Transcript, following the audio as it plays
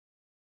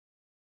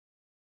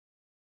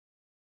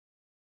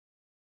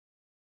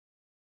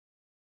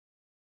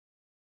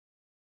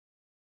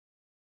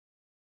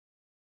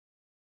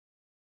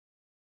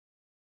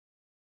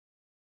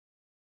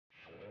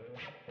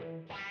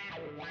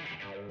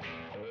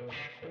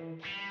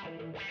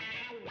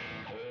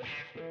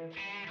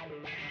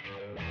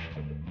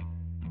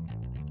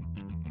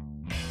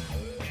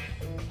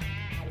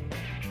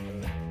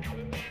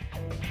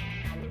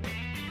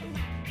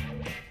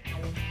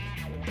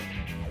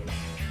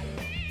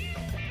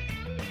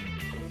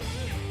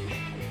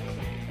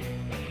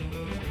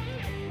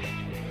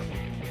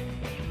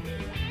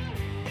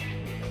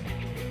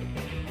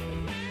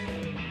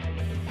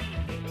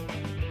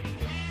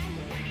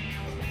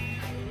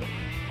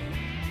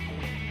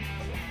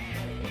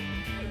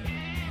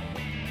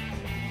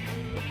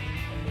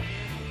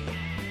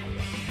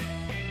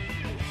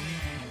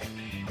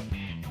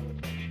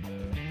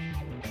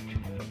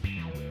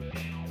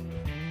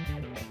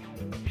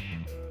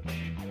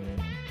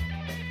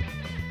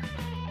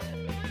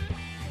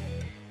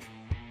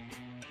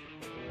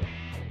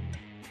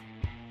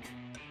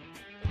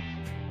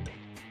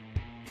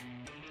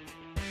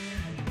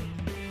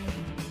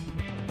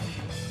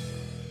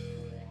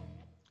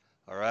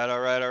All right, all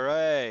right, all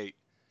right.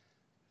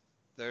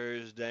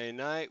 Thursday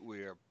night,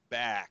 we are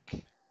back.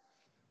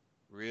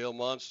 Real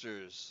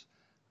Monsters.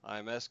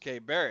 I'm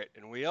SK Barrett,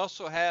 and we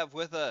also have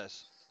with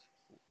us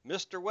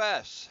Mr.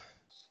 Wes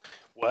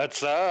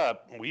What's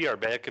up? We are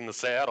back in the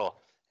saddle.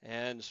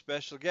 and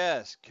special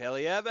guest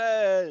Kelly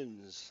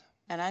Evans.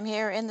 And I'm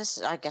here in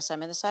this. I guess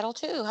I'm in the saddle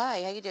too.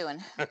 Hi, how you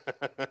doing?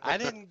 I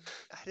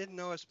didn't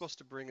know I was supposed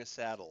to bring a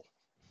saddle.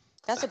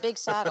 That's a big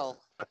saddle.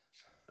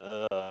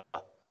 uh,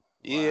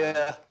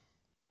 yeah.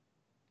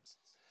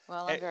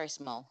 Well, Hey. I'm very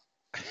small.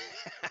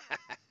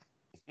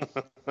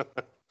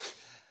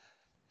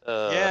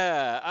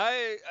 Yeah,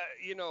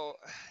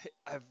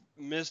 I've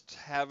missed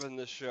having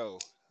the show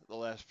the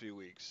last few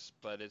weeks,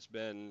 but it's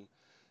been,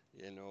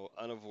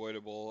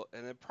 unavoidable,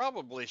 and I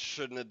probably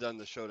shouldn't have done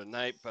the show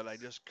tonight, but I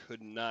just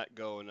could not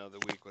go another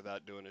week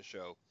without doing a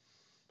show.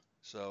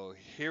 So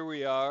here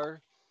we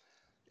are,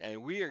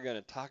 and we are going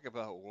to talk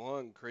about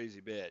one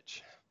crazy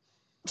bitch.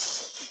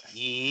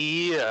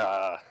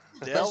 Yeah.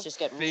 Let's just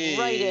get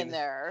right in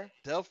there.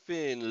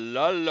 Delphine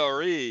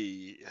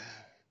Lalaurie.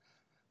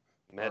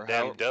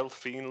 Madame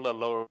Delphine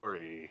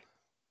Lalaurie.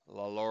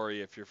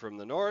 Lalaurie if you're from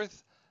the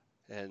north,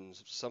 and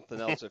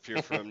something else if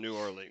you're from New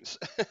Orleans.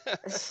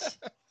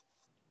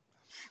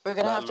 We're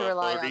gonna have to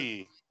rely on.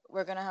 Lalaurie.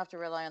 We're gonna have to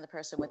rely on the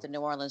person with the New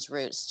Orleans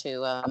roots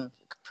to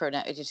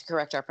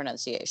correct our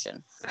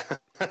pronunciation.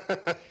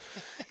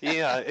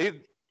 Yeah, I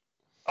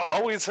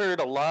always heard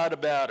a lot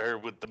about her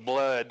with the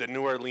blood, the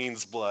New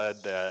Orleans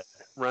blood that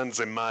runs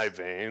in my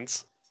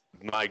veins.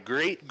 My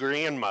great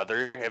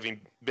grandmother,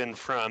 having been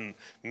from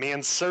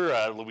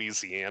Mansura,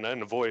 Louisiana,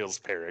 in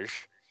Avoyelles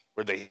Parish,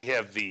 where they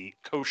have the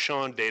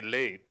Cochon de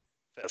Lait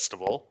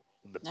festival,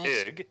 the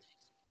Nice. pig,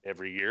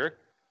 every year.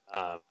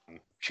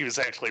 She was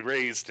actually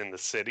raised in the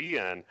city,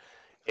 and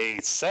a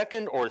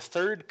second or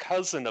third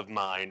cousin of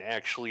mine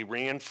actually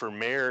ran for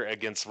mayor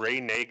against Ray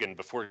Nagin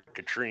before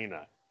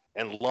Katrina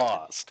and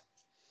lost,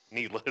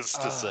 needless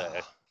to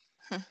say.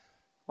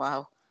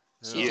 Wow.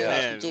 So you do Yeah.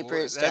 have some deep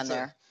roots down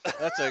there.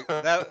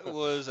 That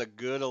was a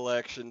good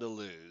election to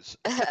lose.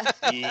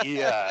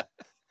 Yeah.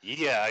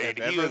 Yeah, If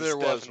he ever was there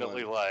was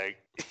definitely one.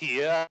 like,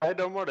 yeah, I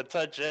don't want to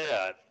touch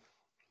that.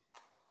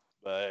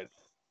 But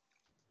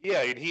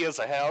yeah, he has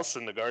a house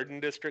in the Garden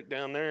District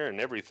down there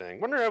and everything.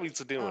 Wonder how he's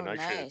doing. Oh, I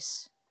should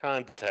nice.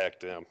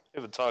 contact him. I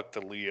haven't talked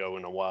to Leo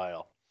in a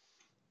while.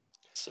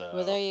 So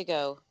Well, there you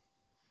go.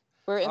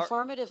 We're Our-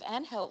 informative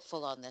and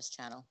helpful on this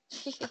channel.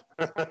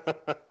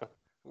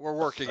 We're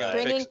working on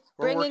Bringing-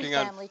 we're bringing working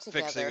on family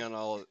fixing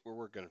together. we're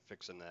working on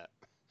fixing that.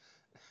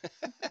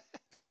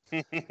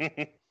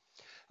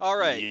 All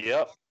right,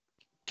 Yep.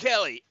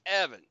 Kelly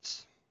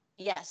Evans.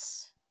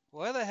 Yes.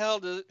 Why the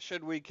hell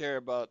should we care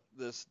about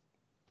this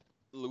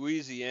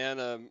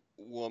Louisiana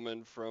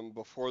woman from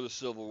before the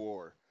Civil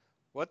War?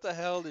 What the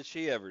hell did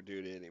she ever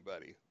do to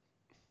anybody?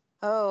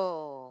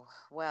 Oh,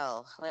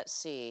 well, let's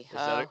see.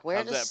 How's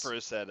that for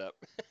a setup?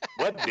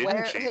 What didn't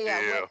where she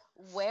do?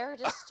 where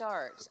to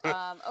start?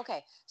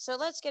 Okay, so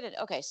let's get it.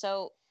 Okay,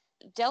 so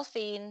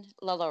Delphine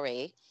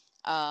Lalaurie,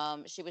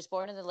 she was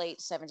born in the late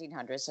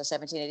 1700s, so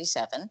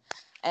 1787,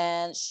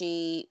 and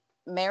she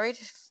married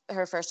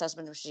her first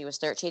husband when she was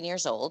 13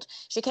 years old.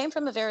 She came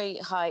from a very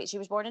high. She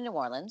was born in New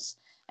Orleans,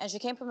 and she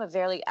came from a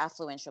very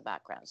affluential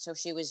background. So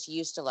she was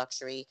used to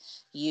luxury,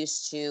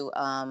 used to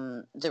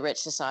the rich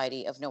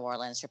society of New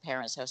Orleans. Her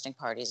parents hosting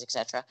parties,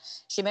 etc.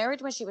 She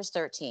married when she was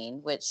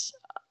 13, which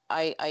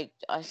I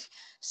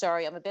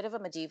sorry, I'm a bit of a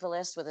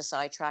medievalist with a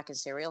sidetrack in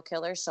serial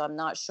killers, so I'm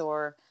not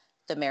sure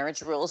the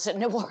marriage rules in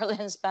New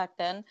Orleans back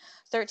then.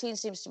 13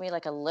 seems to me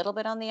like a little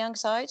bit on the young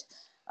side.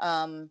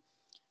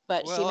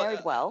 But she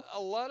married well.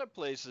 A lot of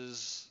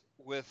places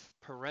with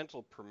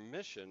parental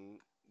permission,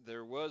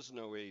 there was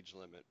no age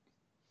limit.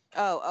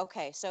 Oh,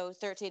 okay. So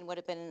 13 would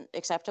have been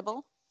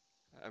acceptable?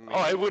 I mean,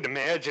 I would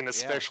imagine,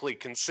 especially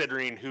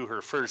considering who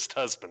her first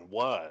husband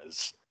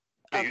was.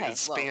 Okay, A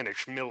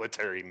Spanish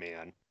military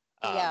man.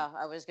 Yeah,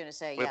 I was going to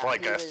say, with yeah.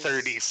 like he a was,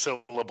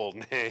 30-syllable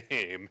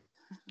name.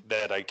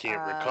 that I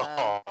can't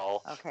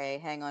recall. Okay,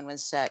 hang on one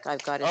sec.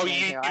 I've got his Oh, name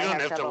you here. don't I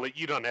have have trouble.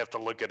 you don't have to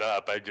look it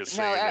up. I'm just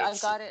No, saying I've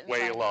it's got it in way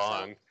front of me.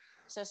 long.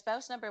 So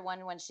spouse number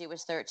one when she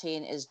was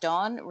 13 is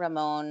Don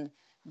Ramon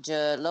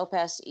de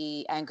Lopez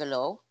y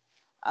Angulo.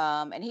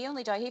 And he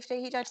only died,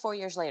 he died 4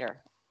 years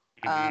later.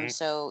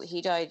 So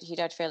he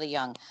died fairly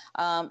young.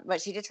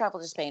 But she did travel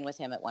to Spain with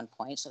him at one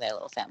point, so they had a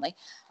little family.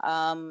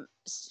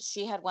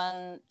 She had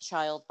one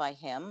child by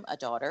him, a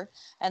daughter,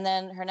 and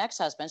then her next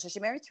husband. So she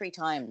married 3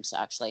 times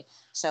actually.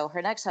 So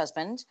her next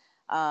husband,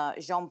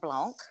 Jean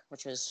Blanc,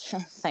 which was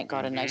thank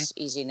God a nice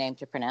easy name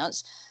to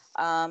pronounce.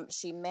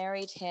 She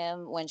married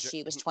him when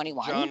she was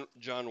 21.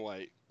 John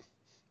White.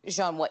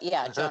 John White,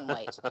 yeah, John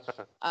White.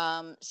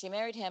 She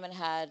married him and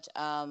had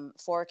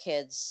 4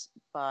 kids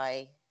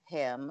by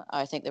him.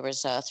 I think there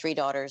was 3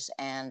 daughters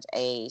and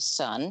a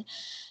son.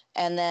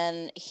 And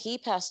then he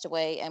passed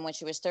away, and when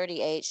she was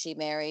 38, she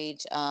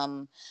married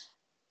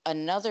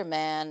another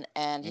man,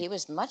 and he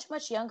was much,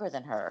 much younger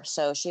than her.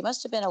 So she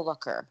must have been a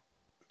looker.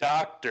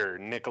 Dr.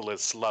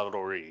 Nicholas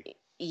Lalaurie.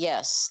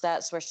 Yes,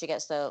 that's where she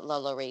gets the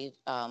Lalaurie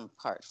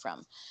part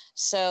from.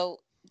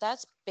 So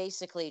that's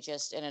basically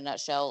just in a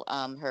nutshell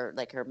her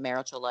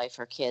marital life,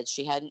 her kids.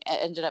 She had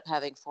ended up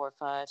having 4,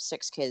 5,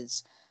 6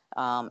 kids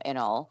in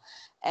all.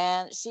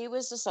 And she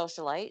was a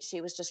socialite. She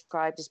was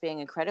described as being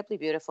incredibly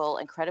beautiful,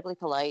 incredibly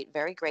polite,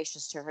 very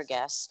gracious to her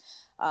guests.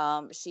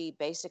 She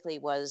basically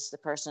was the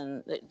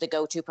person, the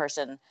go-to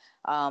person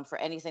for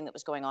anything that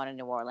was going on in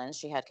New Orleans.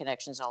 She had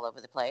connections all over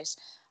the place.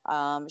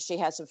 She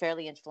had some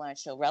fairly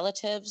influential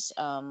relatives.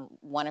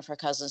 One of her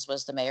cousins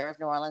was the mayor of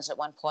New Orleans at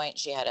one point.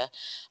 She had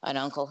an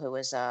uncle who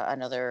was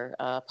another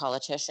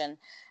politician.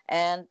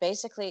 And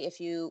basically,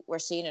 if you were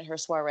seen at her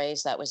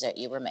soirees, that was it.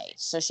 You were made.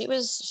 So she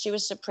was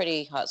some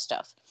pretty hot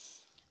stuff.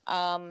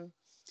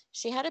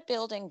 She had a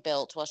building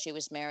built while she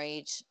was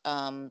married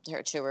to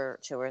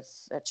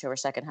her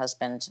second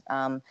husband,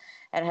 and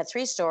it had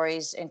 3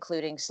 stories,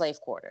 including slave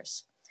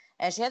quarters.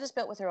 And she had this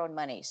built with her own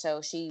money,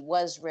 so she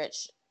was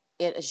rich.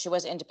 She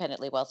was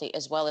independently wealthy,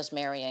 as well as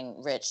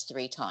marrying rich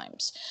 3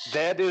 times.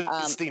 That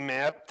is the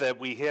map that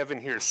we have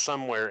in here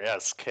somewhere,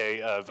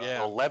 SK, of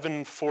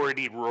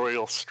 1140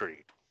 Royal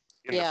Street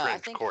in the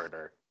French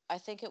Quarter. I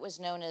think it was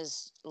known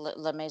as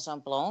La Maison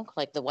Blanc,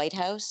 like the White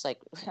House, like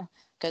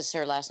because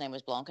her last name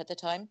was Blanc at the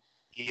time.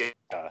 Yeah.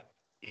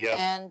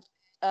 And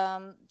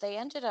they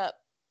ended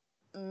up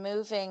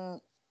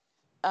moving.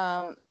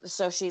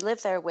 So she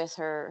lived there with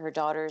her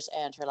daughters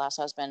and her last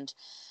husband.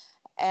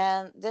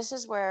 And this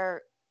is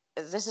where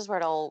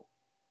everything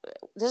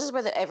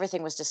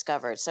was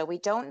discovered. So we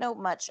don't know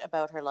much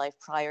about her life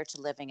prior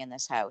to living in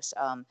this house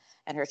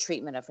and her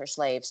treatment of her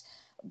slaves.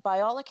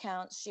 By all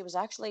accounts, she was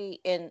actually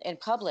in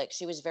public.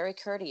 She was very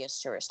courteous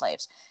to her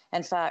slaves.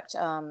 In fact,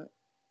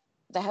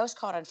 the house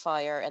caught on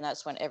fire, and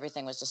that's when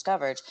everything was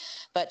discovered.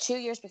 But 2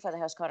 years before the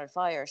house caught on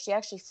fire, she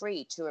actually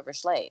freed 2 of her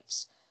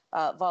slaves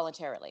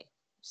voluntarily.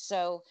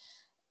 So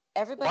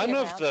everybody. One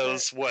of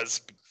those was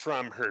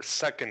from her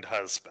second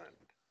husband.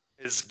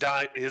 His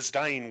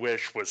dying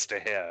wish was to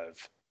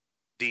have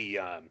the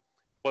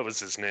what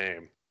was his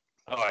name?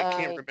 Oh, I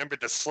can't remember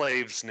the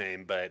slave's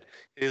name, but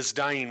his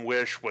dying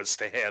wish was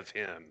to have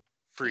him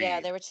free.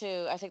 Yeah, there were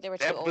 2. I think there were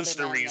 2 older men. That was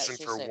the reason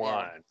for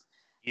one.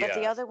 Yeah. But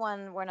the other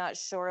one we're not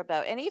sure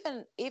about. And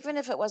even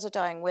if it was a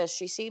dying wish,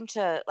 she seemed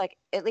to, like,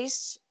 at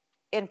least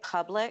in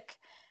public,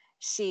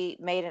 she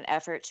made an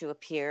effort to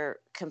appear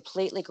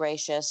completely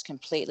gracious,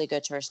 completely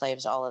good to her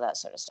slaves, all of that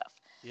sort of stuff.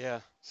 Yeah,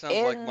 sounds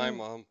like my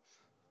mom.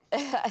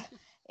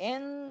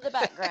 In the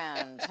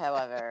background,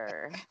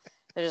 however,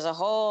 there's a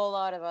whole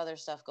lot of other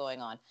stuff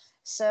going on.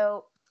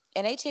 So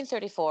in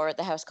 1834,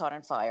 the house caught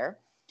on fire.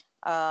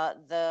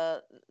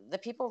 The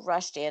people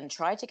rushed in,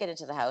 tried to get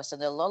into the house,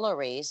 and the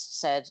Lalauries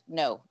said,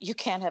 "No, you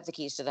can't have the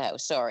keys to the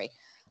house. Sorry."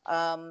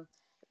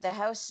 The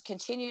house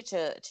continued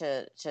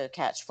to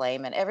catch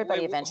flame, and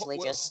everybody eventually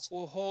just.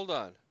 Well, hold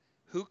on.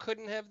 Who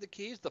couldn't have the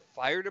keys? The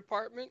fire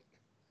department?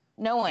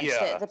 No one.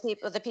 Yeah.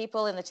 The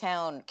people in the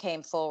town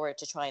came forward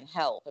to try and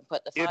help and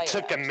put the fire out. It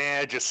took a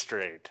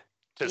magistrate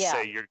to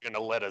say you're going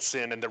to let us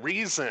in, and the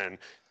reason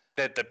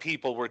that the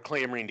people were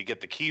clamoring to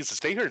get the keys is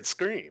they heard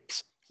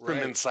screams from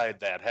inside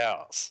that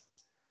house.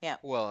 Yeah.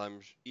 Well,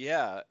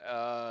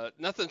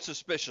 nothing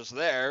suspicious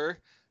there.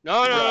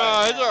 No,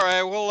 it's all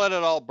right. We'll let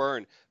it all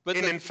burn. But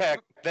in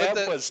fact,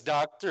 that was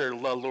Dr.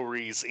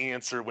 Lalaurie's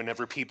answer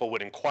whenever people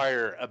would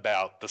inquire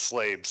about the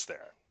slaves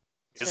there.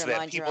 Is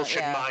that people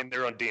should mind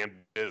their own damn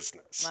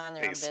business. Mind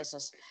their own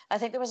business. I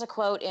think there was a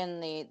quote in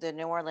the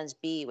New Orleans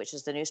Bee, which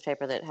is the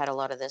newspaper that had a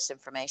lot of this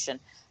information.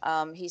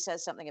 He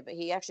says something about,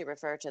 he actually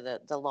referred to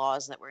the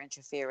laws that were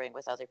interfering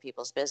with other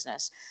people's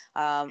business.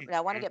 Now I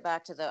want to get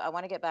back to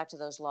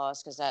those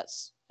laws because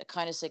that's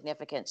kind of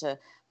significant to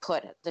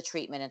put the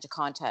treatment into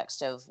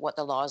context of what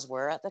the laws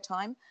were at the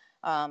time.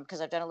 Because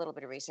I've done a little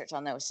bit of research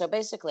on those. So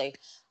basically,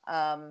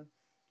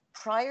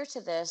 Prior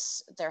to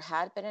this, there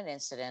had been an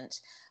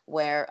incident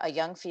where a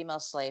young female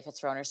slave had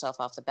thrown herself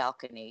off the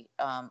balcony,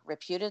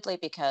 reputedly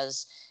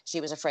because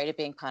she was afraid of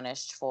being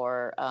punished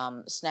for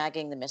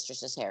snagging the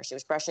mistress's hair. She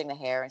was brushing the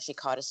hair and she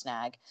caught a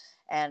snag.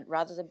 And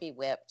rather than be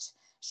whipped,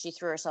 she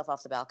threw herself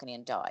off the balcony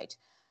and died.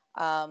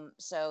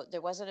 So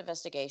there was an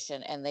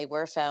investigation, and they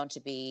were found to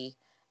be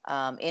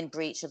in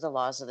breach of the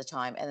laws of the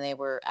time. And they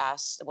were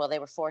they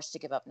were forced to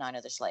give up 9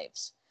 of their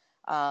slaves.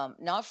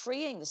 Not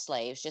freeing the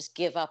slaves, just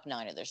give up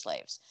 9 of their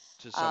slaves.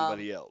 To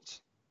somebody else.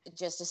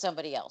 Just to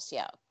somebody else,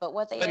 yeah. But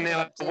what they But ended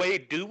now, up doing,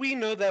 wait, do we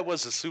know that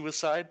was a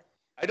suicide?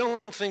 I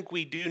don't think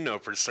we do know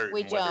for certain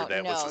We whether don't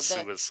that was know.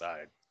 a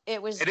suicide.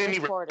 it was At any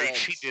reported. rate,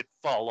 she did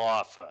fall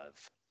off of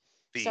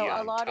the So a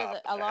top lot of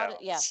of the house.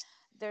 yeah,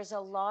 there's a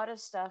lot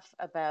of stuff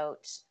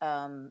about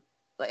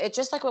it.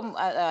 Just like when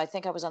I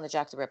think I was on the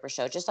Jack the Ripper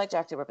show, just like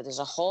Jack the Ripper, there's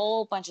a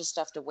whole bunch of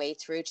stuff to wade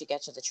through to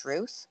get to the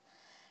truth.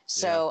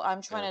 So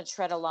I'm trying to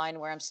tread a line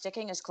where I'm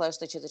sticking as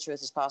closely to the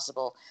truth as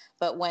possible.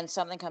 But when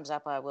something comes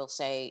up, I will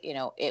say,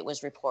 it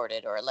was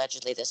reported or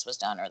allegedly this was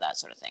done or that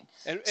sort of thing.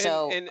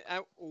 And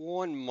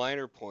one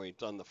minor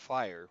point on the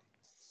fire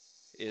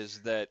is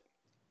that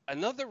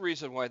another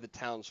reason why the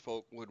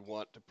townsfolk would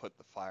want to put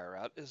the fire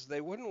out is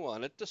they wouldn't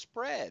want it to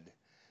spread.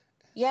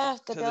 Yeah,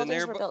 the to the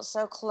buildings were built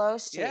so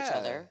close to each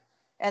other,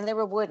 and they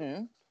were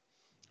wooden.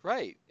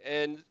 Right.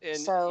 And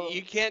So-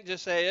 you can't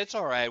just say it's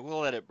all right, we'll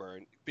let it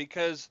burn,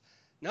 because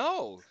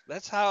no,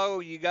 that's how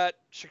you got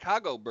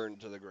Chicago burned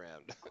to the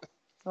ground.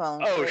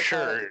 Well, Oh, great sure.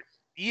 fire.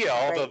 Yeah,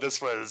 although Great.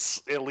 this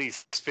was at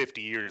least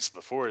 50 years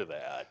before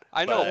that.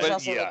 I know, There was but-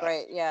 also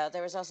yeah.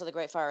 there was also the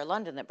Great Fire of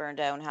London that burned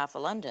down half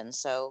of London.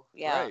 So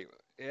yeah, Right.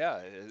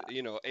 Yeah,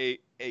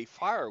 a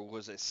fire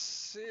was a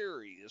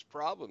serious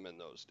problem in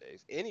those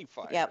days. Any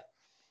fire. Yep.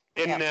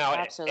 And Yep, now,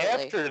 absolutely.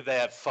 after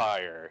that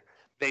fire,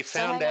 they So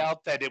found hang on.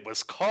 out that it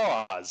was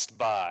caused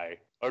by,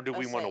 or do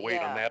we Let's want to say, wait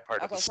on yeah. that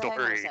part of Okay, the so hang on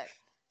a story? sec.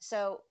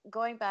 So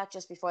going back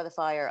just before the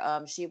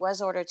fire, she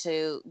was ordered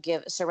to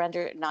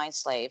surrender 9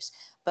 slaves,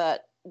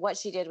 but what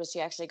she did was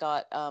she actually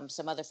got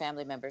some other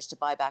family members to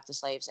buy back the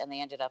slaves, and they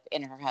ended up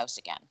in her house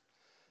again.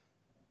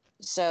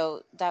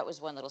 So that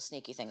was one little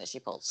sneaky thing that she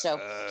pulled. So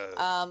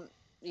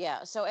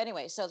yeah. So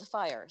anyway, so the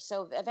fire.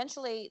 So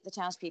eventually, the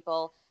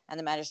townspeople and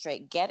the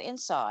magistrate get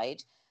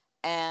inside,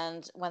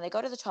 and when they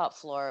go to the top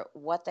floor,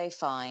 what they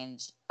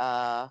find,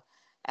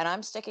 and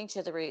I'm sticking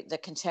to the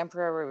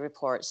contemporary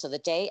report. So the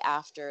day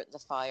after the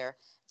fire,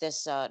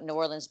 this New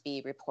Orleans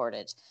Bee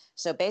reported.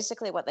 So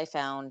basically, what they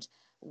found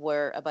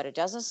were about a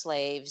dozen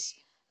slaves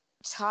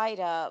tied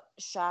up,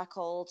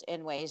 shackled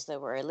in ways that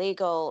were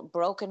illegal,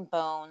 broken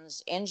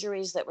bones,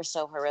 injuries that were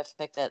so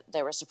horrific that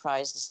they were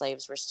surprised the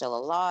slaves were still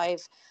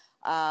alive.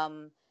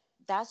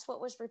 That's what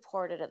was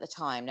reported at the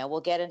time. Now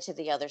we'll get into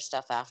the other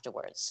stuff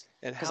afterwards,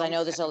 because I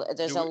know there's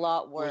a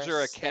lot worse. Was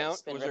there a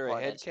count? Was there a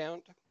head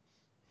count?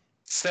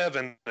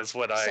 7 is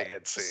what I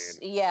had seen.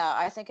 Yeah,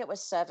 I think it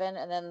was 7,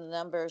 and then the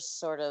numbers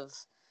sort of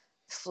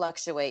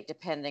fluctuate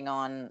depending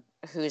on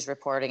who's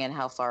reporting and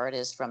how far it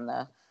is from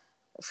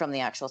the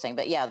actual thing.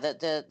 But yeah,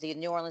 the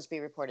New Orleans Bee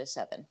report is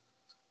 7.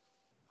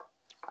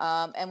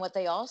 And what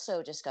they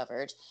also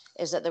discovered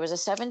is that there was a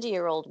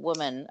 70-year-old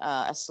woman,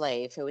 a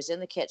slave, who was in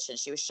the kitchen.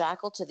 She was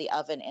shackled to the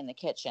oven in the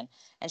kitchen,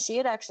 and she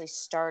had actually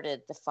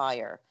started the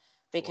fire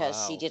because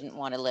she Wow. didn't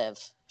want to live.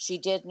 She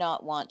did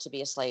not want to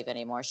be a slave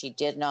anymore. She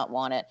did not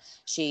want it.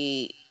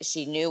 She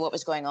knew what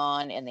was going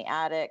on in the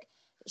attic.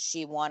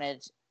 She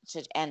wanted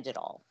to end it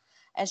all.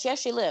 And she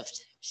actually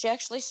lived. She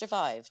actually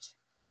survived.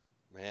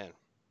 Man.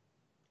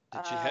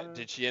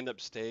 Did she end up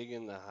staying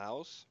in the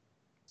house?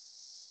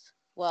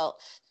 Well,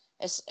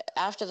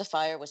 after the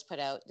fire was put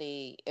out,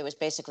 it was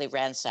basically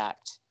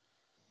ransacked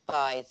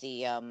by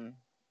the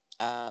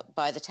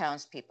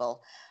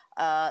townspeople.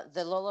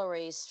 The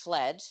Lolories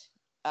fled.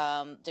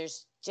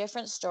 There's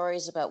different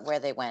stories about where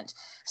they went.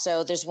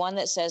 So there's one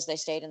that says they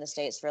stayed in the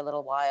States for a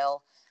little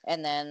while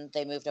and then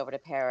they moved over to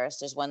Paris.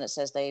 There's one that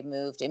says they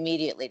moved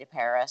immediately to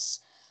Paris.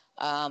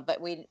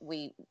 But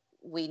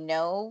we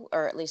know,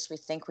 or at least we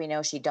think we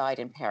know, she died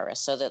in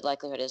Paris. So the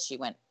likelihood is she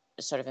went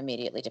sort of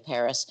immediately to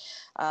Paris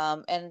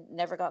and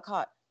never got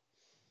caught.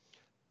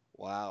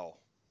 Wow.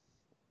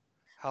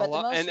 But the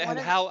most- one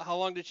of- How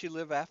long did she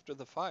live after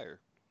the fire?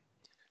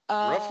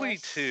 Roughly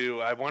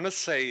 2. I want to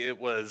say it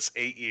was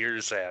 8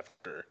 years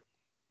after.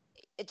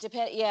 It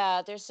depends.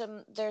 Yeah, there's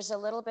a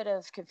little bit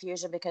of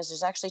confusion because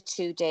there's actually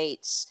 2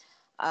 dates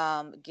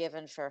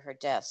given for her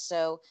death.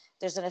 So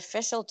there's an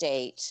official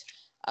date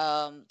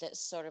that's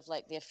sort of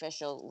like the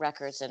official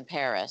records in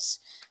Paris.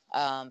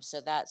 So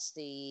that's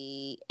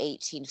the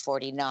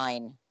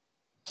 1849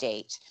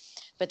 date.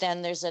 But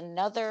then there's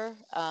another,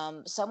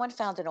 someone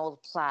found an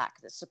old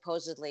plaque that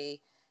supposedly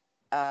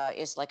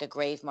is like a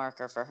grave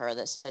marker for her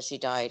that says she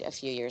died a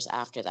few years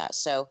after that.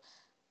 So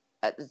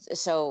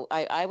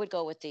I would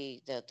go with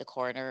the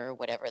coroner or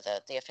whatever,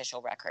 the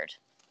official record.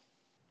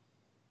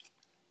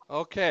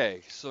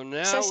 Okay, so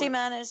now So she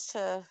managed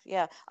to,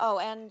 yeah. Oh,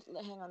 and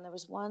hang on, there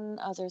was one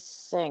other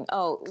thing.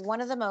 Oh, one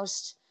of the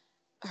most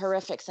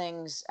horrific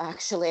things,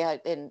 actually,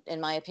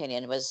 in my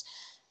opinion, was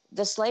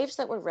the slaves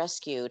that were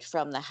rescued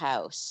from the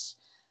house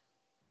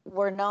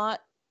were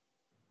not,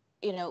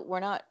 were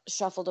not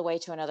shuffled away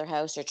to another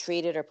house or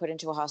treated or put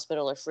into a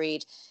hospital or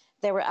freed.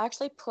 They were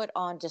actually put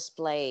on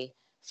display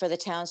for the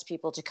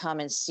townspeople to come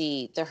and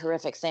see the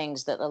horrific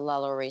things that the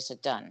LaLauries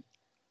had done.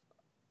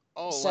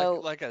 Oh, So,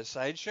 like a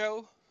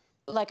sideshow?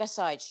 like a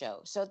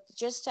sideshow. So,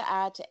 just to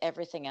add to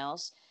everything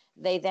else,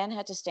 they then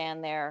had to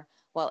stand there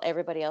while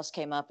everybody else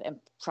came up and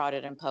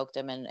prodded and poked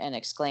them and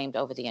exclaimed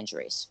over the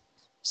injuries.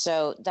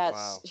 So,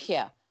 Wow.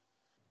 yeah.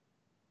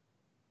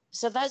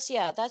 So that's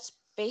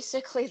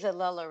basically the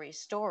LaLaurie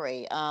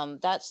story.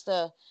 That's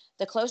the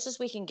closest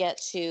we can get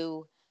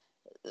to,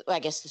 I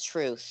guess, the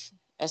truth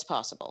as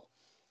possible.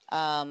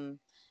 Um,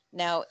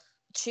 Now,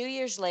 2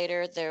 years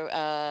later,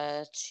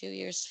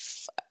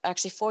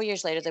 actually 4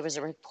 years later, there was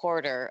a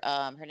reporter.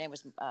 Her name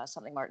was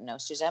something Martineau,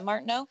 Suzanne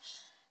Martineau,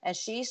 and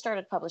she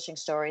started publishing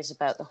stories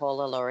about the whole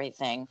LaLaurie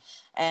thing.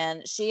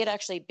 And she had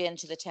actually been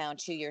to the town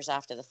 2 years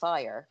after the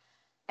fire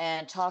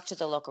and talked to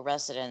the local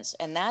residents.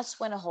 And that's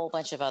when a whole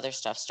bunch of other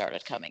stuff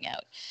started coming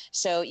out.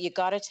 So you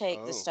got to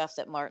take the Oh, stuff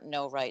that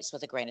Martineau writes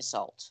with a grain of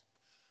salt.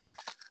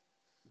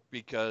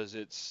 because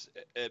it's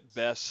at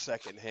best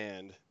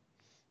secondhand.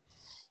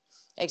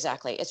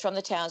 Exactly. It's from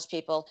the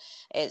townspeople.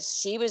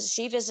 She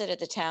visited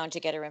the town to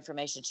get her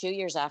information 2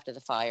 years after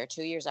the fire,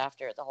 2 years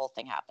after the whole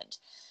thing happened.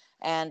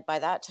 And by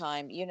that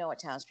time, you know what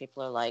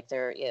townspeople are like.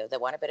 They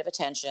want a bit of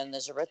attention.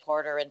 There's a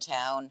reporter in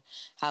town.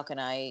 How can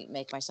I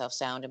make myself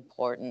sound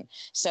important?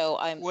 So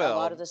a lot Well,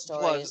 of the plus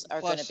stories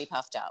are going to be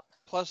plus puffed up.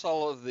 plus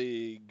all of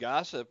the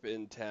gossip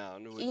in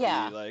town would be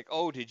Yeah, like,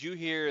 "Oh, did you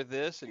hear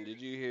this and did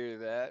you hear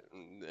that?"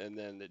 And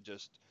then it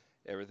just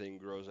everything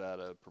grows out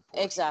of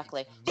proportion.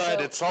 exactly. But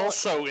So it's for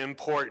also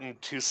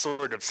important to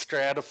sort of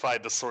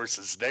stratify the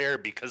sources there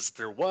because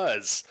there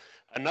was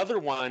another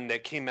one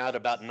that came out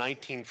about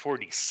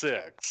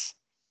 1946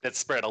 that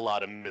spread a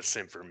lot of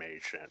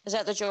misinformation. is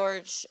that the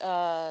George?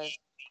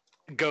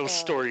 Ghost Uh,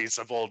 Stories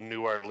of Old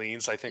New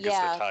Orleans, I think is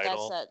the yeah, that's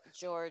title. that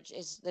George.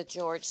 Is the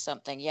George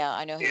something? Yeah,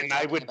 I know who you're And I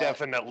talking would about.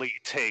 definitely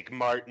take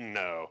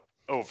Martineau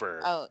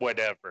over Oh,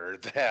 whatever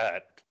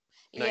that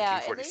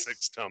yeah.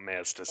 1946 Tom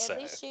has to At say.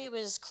 least she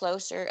was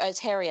closer. It's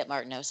Harriet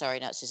Martineau. Sorry,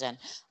 not Suzanne.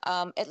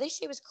 At least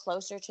she was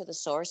closer to the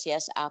source.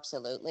 Yes,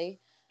 absolutely.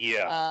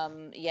 Yeah.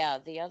 Yeah,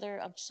 the other,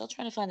 I'm still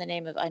trying to find the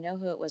name of, I know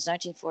who it was,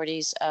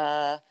 1940s.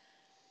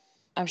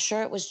 I'm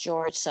sure it was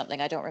George something.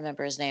 I don't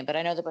remember his name, but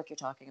I know the book you're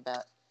talking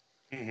about.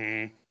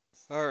 Hmm.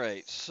 All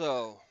right,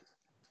 so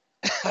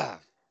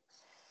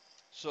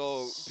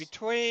so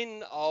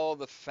between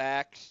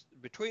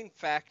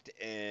fact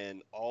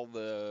and all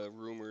the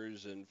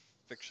rumors and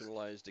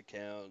fictionalized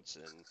accounts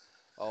and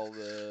all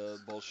the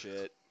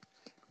bullshit,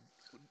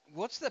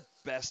 what's the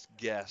best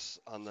guess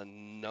on the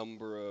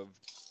number of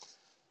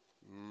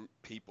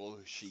people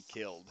who she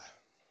killed?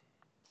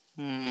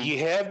 Hmm. You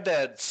have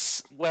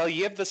well,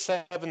 you have the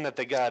 7 that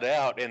they got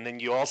out, and then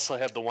you also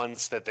have the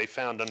ones that they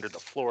found under the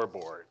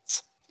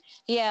floorboards.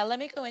 Yeah, let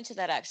me go into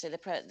that actually.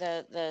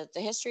 The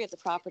history of the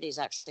property is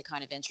actually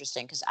kind of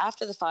interesting because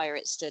after the fire,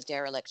 it stood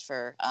derelict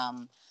for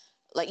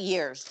like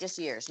years, just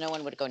years. No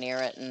one would go near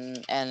it,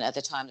 and at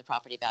the time, the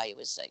property value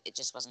was it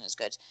just wasn't as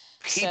good.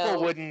 People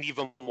So wouldn't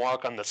even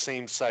walk on the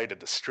same side of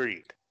the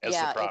street as the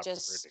yeah, property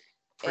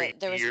for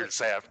there was years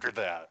after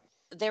that.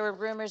 there were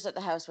rumors that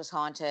the house was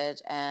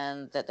haunted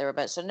and that there were,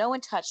 but so no one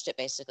touched it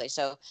basically.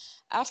 So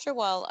after a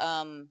while,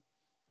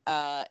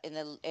 in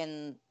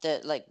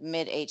the like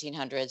mid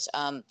 1800s,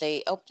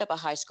 they opened up a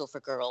high school for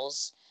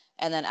girls.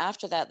 And then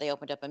after that, they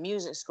opened up a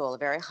music school, a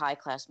very high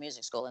class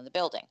music school in the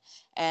building.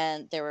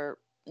 And there were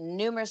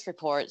numerous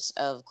reports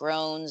of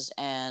groans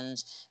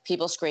and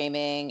people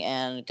screaming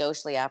and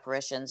ghostly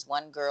apparitions.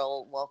 One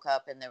girl woke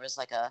up and there was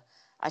like a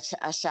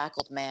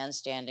shackled man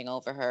standing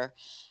over her.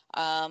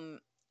 Um,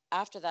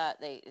 After that,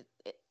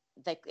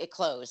 it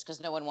closed because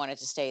no one wanted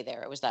to stay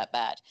there. It was that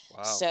bad.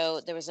 Wow.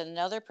 So there was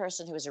another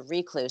person who was a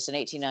recluse in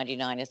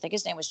 1899. I think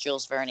his name was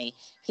Jules Verney.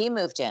 He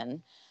moved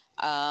in,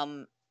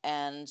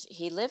 and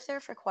he lived there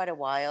for quite a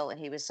while. And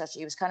he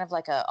was kind of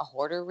like a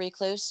hoarder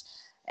recluse,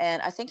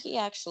 and I think he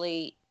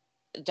actually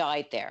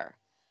died there.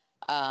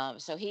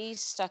 So he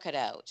stuck it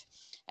out.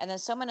 And then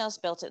someone else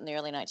built it in the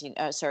early 19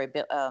 sorry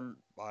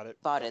Bought it.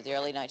 bought it the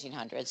early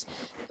 1900s,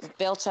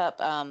 built up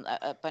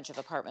a bunch of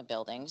apartment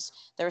buildings.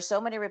 There were so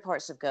many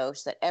reports of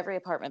ghosts that every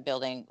apartment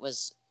building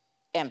was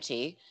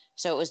empty,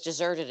 so it was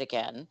deserted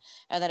again.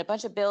 And then a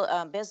bunch of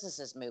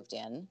businesses moved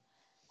in,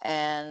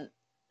 and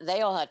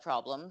they all had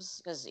problems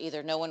because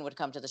either no one would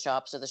come to the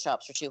shops or the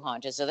shops were too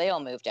haunted, so they all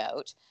moved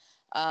out.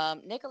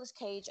 Nicolas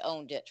Cage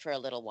owned it for a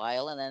little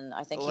while, and then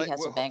I think he Like had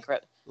some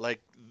bankrupt.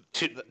 like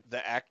Two,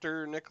 the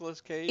actor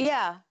Nicolas Cage?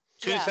 Yeah,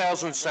 yeah, I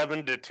remember.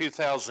 2007 to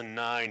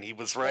 2009, he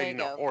was There you writing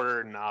a go.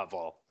 horror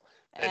novel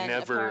that And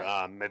never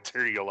apparently,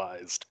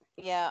 materialized.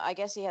 yeah, I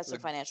guess he had some The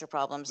financial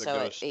problems, the so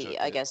ghost took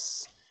I it.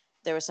 guess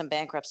there was some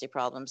bankruptcy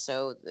problems,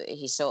 so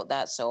he sold.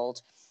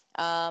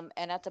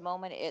 And at the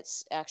moment,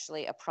 it's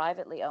actually a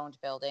privately owned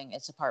building.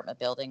 It's apartment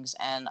buildings,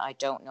 and I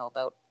don't know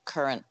about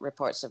current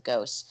reports of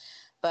ghosts.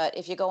 But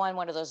if you go on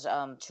one of those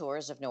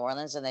tours of New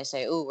Orleans and they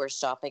say, "Oh, we're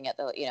stopping at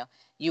the,"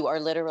 you are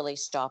literally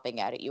stopping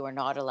at it. You are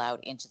not allowed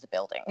into the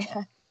building.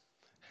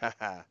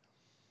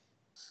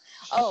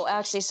 Oh,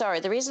 actually, sorry.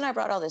 The reason I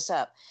brought all this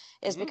up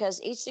is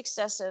because each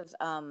successive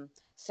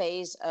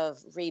phase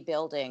of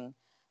rebuilding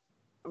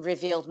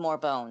revealed more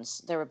bones.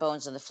 There were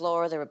bones in the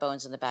floor. There were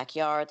bones in the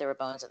backyard. There were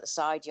bones in the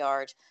side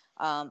yard.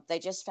 They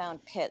just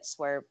found pits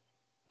where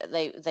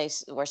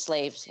where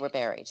slaves were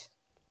buried.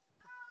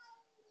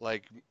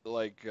 like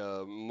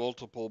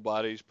multiple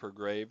bodies per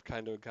grave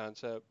kind of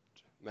concept,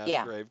 mass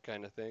Yeah. grave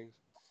kind of things.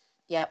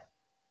 Yep.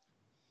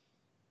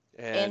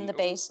 In And the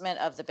basement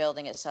of the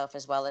building itself,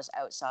 as well as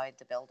outside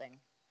the building.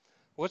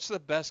 what's the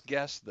best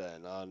guess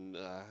then on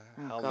Oh,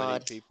 how many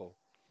God. people?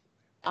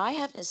 I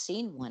haven't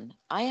seen one.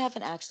 I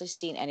haven't actually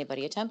seen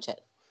anybody attempt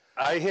it.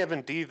 I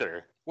haven't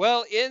either.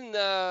 Well, in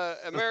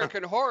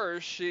American Horror,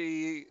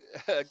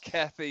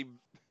 Kathy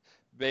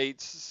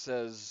Bates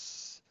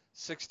says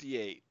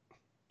 68.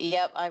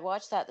 Yep, I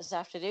watched that this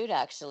afternoon.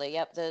 Actually,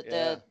 yep.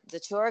 The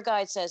tour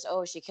guide says,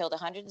 "Oh, she killed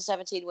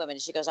 117 women."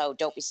 She goes, "Oh,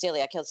 don't be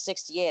silly. I killed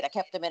 68. I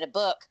kept them in a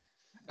book."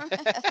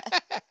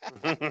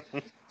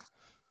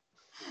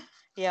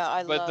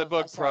 Yeah, But the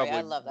book I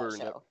probably love that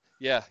burned up. show.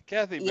 Yeah,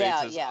 Kathy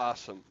Bates is Yeah.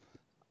 awesome.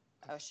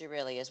 Oh, she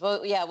really is.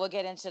 Well, yeah, we'll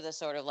get into the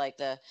sort of like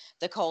the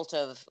cult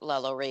of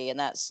LaLaurie, and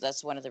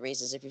that's one of the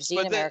reasons. If you've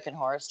seen American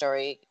Horror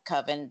Story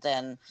Coven,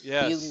 then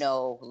you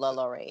know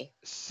LaLaurie.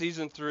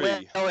 Season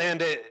 3. Well,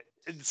 and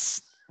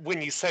it's when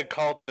you said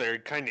cult, they're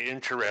kind of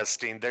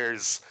interesting.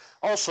 There's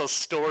also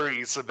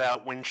stories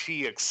about when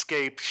she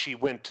escaped, she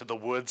went to the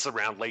woods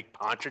around Lake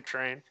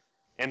Pontchartrain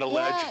and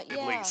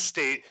allegedly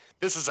stayed.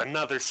 This is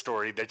another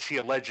story that she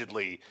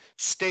allegedly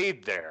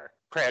stayed there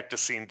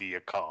practicing the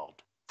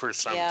occult for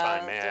some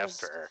time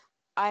after.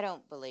 I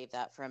don't believe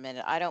that for a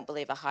minute. I don't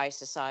believe a high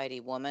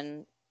society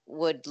woman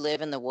would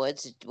live in the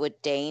woods,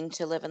 would deign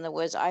to live in the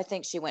woods. I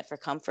think she went for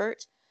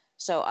comfort.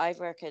 So I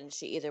reckon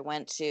she either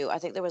went to, I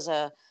think there was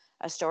a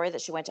story that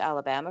she went to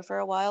Alabama for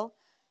a while,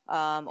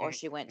 or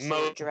she went to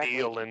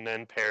Mobile and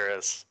then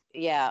Paris.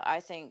 Yeah, I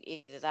think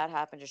either that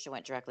happened or she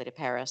went directly to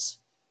Paris.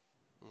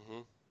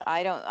 Mm-hmm.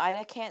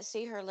 I can't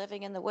see her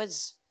living in the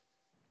woods.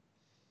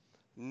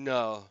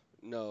 No.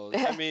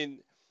 I mean,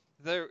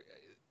 there.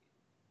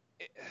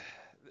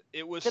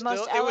 It was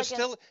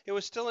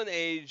still an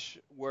age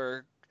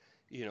where,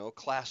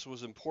 class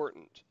was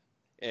important.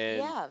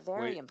 And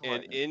very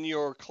important. And in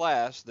your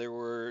class, there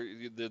were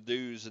the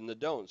do's and the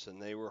don'ts,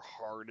 and they were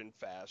hard and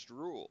fast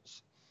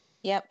rules.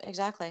 Yep,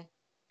 exactly.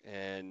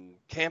 And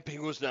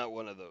camping was not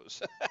one of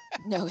those.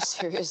 No,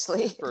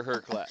 seriously. For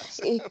her class.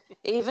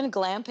 Even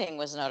glamping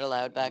was not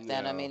allowed back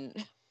then. I mean,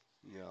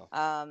 yeah.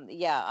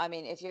 I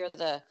mean, if you're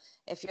the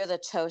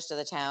toast of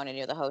the town and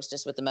you're the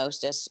hostess with the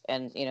mostest,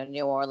 and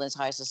New Orleans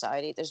high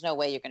society, there's no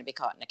way you're going to be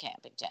caught in a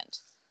camping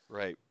tent.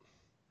 Right.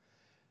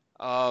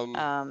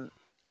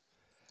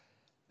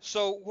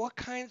 So what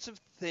kinds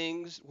of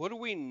things? What do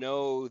we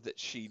know that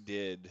she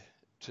did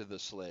to the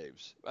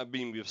slaves? I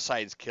mean,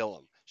 besides kill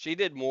them, she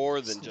did more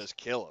than just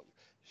kill them.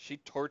 She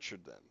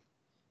tortured them.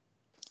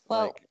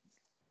 Well, like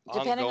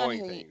depending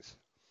ongoing on who things.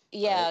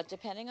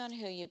 Depending on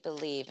who you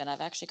believe, and I've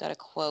actually got a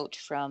quote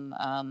from.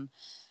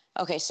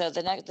 Okay, so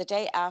the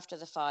day after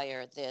the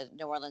fire, the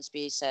New Orleans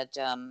Bee said,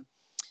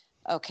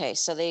 okay,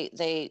 so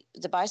the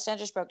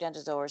bystanders broke down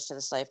the doors to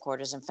the slave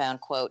quarters and found,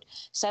 quote,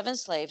 7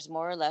 slaves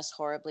more or less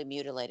horribly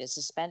mutilated,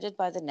 suspended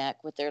by the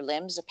neck with their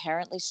limbs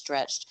apparently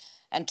stretched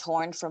and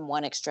torn from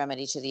one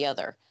extremity to the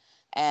other.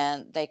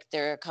 And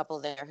there are a couple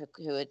there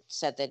who had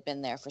said they'd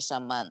been there for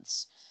some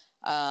months.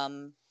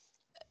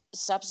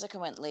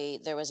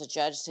 Subsequently, there was a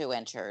judge who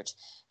entered,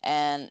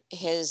 and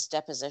his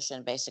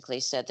deposition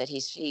basically said that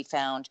he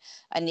found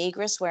a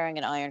negress wearing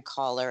an iron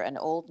collar, an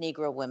old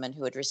Negro woman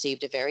who had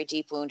received a very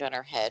deep wound on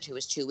her head, who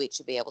was too weak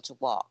to be able to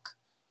walk.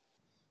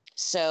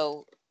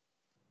 So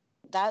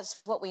that's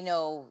what we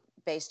know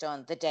based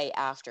on the day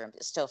after.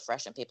 It's still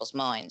fresh in people's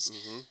minds.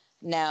 Mm-hmm.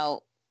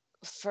 Now,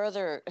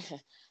 further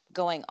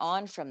going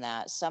on from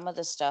that, some of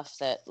the stuff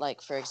that,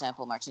 like, for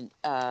example,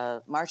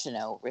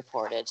 Martineau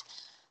reported,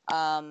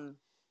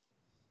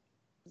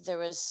 there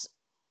was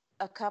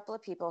a couple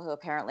of people who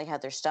apparently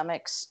had their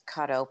stomachs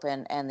cut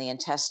open and the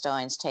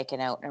intestines taken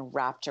out and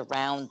wrapped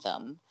around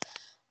them.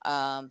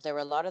 There were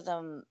a lot of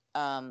them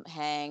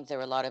hanged. There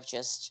were a lot of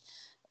just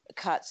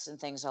cuts and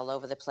things all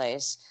over the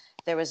place.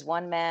 There was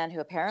one man who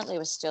apparently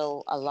was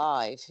still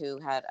alive who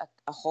had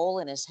a hole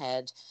in his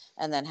head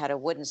and then had a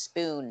wooden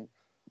spoon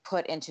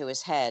put into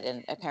his head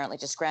and apparently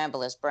to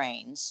scramble his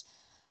brains.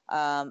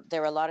 There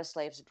were a lot of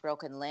slaves with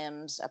broken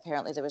limbs.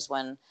 Apparently there was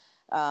one.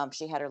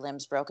 She had her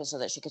limbs broken so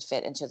that she could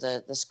fit into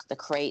the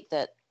crate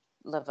that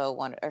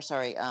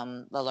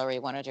LaLaurie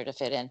wanted her to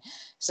fit in.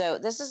 So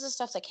this is the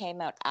stuff that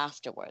came out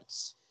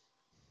afterwards.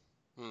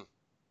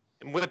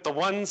 With the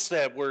ones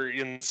that were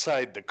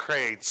inside the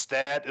crates,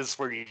 that is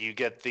where you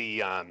get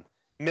the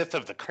myth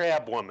of the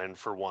crab woman,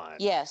 for one.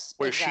 Yes,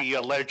 Where exactly. she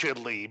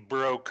allegedly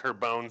broke her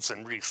bones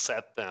and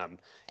reset them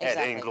at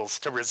Exactly. angles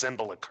to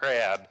resemble a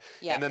crab.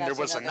 Yeah, And then there that's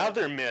was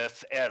another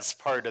myth as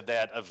part of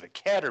that of the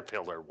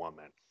caterpillar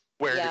woman,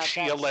 where Yeah, she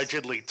that's-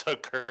 allegedly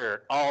took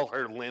all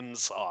her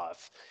limbs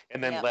off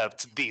and then Yep.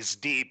 left these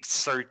deep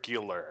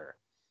circular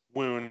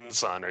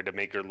wounds on her to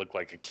make her look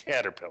like a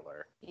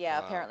caterpillar. Yeah,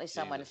 Wow, apparently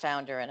someone Jesus.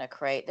 found her in a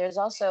crate. There's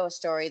also a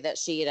story that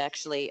she had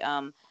actually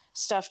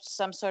stuffed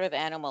some sort of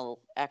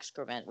animal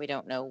excrement, we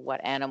don't know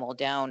what animal,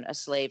 down a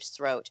slave's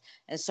throat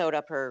and sewed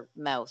up her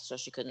mouth so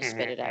she couldn't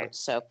spit it Mhm. out.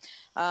 So,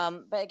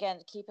 but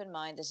again, keep in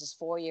mind this is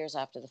 4 years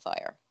after the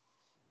fire,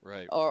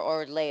 Right.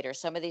 or later.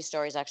 Some of these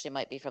stories actually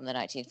might be from the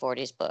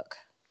 1940s book.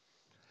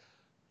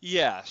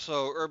 Yeah,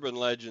 so urban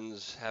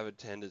legends have a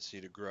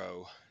tendency to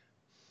grow.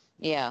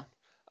 Yeah.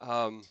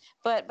 Um,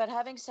 But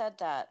having said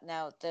that,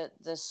 now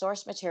the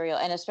source material,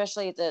 and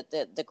especially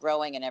the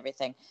growing and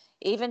everything,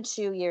 even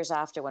 2 years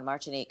after, when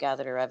Martinique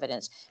gathered her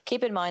evidence,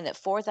 keep in mind that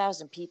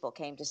 4,000 people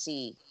came to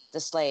see the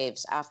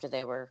slaves after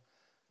they were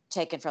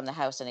taken from the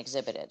house and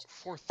exhibited.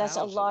 4,000. That's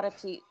a lot of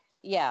people.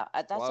 Yeah,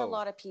 that's a Whoa.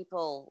 lot of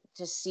people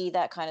to see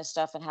that kind of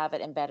stuff and have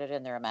it embedded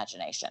in their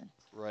imagination.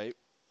 Right.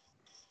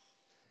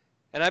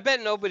 And I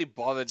bet nobody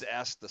bothered to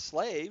ask the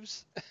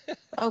slaves.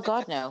 Oh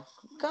God, no!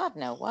 God,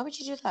 no! Why would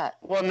you do that?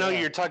 Well, no, Yeah.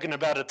 you're talking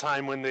about a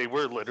time when they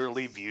were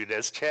literally viewed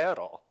as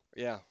chattel.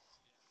 Yeah.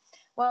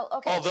 Well,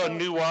 okay. Although so,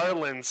 New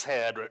Orleans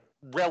had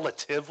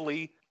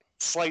relatively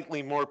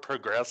slightly more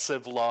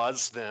progressive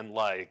laws than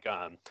like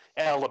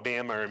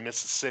Alabama or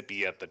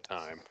Mississippi at the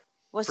time.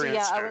 well, For see,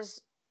 yeah,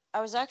 instance,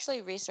 I was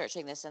actually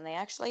researching this, and they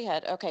actually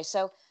had. Okay,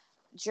 so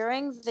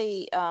during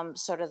the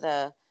sort of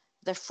the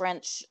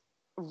French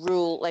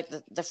rule, like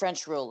the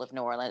French rule of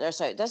New Orleans, or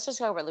sorry, let's just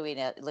go over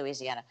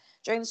Louisiana.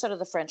 During the sort of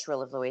the French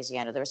rule of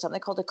Louisiana, there was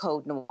something called the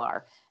Code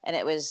Noir, and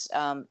it was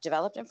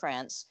developed in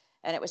France,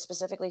 and it was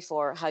specifically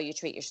for how you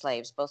treat your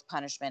slaves, both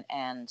punishment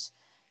and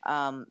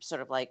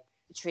sort of like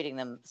treating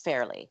them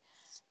fairly.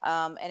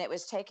 And it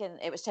was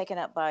taken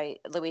up by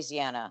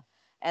Louisiana,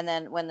 and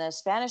then when the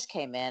Spanish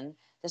came in,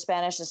 the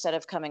Spanish, instead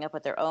of coming up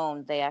with their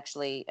own, they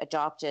actually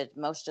adopted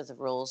most of the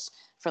rules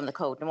from the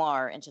Code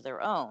Noir into their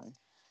own.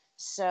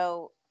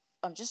 So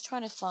I'm just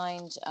trying to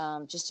find,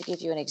 just to give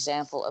you an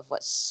example of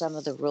what some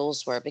of the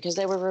rules were, because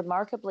they were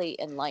remarkably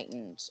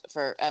enlightened.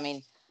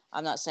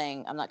 I'm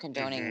not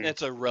condoning, Mhm.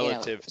 It's a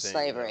relative thing.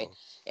 slavery.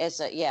 Though. It's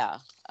a yeah.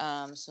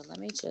 So let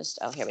me just.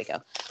 Oh, here we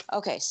go.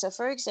 Okay, so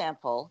for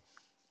example.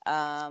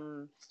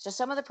 So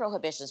some of the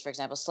prohibitions, for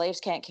example, slaves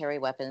can't carry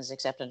weapons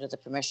except under the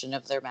permission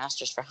of their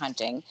masters for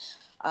hunting.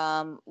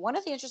 One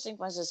of the interesting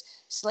ones is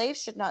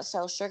slaves should not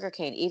sell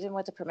sugarcane even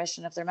with the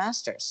permission of their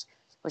masters,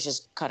 which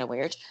is kind of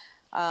weird.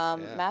 Yeah.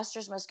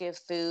 Masters must give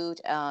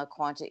food,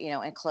 quantity,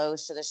 and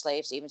clothes to their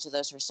slaves, even to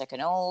those who are sick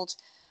and old.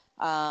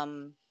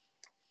 Um,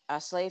 a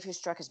slave who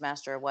struck his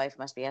master or wife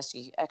must be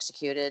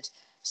executed.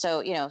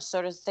 So,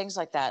 sort of things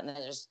like that. And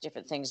then there's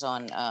different things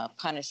on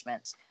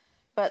punishments.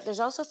 But there's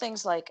also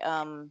things like,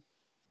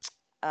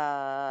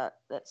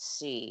 let's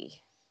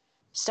see.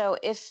 So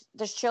if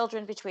there's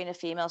children between a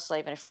female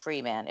slave and a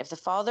free man, if the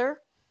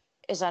father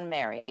is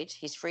unmarried,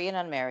 he's free and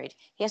unmarried,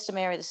 he has to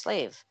marry the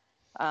slave,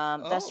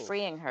 thus Oh.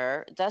 freeing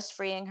her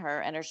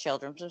and her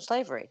children from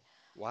slavery.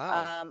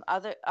 Wow.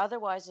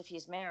 Otherwise, if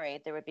he's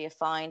married, there would be a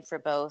fine for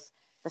both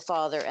the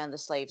father and the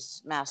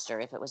slave's master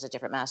if it was a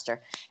different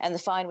master, and the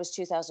fine was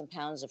 2,000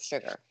 pounds of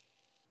sugar.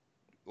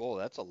 Oh,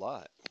 that's a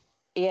lot.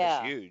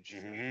 Yeah. That's huge.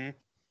 Mhm.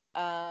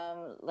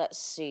 Let's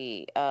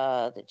see.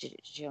 I'm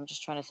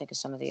just trying to think of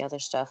some of the other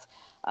stuff.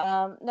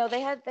 No,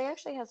 they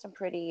actually had some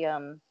pretty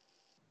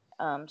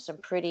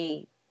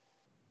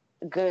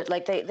good,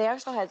 like they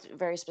actually had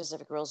very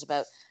specific rules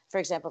about, for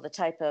example, the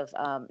type of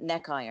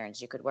neck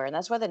irons you could wear, and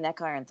that's why the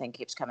neck iron thing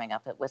keeps coming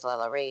up with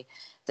LRE.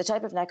 The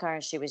type of neck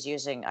irons she was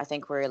using, I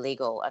think, were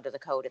illegal under the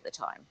code at the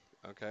time.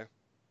 Okay.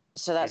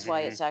 So that's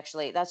why Mhm.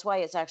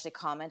 it's actually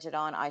commented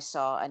on. I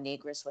saw a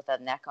negress with a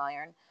neck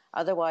iron.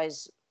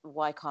 Otherwise,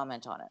 why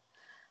comment on it?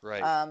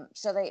 Right.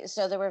 So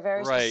there were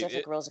very Right.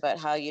 specific rules about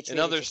how you In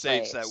treated other your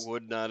states, slaves. that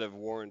would not have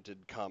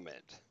warranted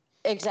comment.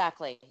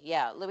 Exactly.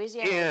 Yeah,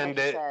 Louisiana was, like And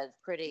you said,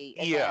 pretty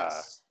yeah,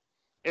 advanced.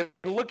 and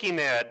looking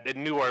at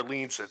New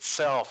Orleans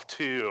itself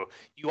too,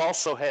 you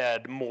also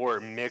had more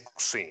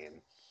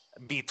mixing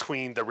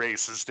between the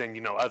races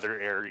than other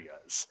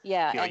areas.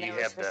 Yeah, and You there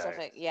were have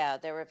specific. Yeah,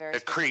 there were very the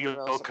specific Creole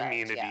rules about. Yeah,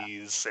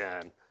 communities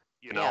and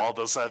yeah. all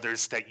those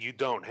others that you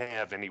don't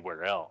have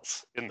anywhere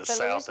else in the But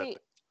South at the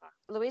time.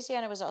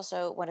 Louisiana was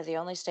also one of the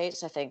only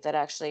states, I think, that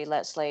actually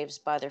let slaves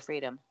buy their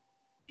freedom.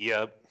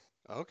 Yep.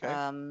 Okay.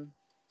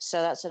 So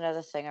that's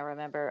another thing I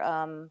remember.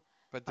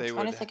 But I'm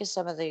trying to think of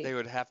some of the. they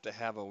would have to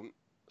have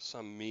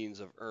some means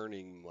of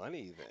earning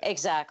money then.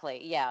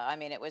 Exactly. Yeah. I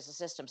mean, it was a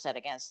system set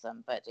against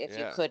them, but if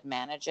you Yeah. could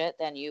manage it,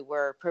 then you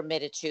were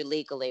permitted to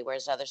legally,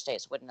 whereas other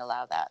states wouldn't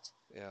allow that.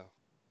 Yeah.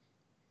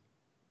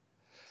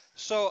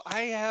 So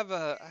I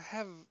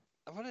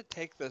want to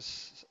take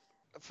this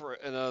for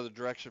another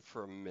direction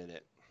for a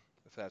minute,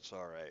 if that's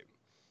all right.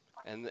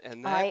 And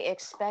I that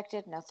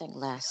expected nothing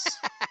less.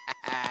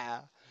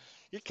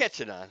 You're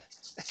catching on.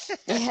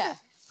 Yeah.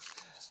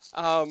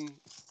 Um,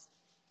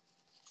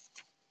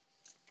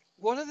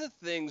 One of the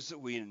things that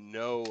we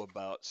know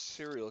about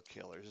serial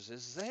killers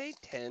is they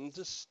tend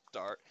to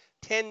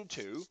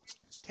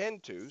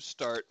tend to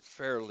start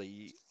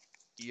fairly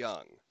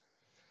young.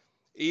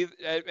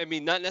 I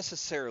mean, not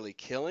necessarily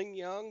killing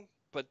young,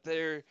 but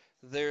the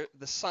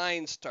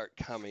signs start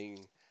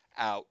coming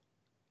out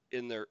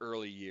in their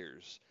early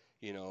years.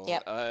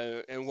 Yep.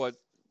 And what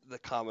the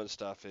common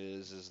stuff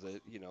is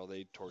that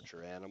they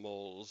torture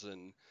animals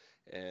and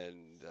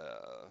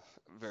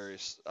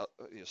various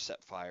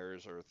set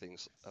fires or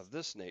things of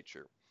this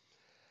nature.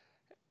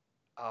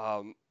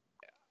 Um,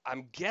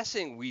 I'm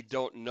guessing we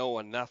don't know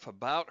enough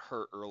about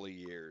her early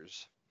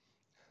years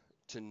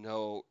to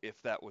know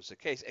if that was the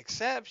case,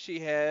 except she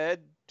had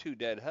two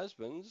dead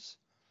husbands.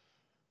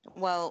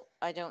 Well,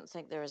 I don't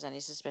think there was any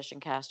suspicion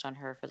cast on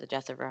her for the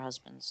death of her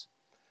husbands.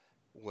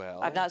 I've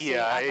Well, not Yeah, seen.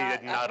 I I've not. am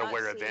I've not not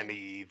aware of seen. any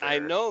either. I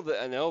know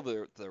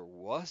there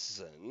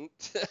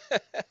wasn't,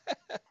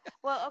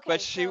 Well, but okay.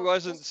 she So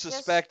wasn't just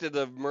suspected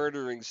of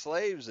murdering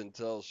slaves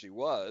until she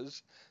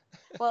was,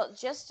 well,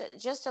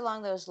 just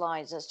along those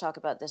lines, let's talk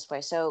about this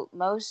way. So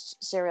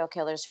most serial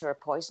killers who are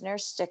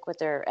poisoners stick with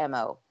their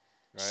MO.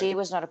 right? She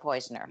was not a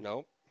poisoner.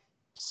 Nope.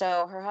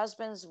 So her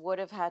husbands would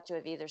have had to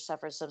have either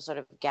suffered some sort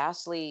of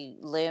ghastly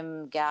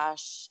limb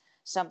gash,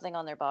 something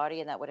on their body,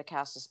 and that would have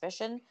cast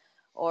suspicion,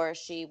 or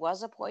she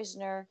was a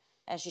poisoner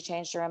and she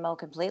changed her MO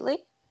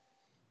completely.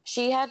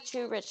 She had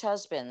two rich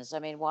husbands. I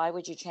mean, why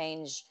would you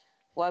change?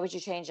 Why would you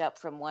change up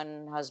from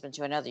one husband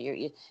to another?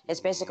 It's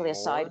basically a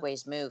More.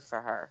 sideways move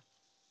for her.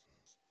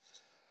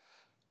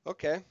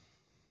 Okay.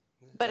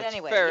 But That's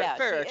anyway, yeah,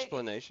 fair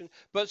explanation.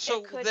 But it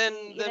so could be. then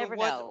You never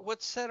what know.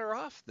 set her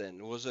off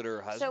then? Was it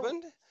her So,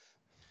 husband?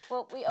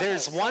 well, we okay.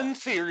 There's So, one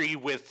theory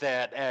with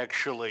that,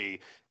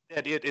 actually,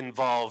 that it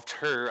involved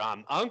her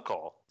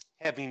uncle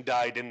having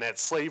died in that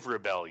slave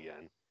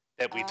rebellion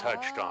that we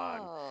touched on.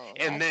 oh,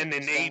 And that's then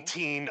in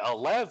interesting.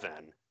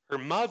 1811, her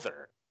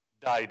mother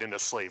died in a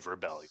slave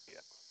rebellion.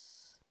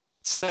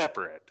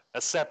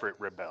 A separate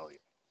rebellion.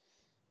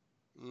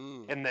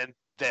 Mm. And then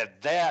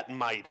that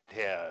might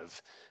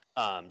have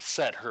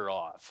set her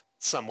off Do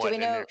somewhat we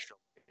know? initially.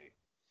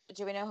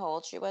 Do we know how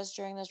old she was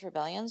during those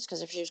rebellions?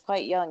 Because if she was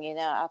quite young,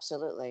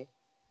 absolutely.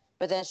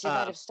 But then she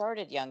might Um, have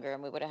started younger,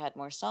 and we would have had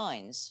more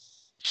signs.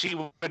 she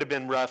would have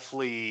been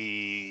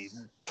roughly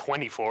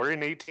 24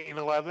 in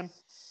 1811.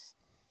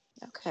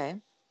 Okay.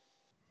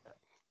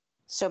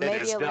 So That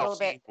maybe is, a little bit.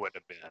 Delphine would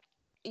have been.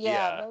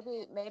 Yeah,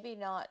 Yeah.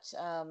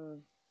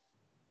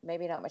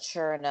 maybe not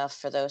mature enough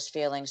for those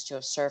feelings to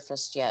have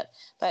surfaced yet.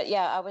 But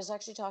yeah, I was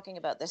actually talking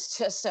about this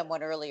to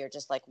someone earlier,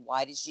 just like,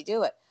 why did she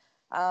do it?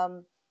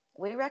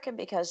 We reckon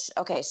because,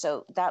 okay,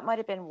 so that might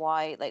have been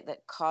why, like,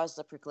 that caused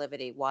the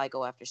proclivity, why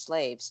go after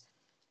slaves.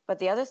 But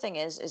the other thing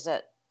is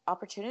that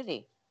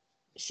opportunity.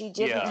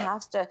 Yeah.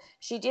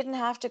 She didn't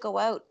have to go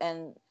out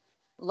and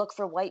look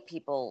for white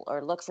people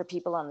or look for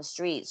people on the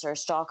streets or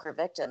stalk her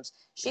victims.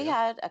 She Yeah.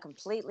 had a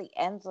completely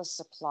endless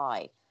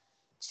supply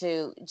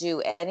to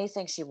do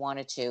anything she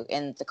wanted to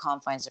in the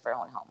confines of her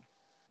own home.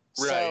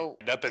 Right. So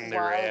Up in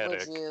their why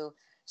would attic. you?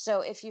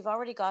 So if you've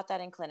already got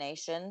that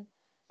inclination,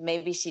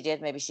 maybe she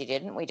did, maybe she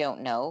didn't. We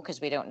don't know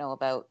because we don't know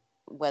about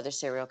whether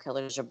serial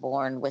killers are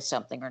born with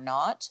something or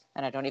not.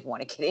 And I don't even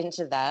want to get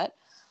into that.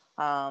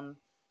 Um,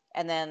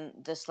 and then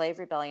the slave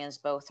rebellions,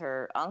 both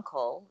her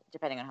uncle,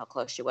 depending on how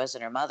close she was,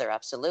 and her mother,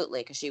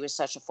 absolutely, because she was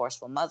such a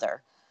forceful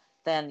mother.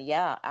 Then,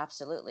 yeah,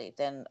 absolutely.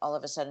 Then all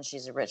of a sudden,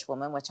 she's a rich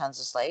woman with tons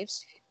of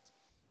slaves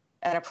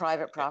and a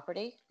private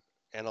property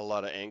And a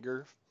lot of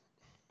anger.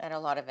 and a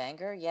lot of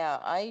anger. Yeah,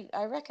 I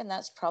reckon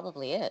that's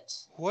probably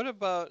it. What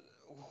about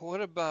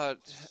what about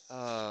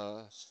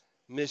uh,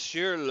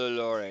 Monsieur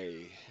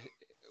Lelore?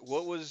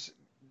 What was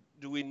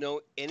Do we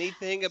know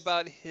anything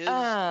about his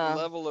Uh,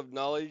 level of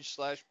knowledge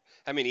slash?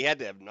 I mean, he had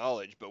to have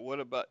knowledge, but what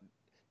about?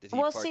 Did he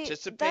well, see,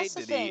 that's participate? the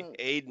Did he thing.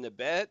 aid and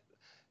abet?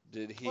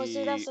 Did Well,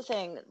 see, that's he? the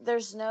thing.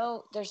 There's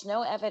no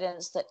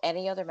evidence that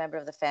any other member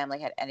of the family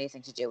had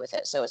anything to do with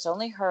it. So it's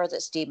only her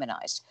that's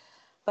demonized.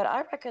 But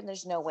I reckon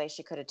there's no way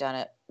she could have done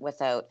it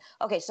without.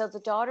 Okay, so the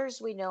daughters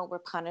we know were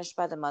punished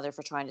by the mother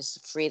for trying to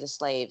free the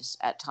slaves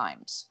at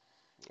times.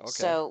 Okay.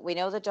 So we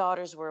know the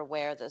daughters were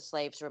aware that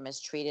slaves were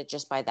mistreated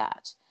just by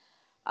that.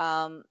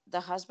 The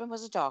husband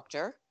was a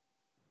doctor,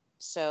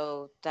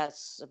 so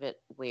that's a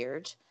bit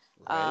weird.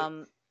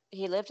 Right.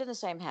 He lived in the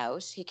same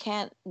house. He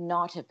can't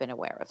not have been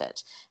aware of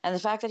it. And the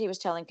fact that he was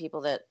telling people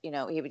that,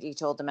 he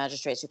told the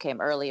magistrates who came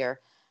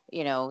earlier,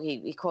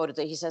 he quoted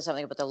that he said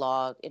something about the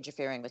law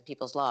interfering with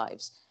people's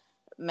lives,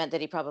 meant that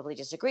he probably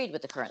disagreed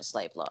with the current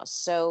slave laws.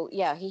 So,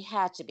 yeah, he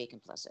had to be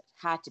complicit.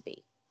 Had to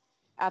be.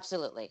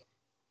 Absolutely.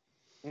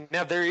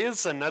 Now, there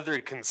is another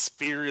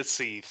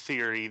conspiracy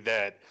theory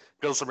that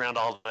goes around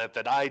all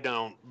that I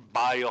don't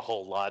buy a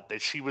whole lot,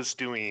 that she was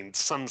doing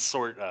some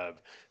sort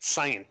of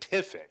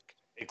scientific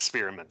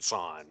experiments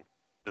on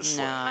the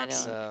No, I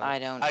slaves. don't. No. I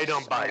don't. I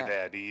don't I buy don't.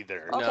 that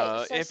either. Okay,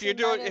 No. so If she you're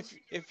doing might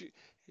have.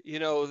 You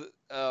know,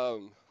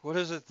 what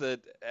is it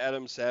that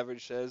Adam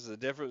Savage says? The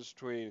difference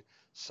between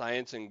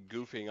science and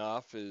goofing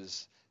off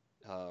is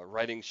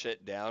writing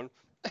shit down.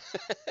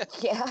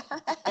 Yeah.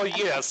 Well,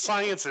 yeah,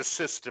 science is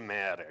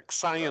systematic.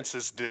 Right. Science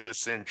is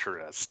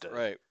disinterested.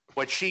 Right.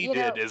 What she You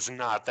did know, is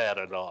not that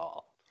at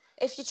all.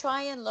 if you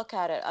try and look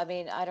at it, I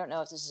mean, I don't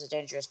know if this is a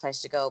dangerous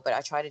place to go, but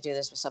I try to do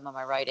this with some of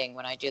my writing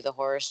when I do the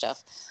horror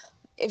stuff.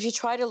 If you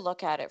try to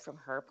look at it from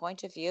her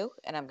point of view,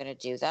 and I'm going to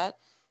do that,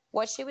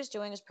 what she was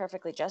doing is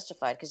perfectly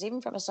justified because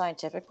even from a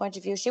scientific point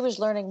of view, she was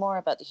learning more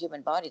about the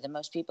human body than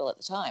most people at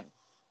the time.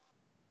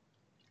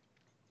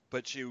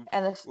 But she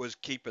And the was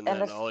keeping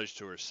and that the knowledge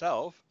to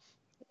herself.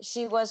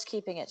 she was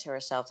keeping it to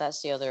herself.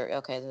 That's the other.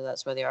 Okay,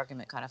 that's where the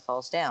argument kind of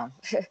falls down.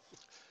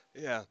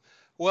 Yeah.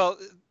 Well,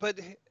 but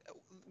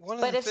one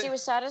of But the if she things.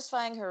 was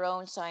satisfying her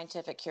own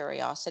scientific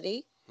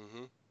curiosity,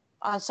 Hmm.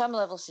 on some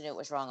level she knew it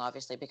was wrong,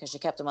 obviously, because she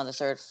kept them on the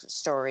third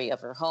story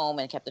of her home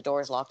and kept the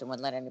doors locked and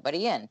wouldn't let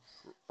anybody in.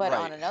 But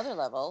on Right. another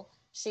level,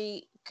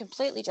 she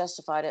completely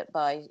justified it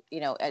by,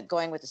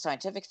 going with the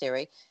scientific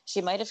theory.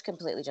 She might have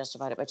completely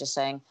justified it by just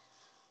saying,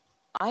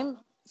 I'm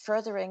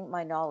furthering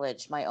my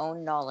knowledge, my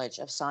own knowledge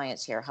of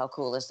science here. How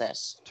cool is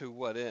this? To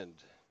what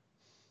end?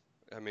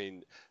 I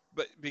mean,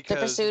 but The because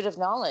pursuit of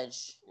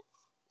knowledge.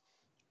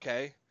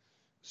 okay,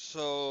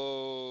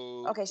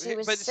 so Okay, she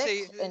was but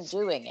sick in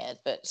doing it,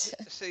 but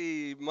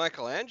see,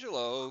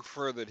 Michelangelo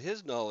furthered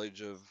his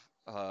knowledge of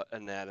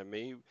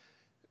anatomy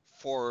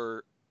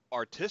for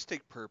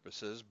artistic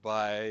purposes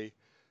by,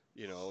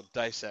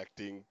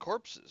 dissecting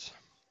corpses.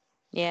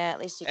 yeah, at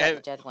least he got the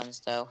And dead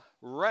ones, though.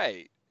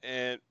 right,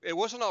 and it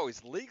wasn't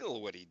always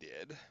legal what he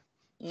did,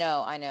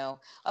 No, I know.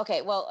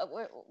 Okay, well,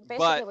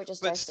 but we're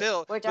just but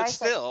still, we're but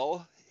dissect.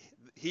 still,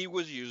 he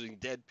was using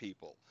dead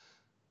people,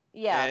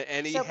 Yeah.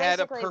 and he So had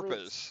a basically,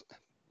 purpose.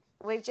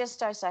 we've just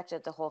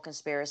dissected the whole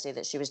conspiracy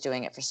that she was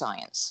doing it for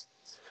science.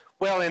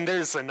 Well, and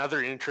there's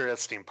another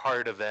interesting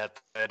part of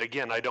that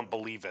again, I don't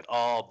believe at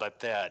all, but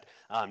that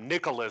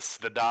Nicholas,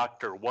 the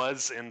doctor,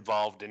 was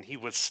involved and he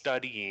was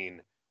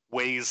studying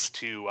ways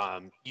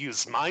to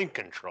use mind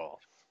control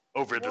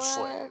over the What?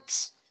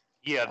 slaves.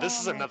 Yeah, this Oh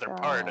is my another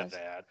part of god.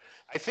 that.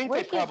 I think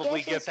Where they do you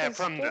probably get get these that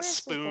from the conspiracy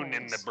spoon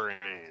in the things?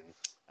 brain.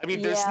 I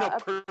mean, there's no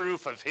Yeah.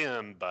 proof of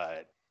him,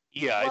 but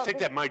yeah, I Well, think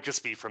that might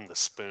just be from the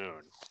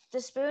spoon. the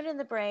spoon in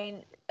the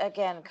brain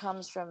again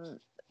comes from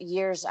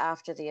years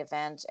after the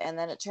event, and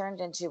then it turned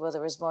into, well,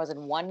 there was more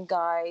than one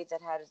guy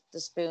that had the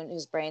spoon,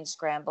 his brain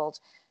scrambled.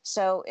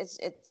 So it's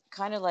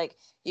kind of like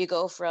you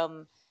go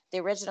from the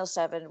original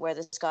seven where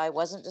this guy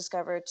wasn't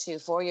discovered to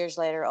 4 years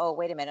later, oh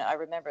wait a minute, I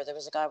remember there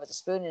was a guy with a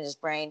spoon in his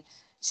brain,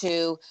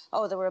 to,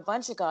 oh, there were a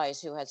bunch of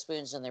guys who had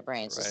spoons in their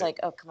brains. It's Right. like,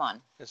 oh, come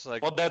on. It's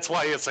like, Well, that's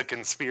why it's a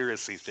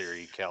conspiracy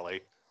theory,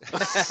 Kelly.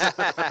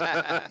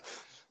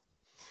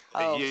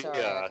 Oh,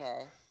 sorry. Yeah,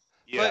 Okay.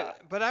 yeah.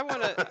 but I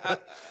want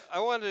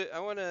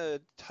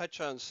to touch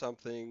on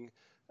something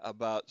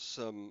about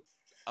some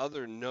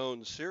other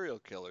known serial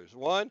killers.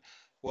 One,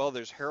 well,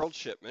 there's Harold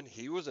Shipman.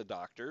 He was a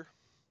doctor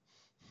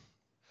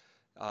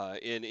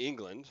in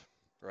England,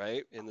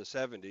 right, in the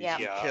 70s. Yeah.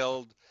 He Yeah.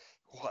 killed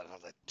what,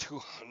 like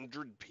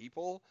 200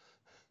 people,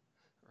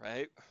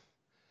 right?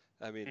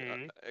 I mean,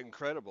 Mhm.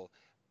 incredible.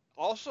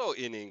 Also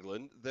in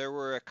England, there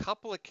were a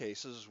couple of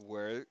cases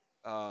where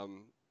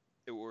um,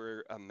 it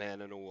were a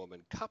man and a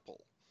woman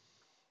couple,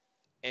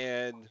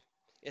 and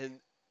in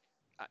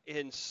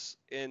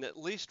in at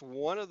least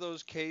one of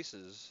those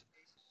cases,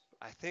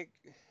 I think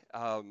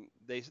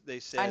they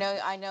said,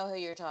 I know who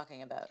you're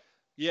talking about.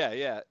 yeah,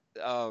 yeah,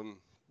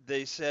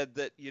 they said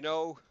that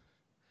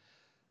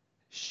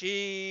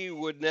she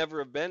would never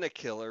have been a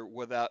killer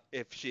without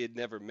if she had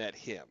never met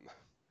him.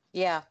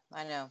 Yeah,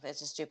 I know.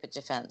 It's a stupid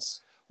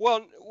defense.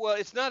 Well,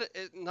 it's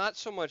not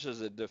so much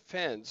as a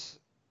defense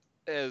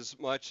as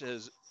much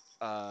as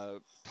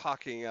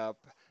talking up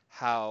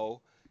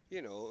how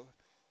you know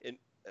in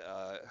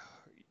uh,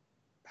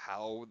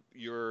 how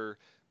your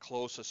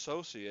close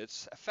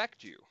associates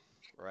affect you,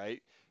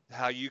 right?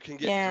 How you can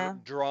get Yeah.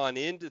 drawn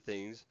into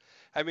things.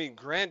 I mean,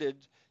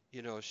 granted,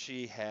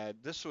 she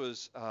had this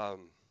was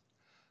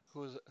who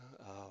was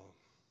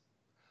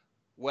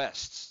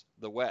Wests,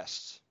 the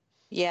Wests.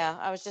 Yeah,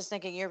 I was just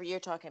thinking you're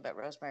talking about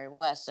Rosemary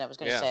West, and I was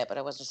going to Yeah, say it, but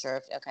I wasn't sure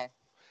if okay.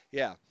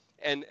 yeah,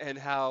 and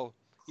how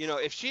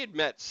if she had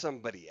met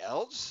somebody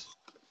else,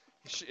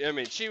 I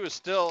mean, she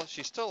still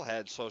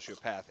had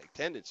sociopathic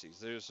tendencies.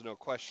 There's no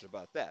question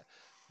about that.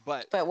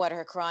 But But what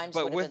her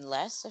crimes but would have with been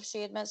less if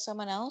she had met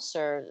someone else,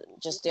 or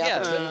just the yeah,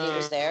 opportunity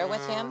was Uh, there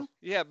with him.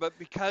 yeah, but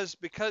because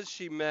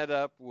she met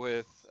up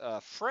with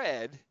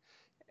Fred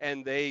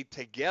and they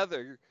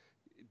together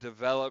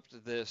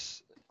developed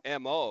this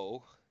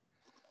MO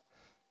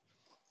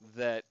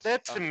that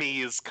that to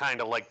me is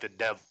kind of like the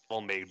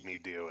devil made me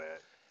do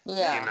it.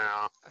 You Yeah,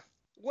 know,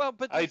 well,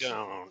 but I that's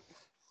don't.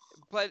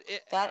 but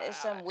it, that is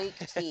some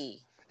weak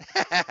tea.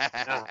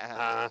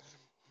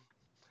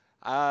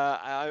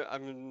 Uh,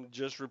 I'm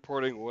just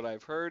reporting what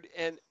I've heard,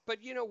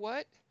 but you know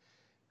what?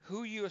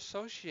 Who you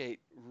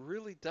associate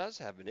really does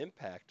have an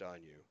impact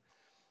on you.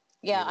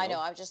 Yeah, you I know.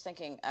 know. I'm just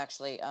thinking,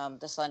 actually,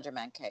 the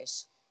Slenderman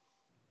case.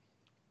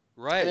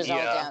 It Right. was all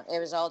Yeah. down. It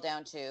was all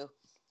down to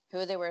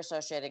who they were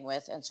associating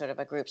with and sort of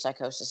a group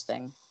psychosis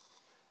thing.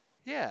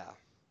 Yeah.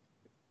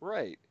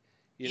 Right.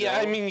 You Yeah,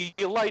 I know. mean,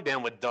 you lie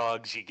down with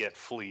dogs, you get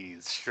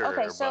fleas, Okay,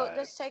 sure, so but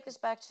let's take this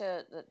back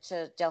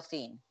to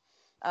Delphine.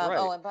 Oh,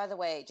 Right. and by the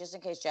way, just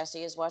in case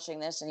Jesse is watching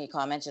this and he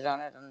commented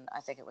on it, and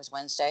I think it was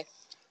Wednesday,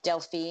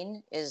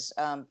 Delphine is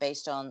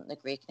based on the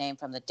Greek name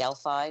from the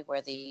Delphi,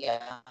 where The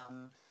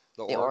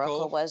the oracle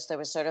Oracle. was. There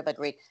was sort of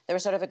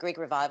a Greek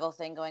revival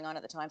thing going on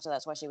at the time, so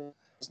that's why she was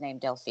named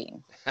Delphine.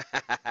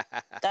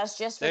 That's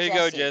just for There you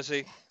go, Jesse.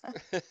 Jesse.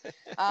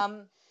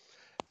 Um,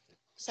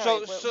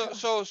 sorry.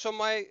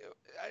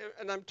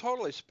 And I'm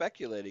totally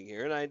speculating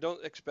here, and I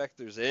don't expect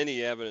there's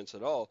any evidence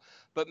at all.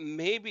 But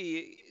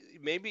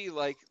maybe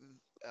like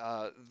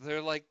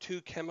they're like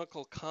two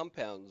chemical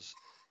compounds,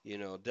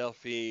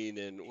 Delphine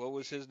and what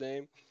was his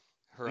name?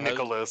 Her husband,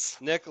 Nicholas.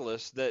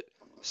 Nicholas. That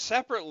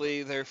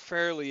separately they're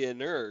fairly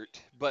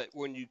inert, but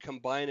when you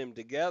combine them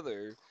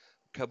together,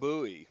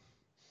 kabooey.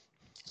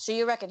 So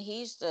you reckon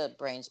he's the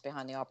brains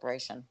behind the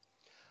operation?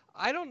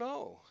 I don't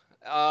know.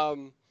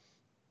 Um,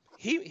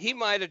 he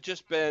might have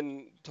just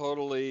been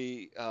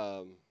totally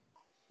uh,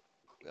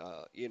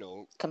 you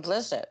know,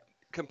 Complicit.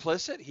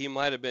 complicit. He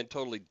might have been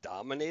totally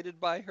dominated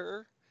by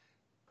her.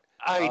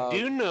 I Um,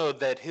 do know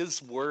that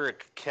his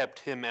work kept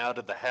him out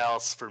of the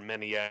house for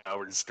many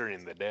hours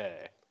during the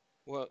day.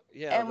 well,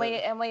 yeah,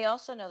 And we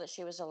also know that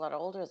she was a lot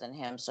older than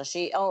him. So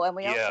she. Oh, and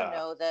we also Yeah.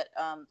 know that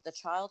the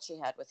child she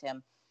had with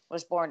him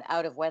was born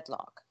out of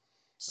wedlock.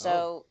 oh,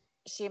 So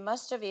she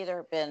must have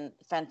either been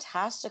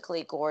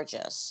fantastically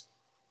gorgeous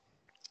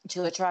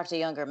to attract a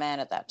younger man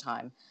at that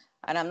time.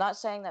 And I'm not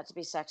saying that to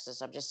be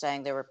sexist. I'm just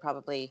saying there were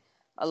probably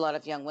a lot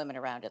of young women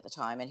around at the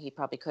time, and he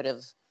probably could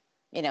have,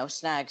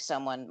 snagged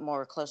someone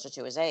more closer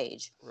to his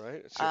age.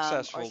 right. A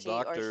Um, or successful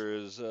she, or doctor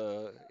is,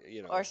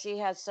 or she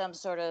had some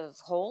sort of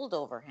hold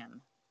over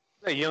him.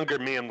 A younger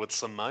man with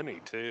some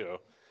money, too.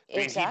 I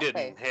mean, he Exactly.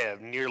 didn't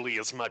have nearly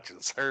as much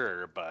as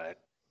her, but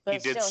he But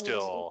did still, he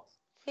was still.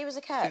 he was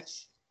a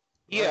catch.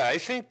 Yeah, right. I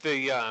think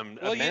the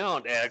Well,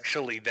 amount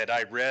actually that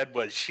I read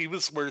was she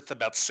was worth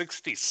about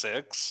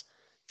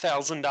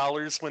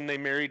 $66,000 when they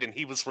married, and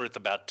he was worth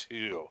about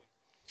two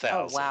Oh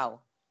thousand.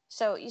 wow.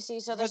 So you see,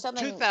 so there's but two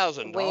something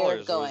thousand weird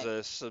dollars was going.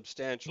 a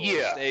substantial Yeah,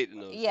 estate in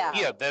those Yeah.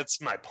 days. yeah,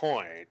 that's my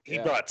point. He Yeah,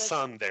 brought But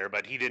some there,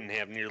 but he didn't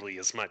have nearly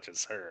as much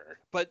as her.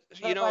 but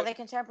but by the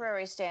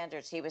contemporary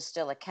standards, he was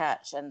still a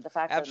catch. And the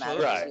fact of the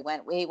matter is, absolutely.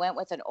 Right. he went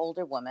with an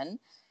older woman.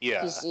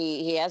 Yeah.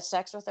 He had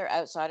sex with her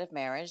outside of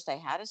marriage. They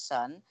had a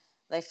son.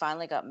 They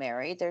finally got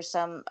married. There's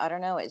some, I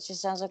don't know. It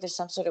just sounds like there's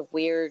some sort of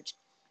weird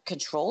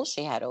control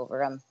she had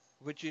over him.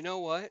 But you know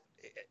what?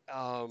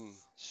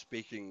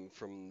 Speaking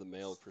from the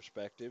male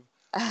perspective,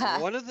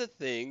 one of the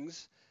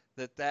things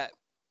that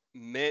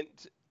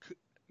meant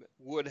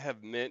would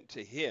have meant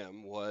to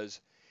him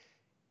was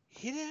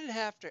he didn't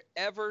have to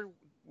ever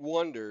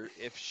wonder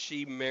if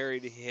she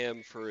married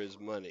him for his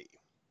money.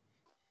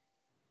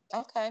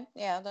 Okay,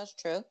 yeah, that's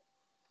true.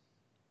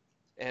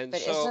 And But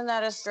so, isn't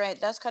that a strange?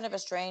 That's kind of a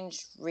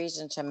strange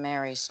reason to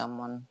marry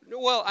someone.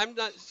 well, I'm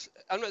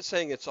not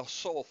saying it's a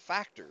sole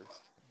factor,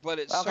 but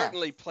it Okay.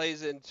 certainly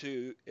plays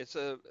into it's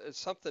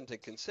something to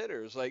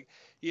consider. It's like,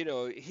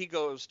 he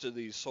goes to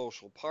these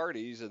social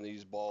parties and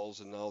these balls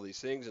and all these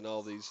things and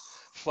all these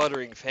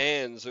fluttering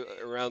fans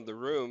around the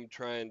room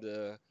trying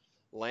to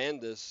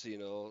land this,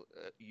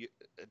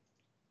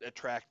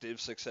 attractive,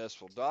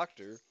 successful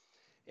doctor.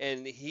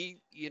 And he's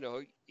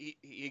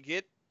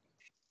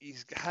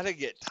got to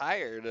get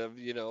tired of,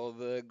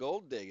 the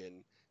gold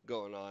digging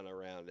going on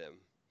around him.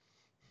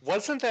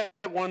 Wasn't that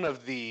one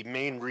of the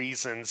main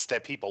reasons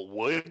that people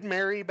would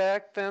marry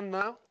back then,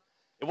 though?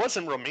 It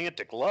wasn't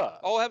romantic love.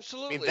 Oh, I mean,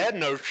 absolutely. that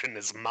notion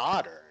is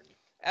modern.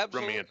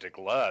 Absolutely. Romantic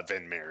love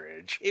in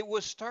marriage. It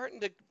was starting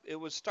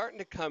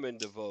to come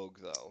into vogue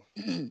though.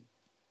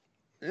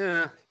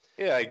 Yeah,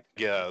 yeah, I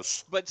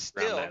guess But around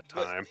still, that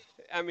time.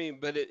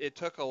 but it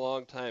took a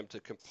long time to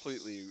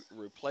completely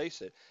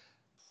replace it.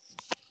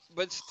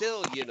 But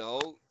still, you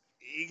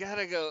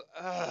gotta go,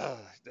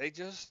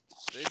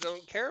 they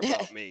don't care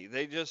about me.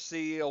 They just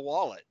see a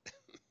wallet.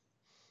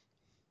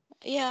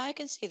 Yeah, I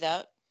can see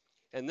that.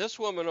 And this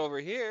woman over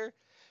here,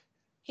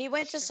 He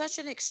went to such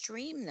an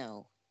extreme,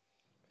 though.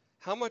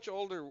 how much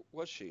older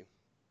was she?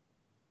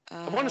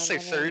 I want to say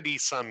Let me. 30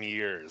 some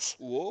years.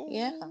 Whoa.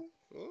 Yeah,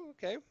 Oh,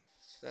 okay.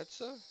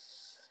 That's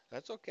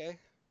that's okay.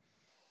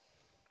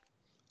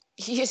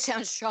 you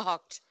sound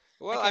shocked. I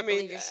Well, I can't mean,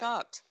 believe you're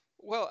shocked.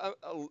 well,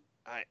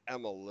 I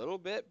am a little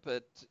bit,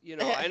 but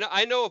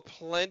I know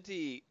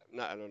plenty.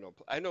 No, I don't know.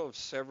 I know of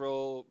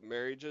several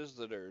marriages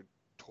that are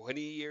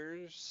 20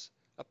 years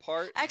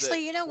apart that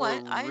Actually, you know were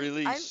what? I,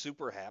 really I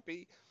super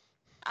happy.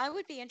 I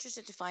would be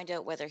interested to find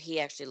out whether he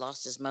actually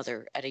lost his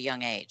mother at a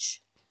young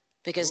age,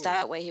 because Ooh,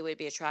 that way he would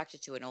be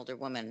attracted to an older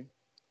woman.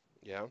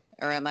 yeah.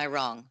 Or am I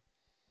wrong?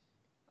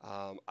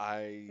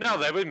 No,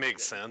 that would make uh,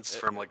 sense uh,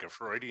 from like a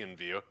Freudian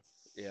view.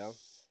 yeah.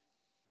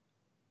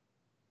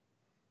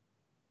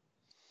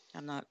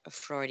 I'm not a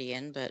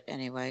Freudian, but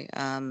anyway.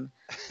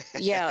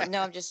 Yeah,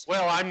 no, I'm just.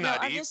 Well, I'm No, not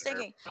I'm either. just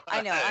thinking.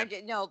 I know.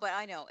 No, but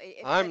I know.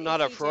 I'm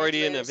not a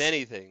Freudian of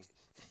anything.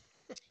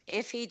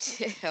 If he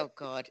did, oh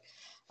God,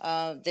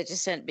 the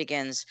descent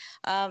begins.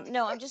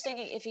 No, I'm just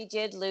thinking if he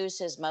did lose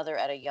his mother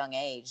at a young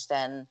age,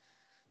 then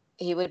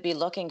he would be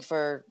looking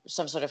for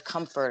some sort of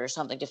comfort or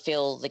something to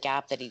fill the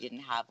gap that he didn't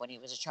have when he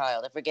was a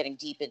child. If we're getting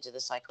deep into the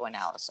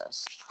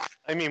psychoanalysis.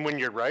 I mean, when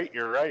you're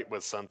right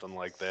with something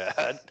like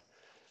that.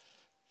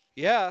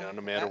 Yeah.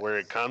 No matter where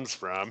it comes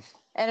from.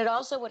 And it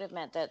also would have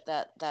meant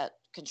that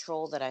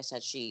control that I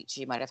said she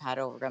might have had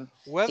over him,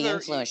 the Whether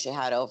influence she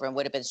had over him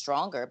would have been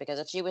stronger, because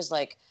if she was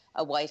like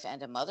a wife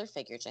and a mother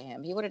figure to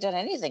him, he would have done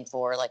anything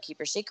for her, like keep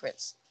her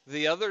secrets.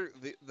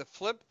 the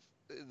flip,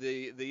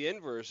 the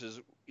inverse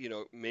is,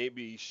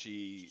 maybe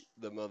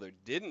the mother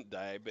didn't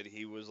die, but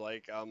he was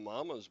like a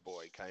mama's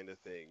boy kind of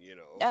thing,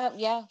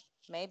 Yeah,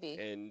 maybe.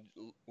 and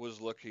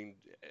was looking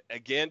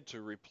again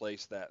to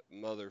replace that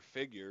mother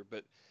figure,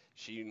 but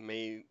she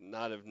may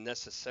not have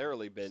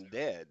necessarily been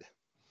dead.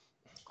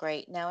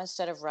 Great. Now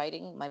instead of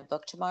writing my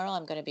book tomorrow,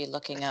 I'm going to be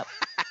looking up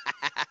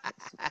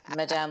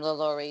Madame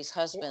LaLaurie's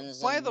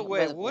husbands. By and the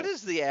way, what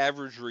is the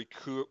average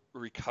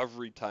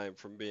recovery time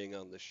from being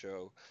on the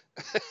show?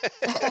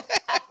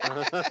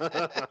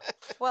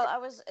 Well, I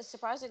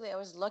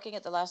was looking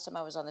at the last time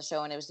I was on the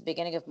show, and it was the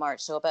beginning of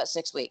March, so about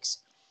 6 weeks.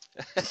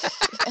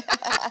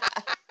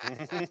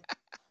 And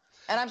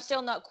I'm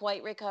still not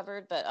quite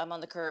recovered, but I'm on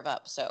the curve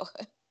up, so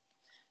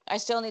I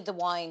still need the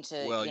wine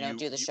to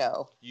do the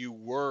show. You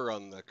were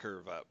on the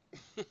curve up.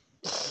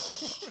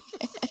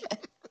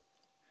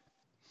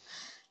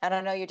 And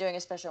I know you're doing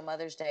a special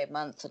Mother's Day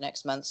month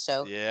next month,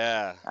 so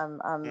yeah,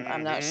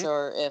 I'm not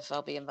sure if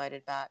I'll be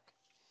invited back.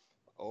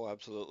 Oh,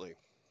 absolutely.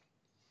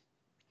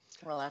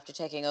 Well, after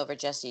taking over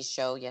Jesse's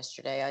show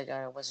yesterday,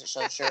 I wasn't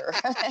so sure.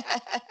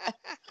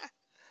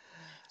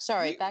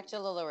 Sorry, back to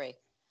LaLaurie.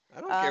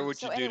 I don't care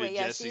what you do to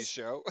Jesse's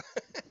show.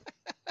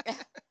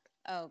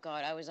 Oh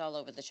God, I was all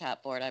over the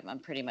chat board. I'm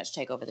pretty much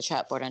take over the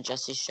chat board on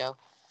Jesse's show.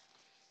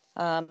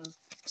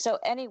 So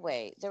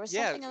anyway, there was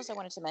something else I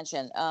wanted to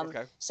mention.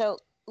 Okay. So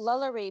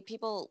LaLaurie,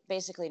 people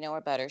basically know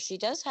her better. She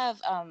does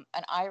have an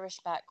Irish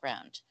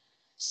background.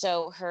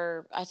 So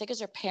I think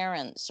it's her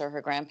parents or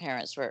her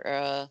grandparents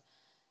were,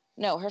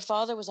 no, her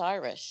father was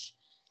Irish.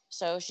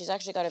 So she's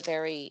actually got a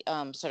very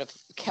sort of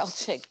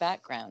Celtic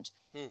background.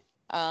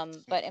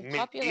 But in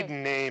popular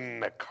maiden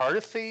name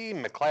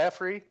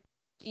McClaffrey.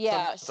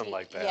 Yeah, something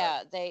like that.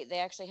 Yeah, they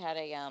actually had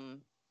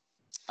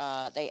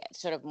they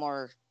sort of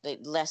they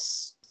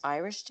less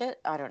Irished it.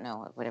 I don't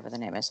know, whatever the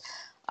name is.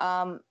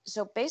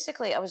 So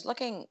basically, I was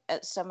looking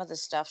at some of the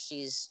stuff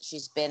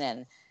she's been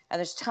in, and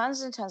there's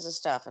tons and tons of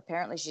stuff.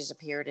 Apparently, she's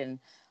appeared in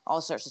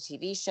all sorts of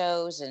TV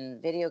shows and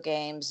video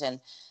games, and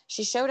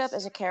she showed up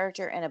as a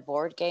character in a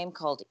board game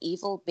called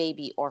Evil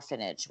Baby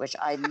Orphanage, which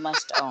I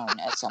must own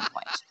at some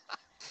point.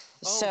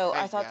 So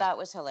I thought that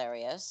was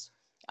hilarious.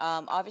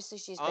 Obviously,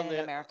 she's been in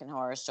American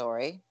Horror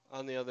Story.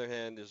 On the other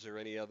hand, is there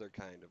any other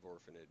kind of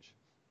orphanage?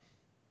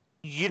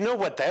 You know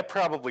what that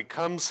probably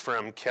comes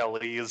from,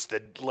 Kelly, is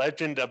the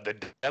legend of the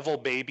Devil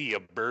Baby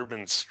of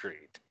Bourbon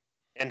Street,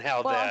 and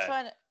how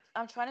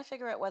I'm trying to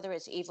figure out whether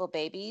it's Evil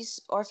Babies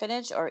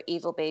Orphanage or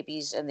Evil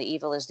Babies, and the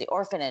evil is the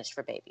orphanage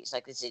for babies.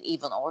 Like, is it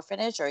Evil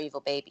Orphanage or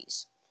Evil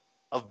Babies?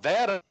 Of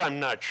that, I'm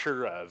not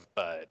sure of,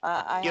 but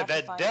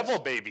that Devil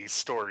Baby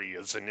story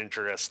is an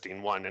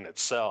interesting one in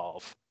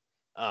itself.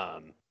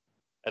 I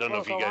don't know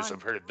if you guys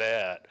have heard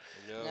that.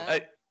 No.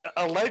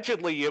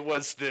 Allegedly, it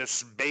was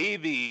this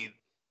baby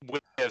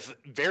with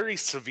very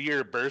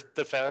severe birth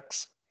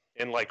defects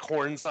and like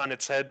horns on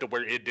its head to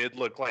where it did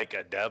look like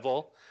a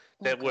devil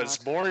that was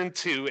born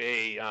to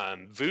a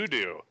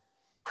voodoo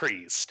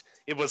priest.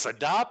 It was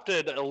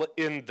adopted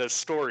in the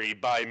story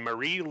by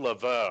Marie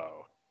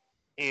Laveau,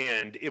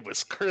 and it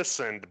was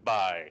christened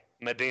by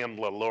Madame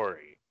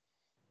LaLaurie.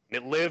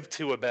 It lived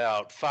to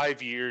about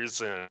 5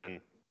 years and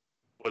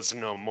was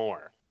no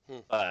more.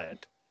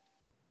 But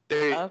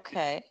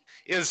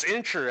is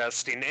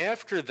interesting.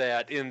 After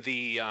that, in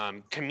the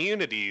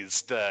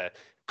communities, the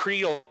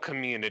Creole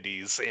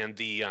communities and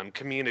the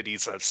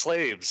communities of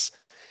slaves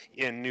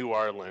in New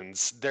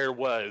Orleans, there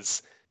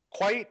was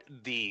quite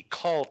the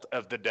cult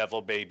of the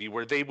Devil Baby,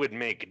 where they would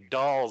make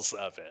dolls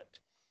of it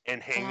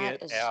and hang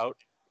it out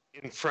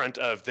in front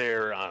of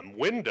their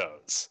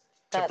windows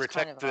to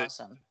protect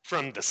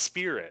from the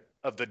spirit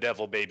of the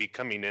Devil Baby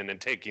coming in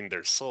and taking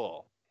their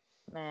soul.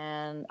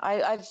 Man,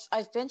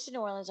 I've been to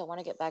New Orleans. I want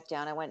to get back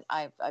down.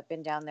 I've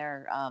been down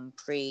there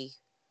pre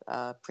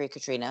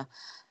Katrina,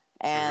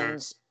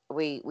 and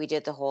we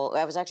did the whole.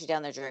 I was actually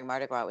down there during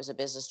Mardi Gras. It was a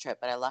business trip,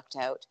 but I lucked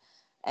out.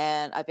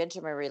 And I've been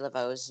to Marie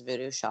Laveau's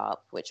voodoo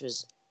shop, which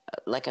was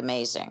like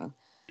amazing.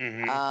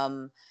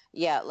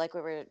 Like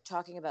we were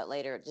talking about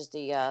later, just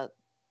the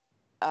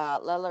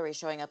LaLaurie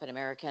showing up in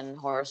American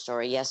Horror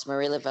Story. Yes,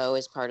 Marie Laveau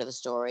is part of the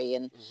story,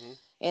 and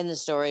in the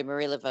story,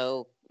 Marie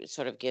Laveau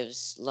sort of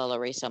gives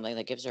LaLaurie something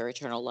that gives her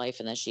eternal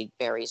life, and then she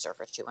buries her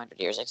for 200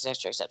 years,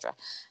 etc., etc.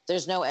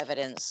 There's no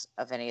evidence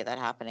of any of that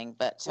happening,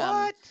 but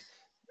what?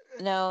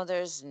 No,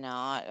 there's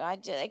not.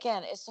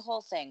 Again, it's the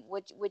whole thing.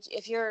 Would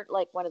if you're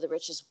like one of the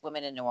richest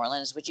women in New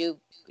Orleans,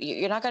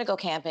 you're not going to go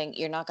camping.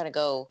 You're not going to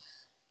go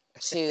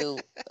to,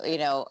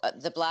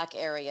 the black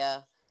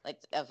area like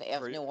of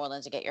For New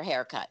Orleans to get your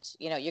hair cut.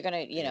 You're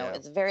going to, yeah.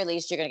 at the very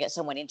least, you're going to get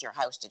someone into your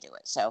house to do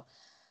it. So,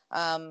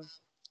 um,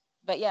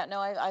 but yeah, no,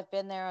 I've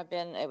been there.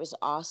 It was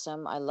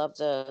awesome. I love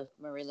the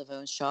Marie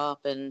Laveau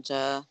shop, and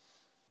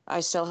I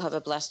still have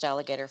a blessed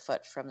alligator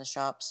foot from the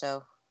shop.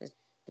 So,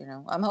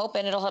 I'm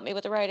hoping it'll help me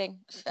with the writing.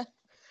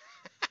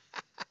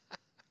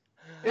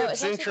 No,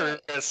 It's it's actually very.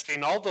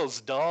 interesting. All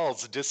those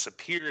dolls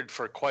disappeared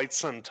for quite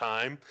some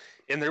time,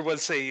 and there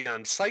was a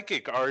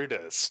psychic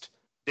artist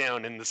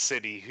down in the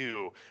city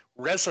who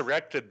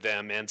resurrected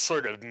them and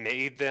sort of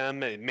made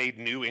them and made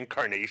new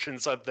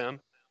incarnations of them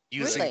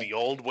using Really? the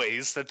old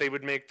ways that they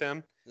would make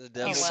them. The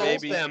He Oh Devil wow, that's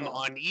sold Baby. very them cool.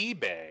 on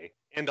eBay,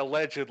 and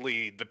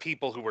allegedly the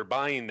people who were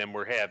buying them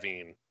were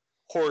having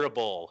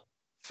horrible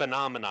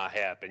phenomena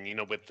happen.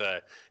 With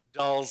the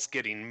dolls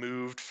getting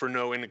moved for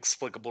no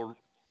explicable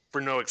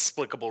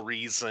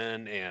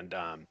reason,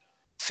 and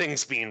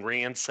things being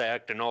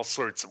ransacked, and all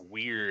sorts of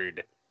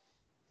weird,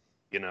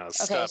 Okay,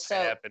 stuff so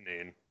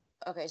happening.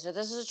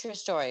 this is a true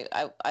story.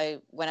 I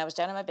when I was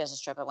down on my business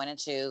trip, I went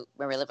into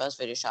Marie Laveau's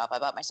voodoo shop. I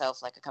bought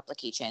myself like a couple of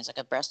keychains, like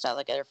a breast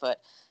alligator foot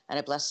and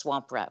a blessed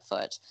swamp rat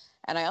foot.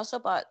 And I also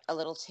bought a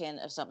little tin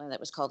of something that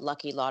was called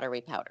Lucky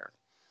Lottery powder.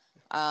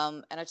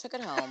 And I took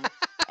it home,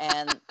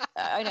 and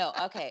I know,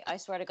 okay, I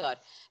swear to God.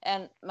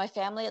 And my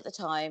family at the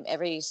time,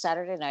 every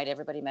Saturday night,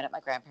 everybody met at my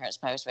grandparents'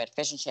 house. We had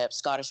fish and chips,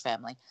 Scottish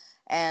family,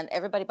 and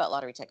everybody bought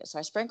lottery tickets. So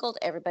I sprinkled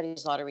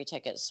everybody's lottery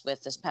tickets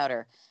with this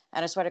powder,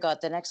 and I swear to God,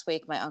 the next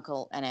week, my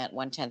uncle and aunt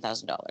won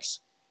 $10,000.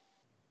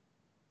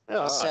 Yeah,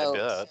 Wow. I So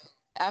bet.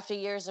 after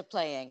years of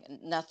playing,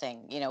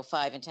 nothing,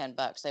 $5 and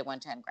 $10, they won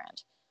 10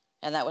 grand,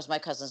 and that was my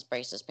cousin's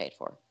braces paid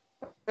for.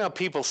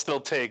 People still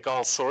take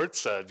all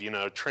sorts of,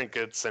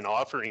 trinkets and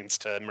offerings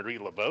to Marie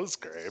Laveau's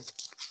grave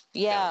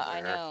Yeah, down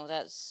I there. know.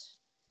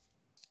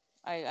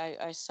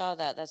 I saw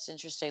that. That's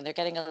interesting. They're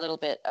getting a little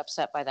bit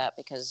upset by that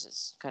because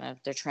it's kind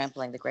of they're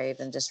trampling the grave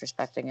and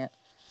disrespecting it.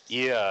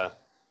 Yeah.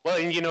 Well,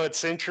 and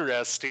it's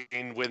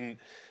interesting when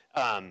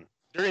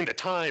during the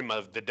time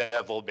of the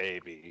Devil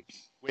Baby,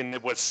 when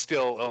it was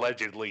still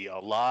allegedly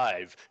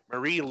alive,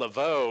 Marie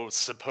Laveau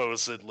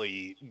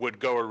supposedly would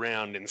go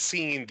around and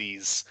seeing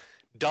these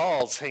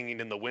dolls hanging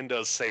in the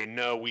windows say,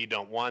 "No, we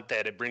don't want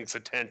that. It brings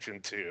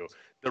attention to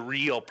the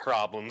real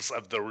problems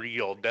of the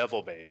real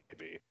Devil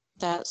Baby."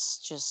 That's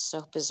just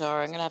so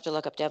bizarre. I'm gonna have to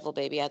look up Devil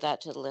Baby. Add that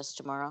to the list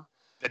tomorrow.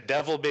 The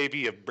Devil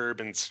Baby of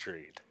Bourbon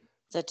Street.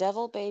 The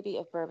Devil Baby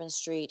of Bourbon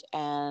Street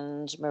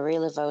and Marie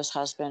Laveau's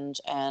husband.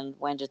 And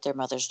when did their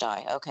mothers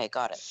die? Okay,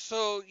 got it.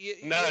 So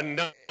No,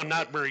 no,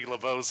 not Marie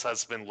Laveau's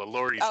husband,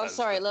 LaLaurie's Oh,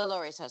 sorry, husband.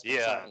 Laurie's husband.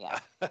 Yeah. Sorry,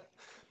 yeah.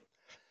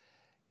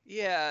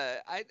 yeah,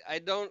 I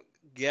don't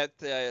get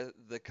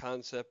the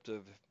concept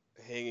of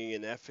hanging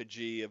an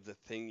effigy of the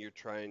thing you're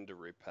trying to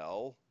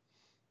repel.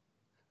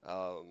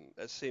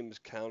 That seems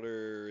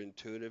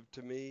counterintuitive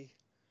to me.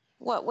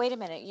 What? Wait a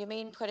minute. You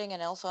mean putting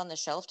an elf on the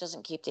shelf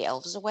doesn't keep the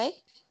elves away?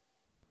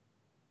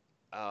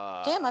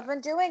 Damn, Uh, I've been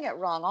doing it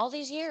wrong all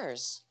these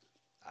years.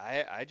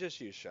 I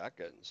just use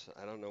shotguns.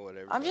 I don't know what I'm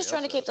everybody just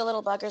trying else to keep says. the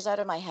little buggers out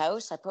of my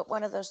house. I put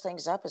one of those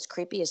things up. It's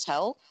creepy as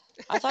hell.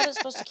 I thought it was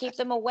supposed to keep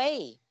them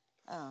away.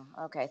 Oh,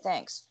 okay.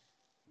 Thanks.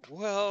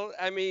 Well,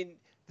 I mean,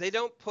 they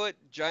don't put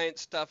giant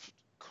stuffed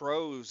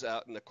crows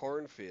out in the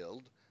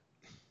cornfield.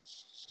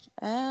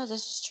 Oh,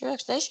 this is true.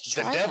 They should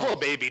The try Devil that.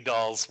 Baby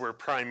dolls were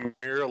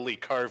primarily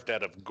carved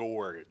out of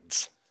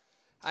gourds.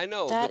 I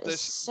know, That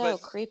is so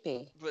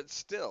creepy. but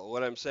still,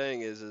 what I'm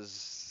saying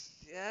is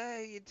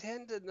yeah, you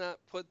tend to not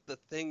put the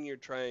thing you're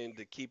trying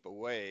to keep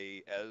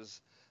away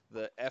as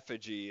the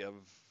effigy of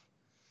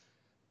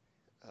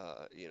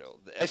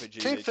the I effigy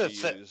think that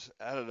you that use.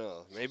 I don't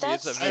know. Maybe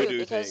it's a That's I, true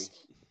voodoo thing. because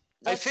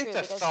I that's think true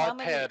the because how thought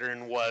many?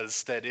 pattern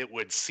was that it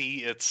would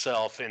see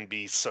itself and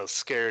be so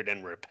scared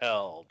and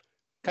repelled,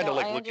 kind No, of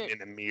like looking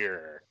in a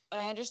mirror.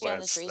 I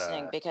understand this Was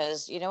reasoning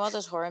because all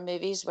those horror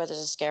movies where there's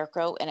a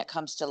scarecrow and it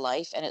comes to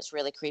life and it's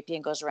really creepy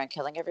and goes around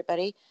killing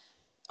everybody.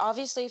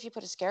 Obviously, if you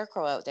put a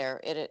scarecrow out there,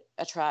 it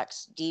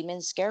attracts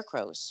demon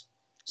scarecrows.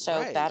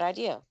 So bad Right.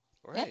 idea.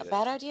 Yeah, Right.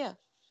 bad idea.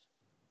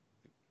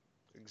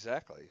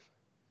 Exactly.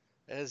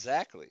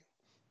 Exactly.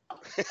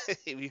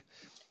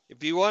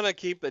 If you want to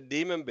keep a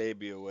demon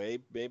baby away,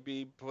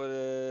 maybe put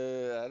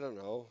a I don't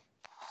know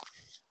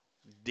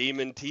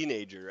demon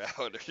teenager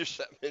out or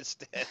something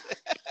instead.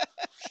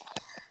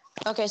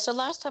 Okay, so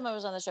last time I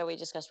was on the show, we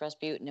discussed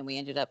Rasputin and we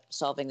ended up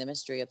solving the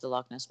mystery of the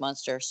Loch Ness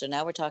Monster. So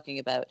now we're talking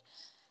about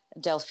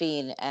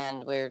Delphine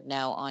and we're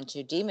now on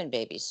to demon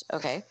babies.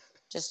 Okay,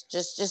 just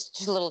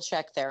a little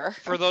check there.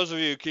 For those of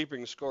you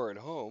keeping score at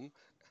home,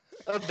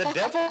 the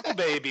Devil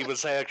Baby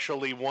was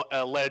actually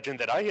a legend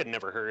that I had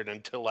never heard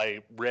until I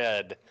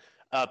read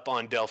up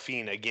on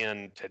Delphine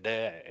again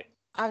today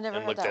I've never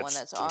and heard looked that at one.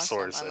 That's some awesome.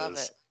 I love it.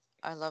 sources.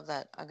 I love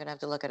that. I'm gonna have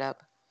to look it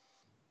up.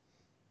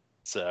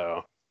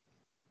 So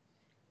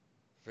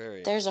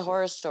Very There's a interesting.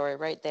 horror story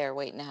right there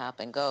waiting to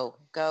happen. Go,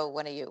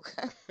 one of you.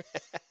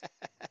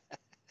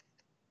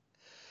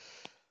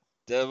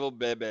 Devil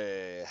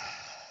baby.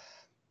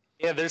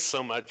 Yeah, there's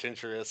so much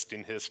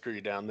interesting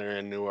history down there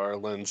in New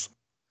Orleans.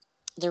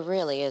 There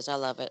really is. I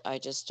love it. I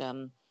just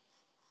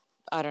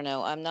I don't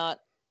know. I'm not.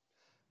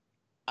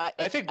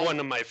 I think one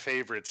of my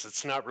favorites,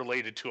 it's not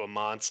related to a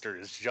monster,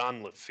 is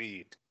Jean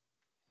Lafitte,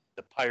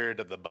 the Pirate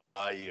of the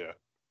Bayou.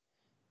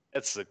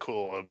 That's a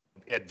cool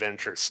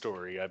adventure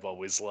story I've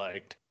always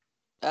liked.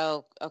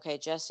 Oh, okay,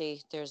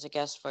 Jesse. There's a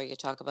guest for you.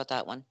 Talk about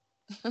that one.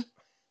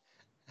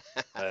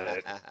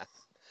 But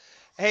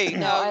Hey,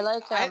 No, I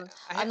like. I,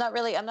 I'm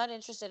not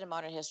interested in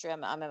modern history.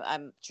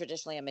 I'm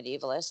traditionally a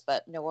medievalist,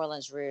 but New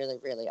Orleans really,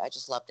 really. I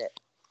just loved it.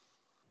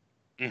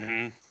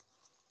 hmm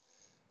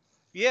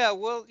yeah,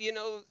 well,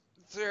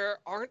 there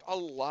aren't a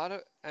lot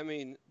of. I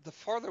mean, the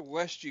farther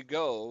west you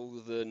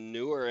go, the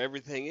newer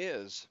everything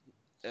is.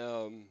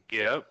 Um,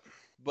 Yep.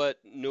 but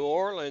New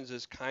Orleans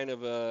is kind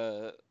of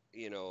an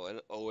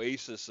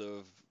oasis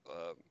of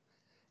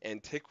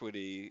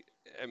antiquity.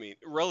 I mean,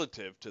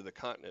 relative to the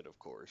continent, of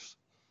course.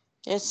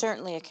 It's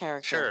certainly a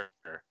character.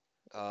 Sure.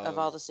 Of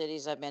all Um, the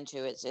cities I've been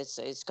to,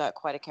 it's got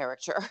quite a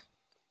character.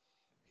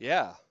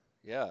 yeah,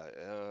 yeah.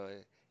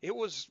 It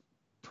was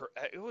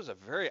it was a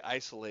very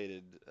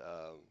isolated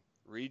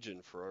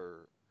region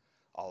for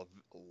a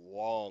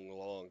long,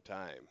 long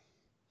time.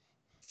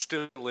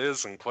 Still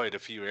is in quite a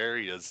few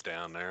areas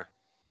down there.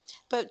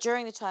 But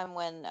during the time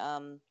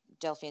when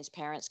Delphine's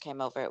parents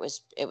came over, it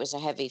was a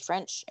heavy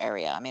French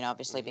area. I mean,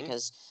 obviously Hmm.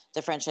 because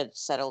the French had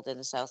settled in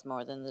the south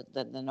more than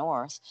the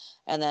north,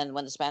 and then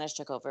when the Spanish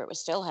took over, it was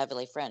still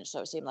heavily French.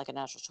 So it seemed like a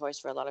natural choice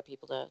for a lot of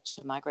people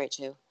to migrate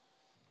to.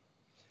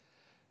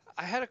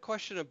 I had a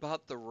question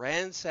about the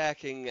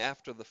ransacking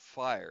after the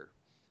fire.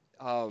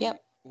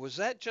 Yep. Was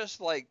that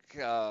just like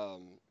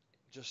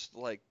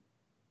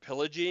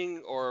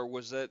pillaging, or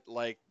was it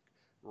like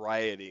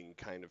rioting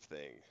kind of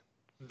thing?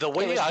 The It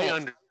way was I mixed.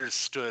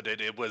 understood it,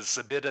 it was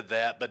a bit of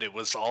that, but it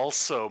was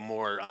also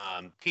more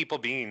people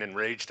being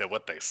enraged at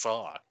what they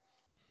saw.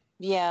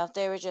 Yeah,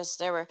 they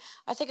were.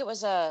 I think it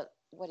was a,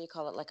 what do you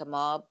call it, like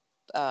a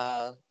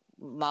uh,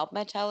 mob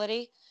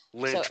mentality. So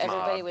Lynch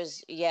everybody mob.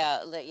 was,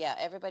 yeah,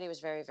 everybody was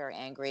very, very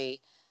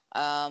angry.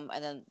 And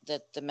then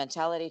the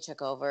mentality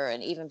took over,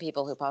 and even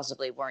people who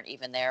possibly weren't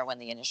even there when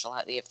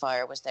the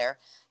fire was there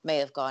may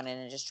have gone in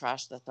and just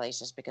trashed the place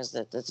just because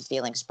the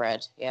feeling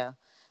spread. Yeah,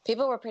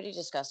 people were pretty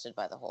disgusted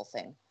by the whole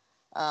thing.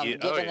 Yeah,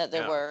 oh, Given that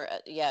there yeah. were,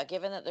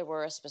 given that there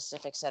were a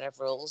specific set of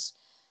rules,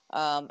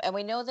 and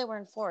we know they were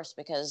enforced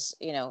because,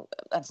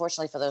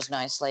 unfortunately for those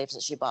 9 slaves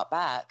that she bought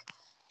back,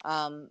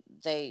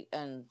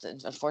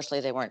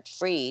 unfortunately they weren't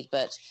freed,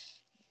 but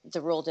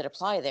the rule did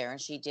apply there,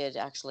 and she did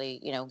actually,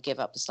 give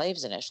up the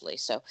slaves initially.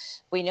 So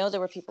we know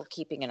there were people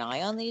keeping an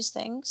eye on these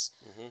things,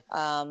 Hmm.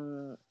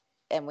 um,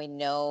 and we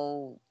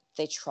know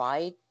they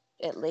tried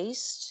at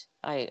least.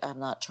 I'm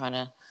not trying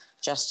to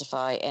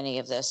justify any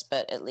of this,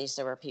 but at least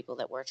there were people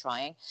that were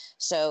trying.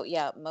 So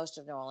yeah, most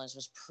of New Orleans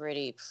was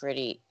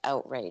pretty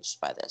outraged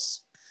by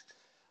this.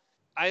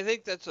 I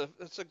think that's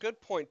a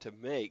good point to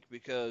make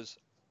because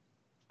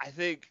I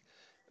think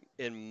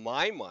in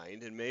my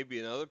mind and maybe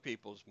in other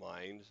people's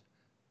minds,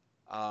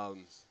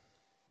 um,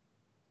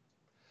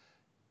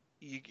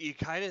 you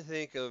kind of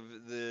think of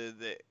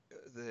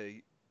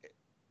the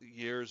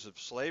years of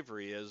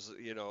slavery as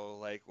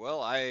like,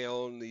 well, I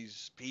own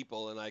these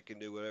people and I can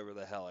do whatever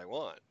the hell I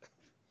want.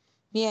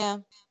 Yeah,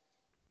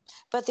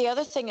 but the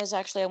other thing is,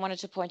 actually, I wanted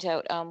to point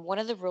out one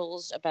of the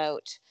rules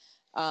about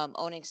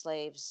owning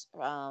slaves,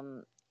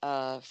 from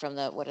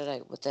the what did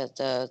I with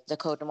the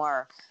Code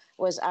Noir,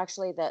 was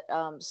actually that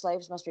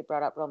slaves must be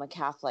brought up Roman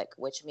Catholic,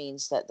 which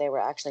means that they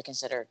were actually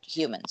considered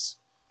humans.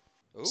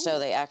 So Ooh.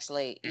 they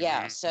actually,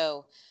 yeah. hmm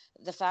So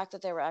the fact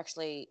that they were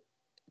actually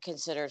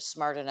considered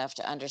smart enough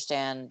to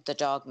understand the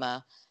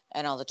dogma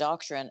and all the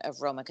doctrine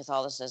of Roman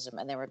Catholicism,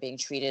 and they were being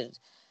treated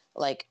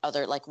like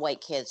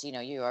white kids,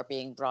 you are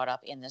being brought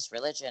up in this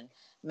religion,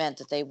 meant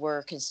that they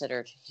were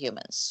considered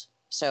humans.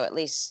 So at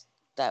least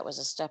that was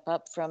a step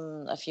up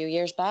from a few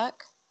years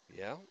back.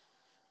 Yeah.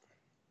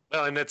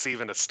 Well, and that's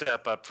even a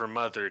step up from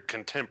other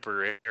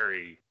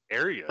contemporary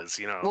areas,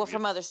 Well,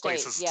 from other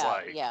states, places yeah,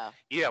 like, yeah,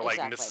 yeah, like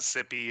exactly,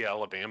 Mississippi,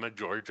 Alabama,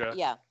 Georgia.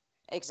 yeah,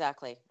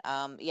 exactly.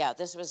 Yeah,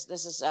 this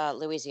is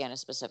Louisiana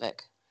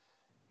specific.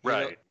 You know,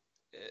 Right.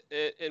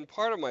 and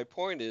part of my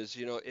point is,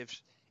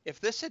 if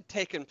this had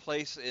taken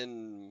place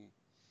in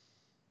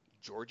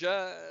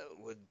Georgia,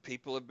 would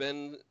people have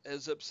been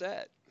as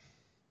upset?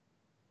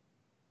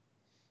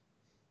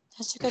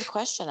 That's a good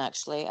question,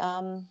 actually.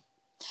 I,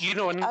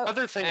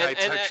 Another thing And I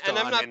and touched and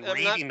I'm on not in I'm not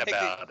reading picking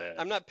about it.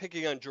 I'm not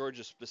picking on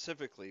Georgia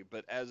specifically,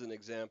 but as an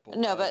example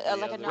No, of but the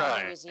like a other. Right.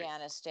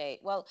 non-Louisiana state.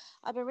 Well,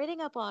 I've been reading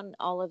up on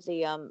all of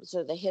the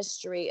sort of the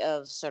history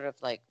of sort of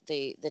like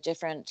the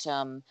different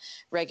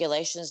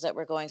regulations that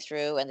we're going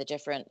through, and the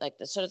different, like,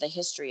 the sort of the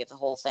history of the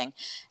whole thing.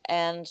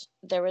 And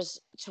there was,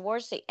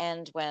 towards the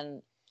end,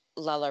 when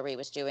Lalaurie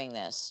was doing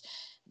this,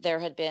 there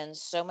had been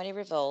so many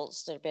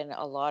revolts. There had been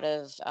a lot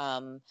of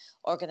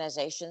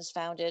organizations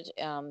founded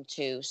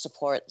to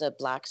support the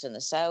blacks in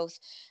the South.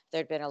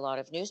 There'd been a lot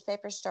of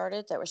newspapers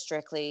started that were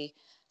strictly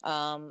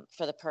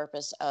for the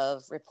purpose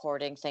of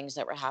reporting things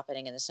that were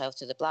happening in the South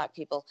to the black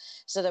people.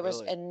 So there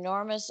was Really?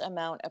 enormous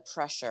amount of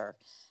pressure,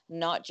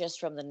 not just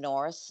from the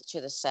North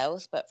to the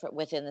South, but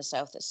within the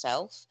South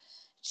itself,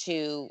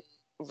 to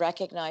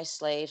recognize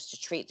slaves, to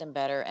treat them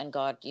better, and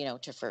God,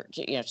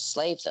 to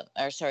slave them,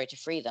 or sorry, to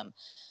free them.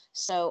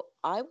 So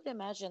I would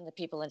imagine the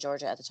people in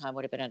Georgia at the time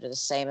would have been under the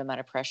same amount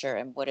of pressure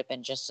and would have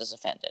been just as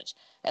offended.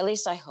 At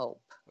least I hope.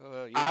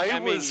 I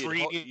was you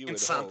reading would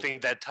something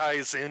hope. that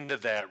ties into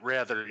that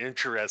rather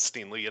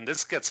interestingly, and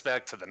this gets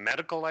back to the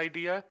medical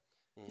idea.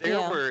 Mhm. There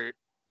Yeah. were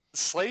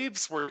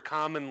slaves were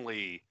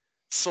commonly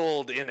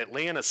sold in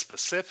Atlanta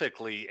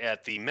specifically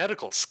at the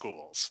medical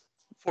schools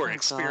for Oh God.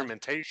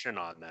 experimentation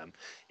on them.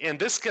 And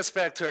this gets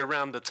back to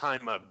around the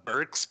time of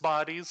Burke's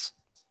bodies,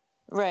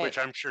 Right. which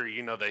I'm sure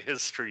you know the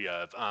history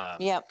of,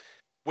 Yep.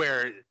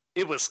 where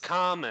it was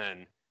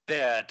common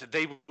that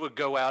they would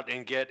go out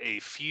and get a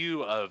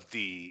few of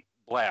the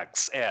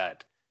blacks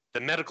at the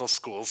medical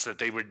schools that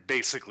they would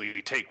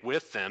basically take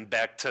with them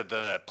back to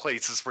the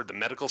places where the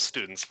medical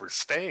students were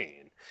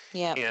staying.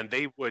 Yep. And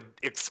they would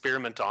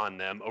experiment on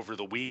them over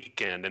the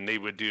weekend, and they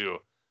would do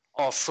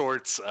all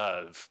sorts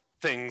of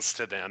things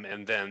to them,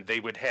 and then they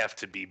would have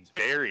to be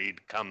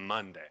buried come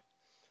Monday.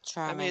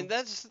 I mean, Charming.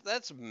 that's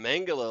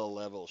Mangala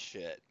level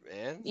shit,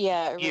 man.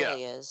 Yeah, it Yeah,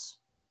 really is.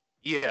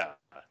 yeah.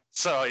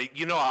 So,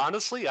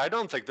 honestly, I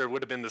don't think there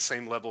would have been the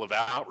same level of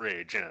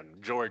outrage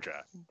in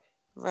Georgia.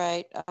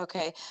 Right.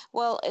 Okay.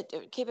 Well,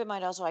 keep in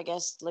mind also, I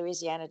guess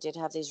Louisiana did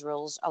have these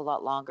rules a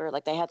lot longer.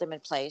 Like they had them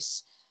in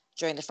place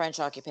during the French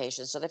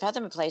occupation, so they've had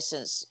them in place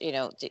since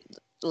the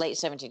late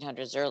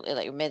 1700s, early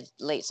like mid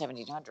late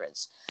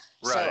 1700s.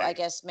 So I Right.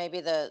 guess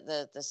maybe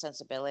the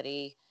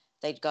sensibility,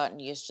 they'd gotten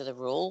used to the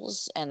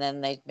rules, and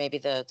then maybe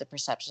the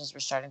perceptions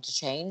were starting to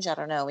change. I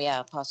don't know.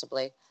 Yeah,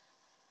 possibly.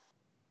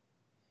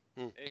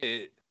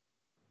 It,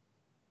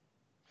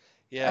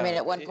 I mean, Yeah.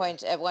 at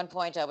one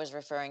point, I was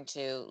referring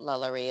to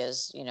Lalaurie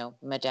as,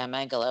 Madame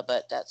Angela,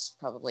 but that's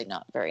probably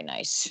not very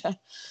nice.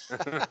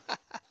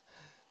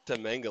 To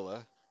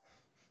Mangala.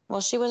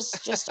 Well, she was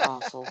just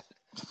awful.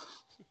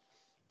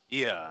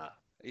 yeah.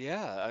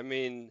 Yeah, I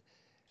mean,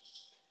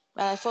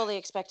 And I fully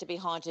expect to be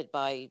haunted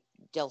by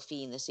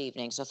Delphine this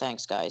evening, so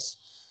thanks, guys.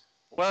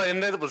 Well,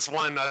 and that was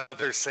one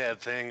other sad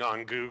thing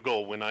on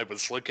Google when I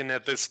was looking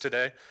at this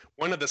today.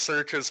 One of the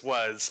searches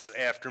was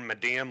after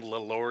Madame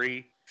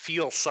LaLaurie,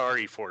 feel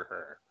sorry for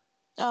her.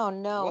 Oh,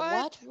 no.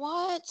 what?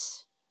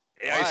 What?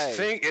 I Why?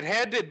 think it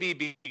had to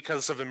be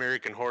because of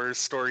American Horror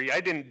Story.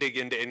 I didn't dig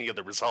into any of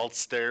the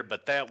results there,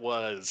 but that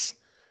was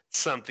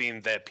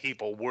something that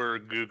people were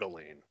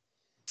Googling.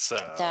 So,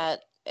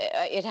 That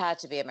it had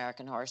to be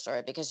American Horror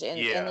Story because in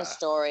the yeah,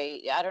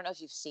 story, I don't know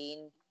if you've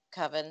seen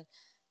Coven.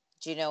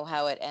 Do you know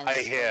how it I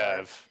ends there?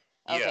 have.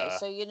 Okay, Yeah.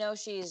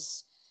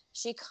 so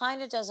she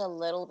kind of does a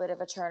little bit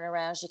of a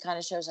turnaround. She kind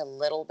of shows a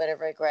little bit of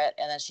regret,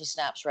 and then she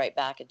snaps right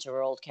back into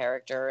her old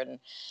character and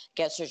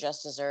gets her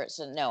just desserts.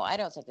 And no, I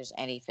don't think there's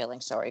any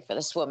feeling sorry for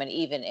this woman,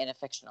 even in a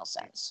fictional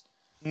sense.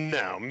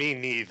 No, me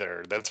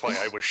neither. That's why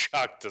I was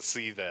shocked to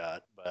see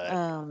that. But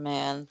Oh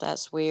man,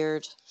 that's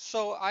weird.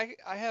 So I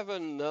have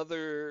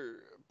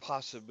another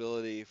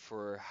possibility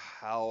for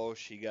how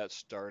she got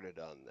started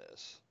on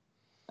this.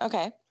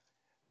 Okay.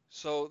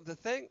 So the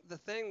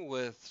thing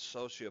with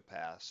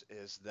sociopaths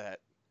is that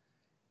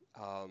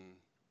um,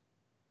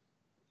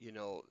 you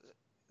know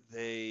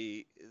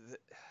they th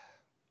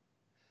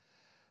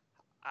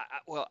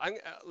well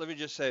let me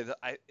just say that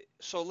I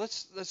so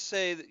let's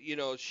say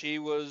that she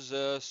was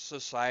a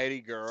society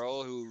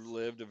girl who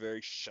lived a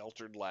very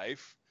sheltered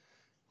life,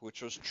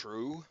 which was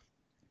true,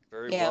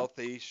 very Yeah.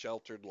 wealthy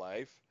sheltered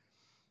life.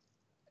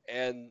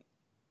 And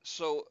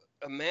so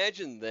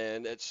imagine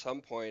then at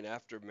some point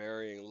after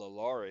marrying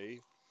Lalaurie,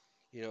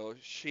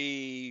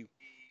 she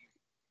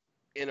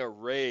in a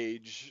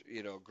rage,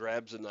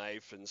 grabs a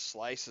knife and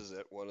slices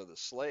at one of the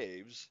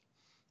slaves,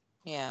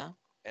 Yeah.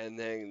 and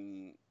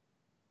then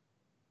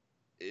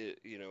is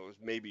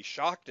maybe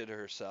shocked at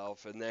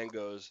herself, and then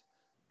goes,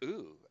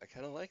 "Ooh, I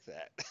kind of like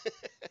that."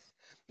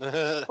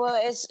 Well,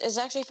 it's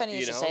actually funny you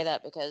you should say know?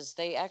 that because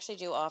they actually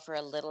do offer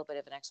a little bit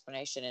of an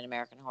explanation in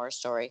American Horror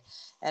Story,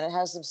 and it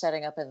has them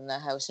setting up in the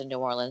house in New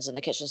Orleans, and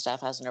the kitchen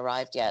staff hasn't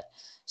arrived yet.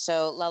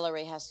 So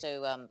Lalaurie has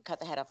to cut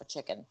the head off a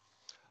chicken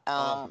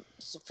Oh,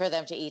 for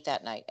them to eat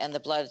that night, and the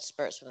blood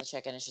spurts from the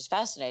chicken, and she's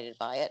fascinated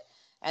by it.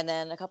 And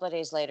then a couple of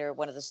days later,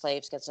 one of the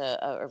slaves gets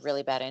a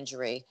really bad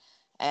injury,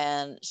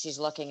 and she's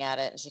looking at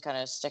it, and she kind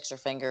of sticks her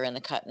finger in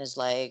the cut in his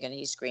leg, and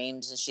he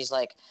screams, and she's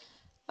like,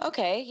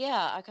 okay,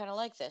 yeah, I kind of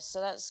like this. So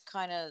that's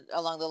kind of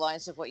along the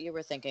lines of what you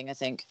were thinking, I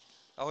think.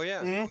 oh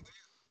yeah, Mm,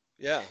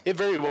 yeah. it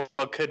very well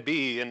could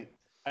be. And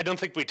I don't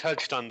think we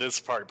touched on this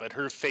part, but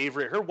her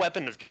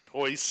weapon of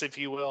choice, if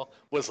you will,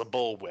 was a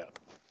bullwhip.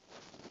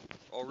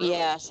 Oh really?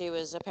 Yeah, she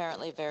was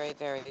apparently very,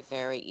 very,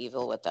 very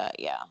evil with that.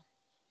 Yeah.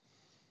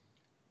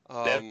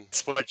 Um,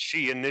 That's what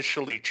she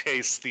initially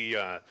chased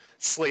the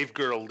slave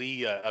girl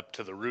Leah up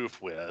to the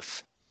roof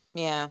with,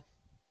 Yeah.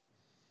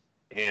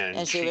 and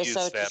And she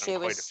used that on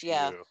quite a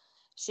few.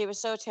 she was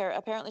so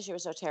apparently she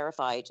was so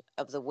terrified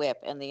of the whip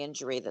and the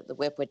injury that the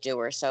whip would do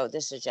her. So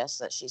this suggests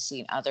that she's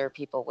seen other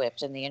people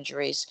whipped and the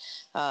injuries,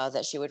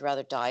 that she would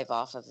rather dive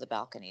off of the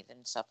balcony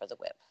than suffer the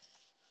whip.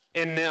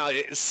 And now,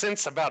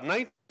 since about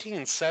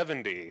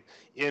 1970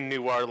 in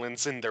New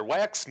Orleans, in their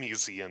wax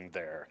museum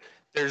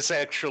there's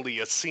actually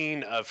a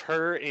scene of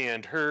her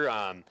and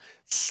her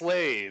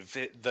slave,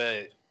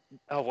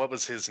 what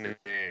was his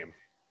name?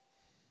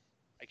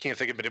 I can't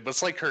think of it. It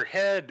was like her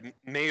head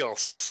male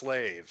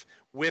slave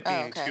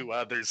Oh, whipping okay. two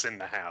others in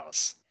the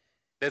house.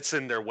 That's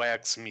in their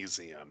wax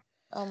museum.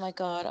 Oh my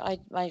God.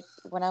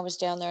 When I was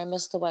down there, I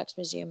missed the wax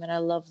museum and I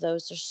love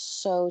those. They're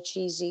so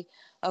cheesy.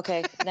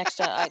 Okay. Next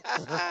time,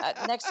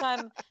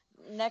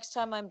 next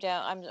time I'm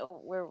down,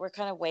 we're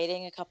kind of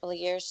waiting a couple of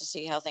years to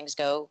see how things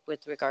go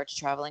with regard to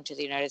traveling to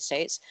the United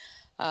States.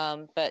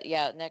 But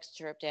yeah, next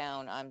trip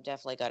down, I'm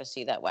definitely got to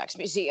see that wax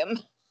museum.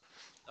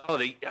 Oh,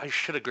 I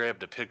should have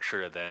grabbed a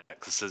picture of that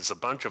because there's a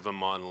bunch of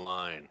them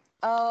online.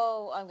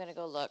 Oh, I'm gonna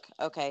go look.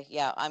 Okay,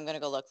 yeah, I'm gonna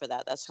go look for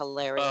that. That's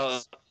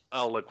hilarious.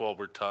 I'll look while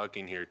we're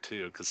talking here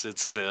too, because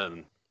it's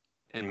been.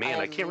 And man,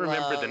 I I can't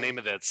remember the love, name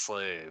of that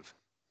slave.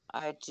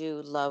 I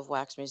do love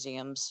wax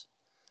museums.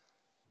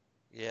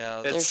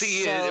 yeah, They're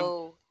See,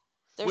 so,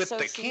 they're with so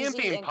the cheesy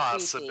camping and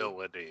creepy.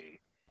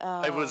 possibility,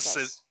 I Oh, was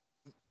that's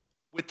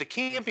with the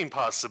camping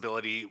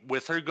possibility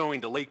with her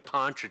going to Lake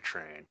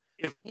Pontchartrain.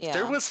 If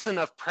there yeah. was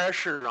enough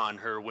pressure on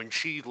her when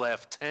she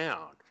left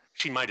town,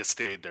 she might have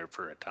stayed there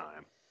for a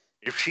time.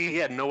 If she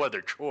had no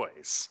other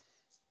choice.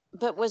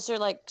 But was there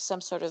like some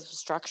sort of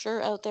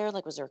structure out there?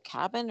 Like, was there a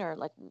cabin or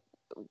like?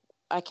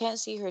 I can't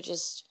see her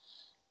just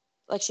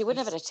like she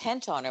wouldn't have had a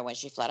tent on her when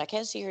she fled. I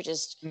can't see her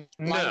just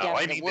lying No, down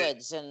I in the mean,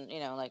 woods and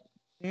like.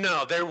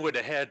 no, there would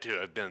have had to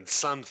have been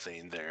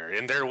something there,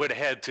 and there would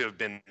have had to have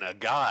been a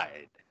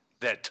guide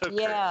that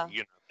took her, Yeah,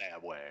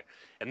 that way.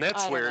 And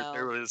that's I don't where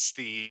there know. was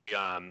the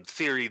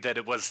theory that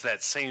it was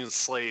that same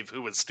slave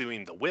who was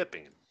doing the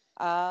whipping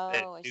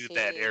that Oh, I knew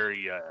that see.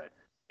 area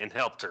and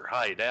helped her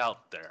hide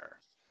out there.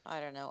 I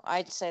don't know.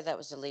 I'd say that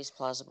was the least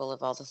plausible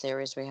of all the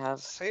theories we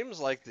have. seems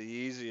like the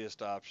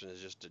easiest option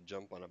is just to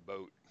jump on a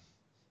boat.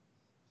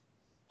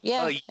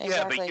 Yeah,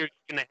 Yeah, but exactly. you're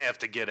gonna have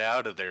to get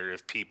out of there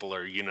if people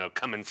are,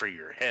 coming for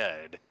your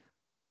head.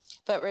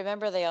 But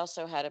remember, they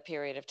also had a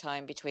period of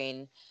time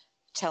between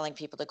telling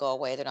people to go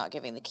away, they're not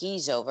giving the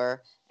keys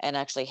over, and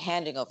actually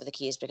handing over the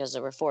keys because they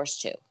were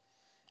forced to.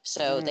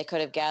 So Mm. they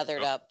could have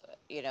gathered up,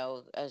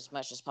 as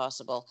much as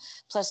possible.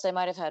 Plus, they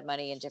might have had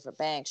money in different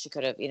banks. She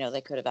could have,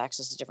 they could have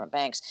access to different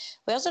banks.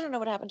 We also don't know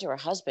what happened to her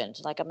husband.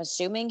 Like, I'm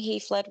assuming he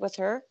fled with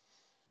her,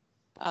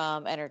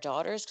 and her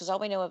daughters, because all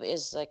we know of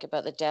is like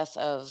about the death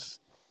of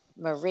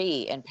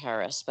Marie in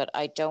Paris, but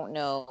I don't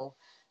know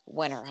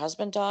when her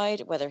husband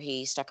died, whether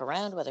he stuck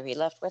around, whether he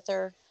left with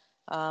her.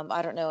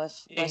 I don't know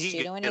if Yeah, Wes, do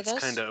you know any of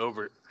this?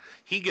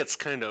 he gets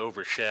kind of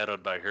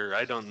overshadowed by her.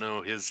 I don't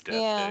know his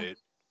death Yeah, date.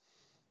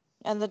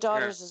 and the Yeah,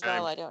 daughters as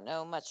well. I don't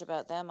know much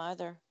about them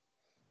either.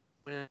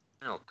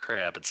 oh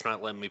crap! It's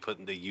not letting me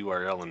put the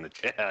URL in the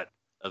chat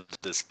of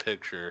this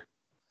picture.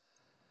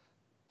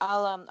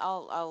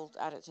 I'll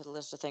add it to the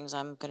list of things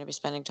I'm going to be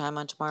spending time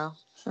on tomorrow.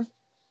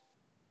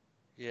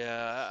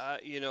 Yeah,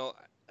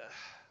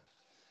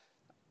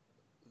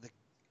 the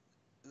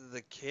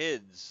the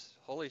kids,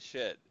 holy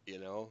shit,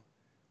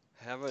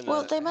 having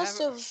Well, a they must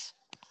having. have.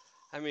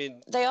 I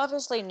mean, They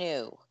obviously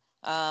knew.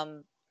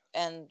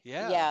 And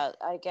yeah, yeah,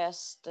 I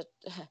guess the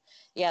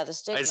yeah, the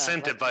I stigma.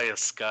 sent Like it via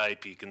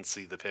Skype. You can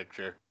see the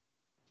picture.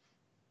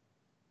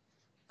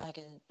 I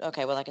can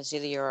okay, well I can see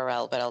the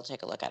URL, but I'll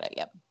take a look at it.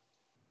 Yep.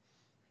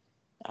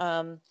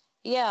 Um,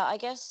 yeah, I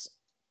guess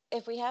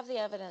if we have the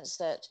evidence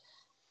that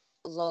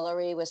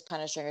Lollery was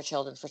punishing her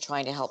children for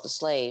trying to help the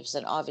slaves,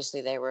 then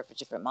obviously they were of a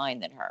different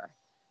mind than her.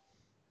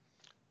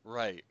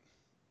 right.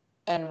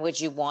 And would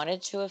you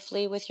wanted to have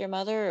flee with your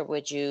mother, or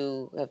would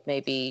you have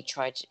maybe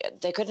tried to?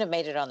 They couldn't have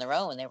made it on their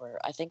own.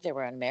 I think they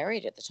were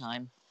unmarried at the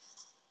time,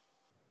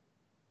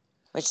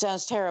 which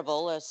sounds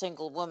terrible. A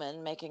single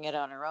woman making it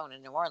on her own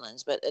in New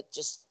Orleans, but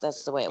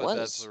that's the way it But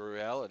that's the was.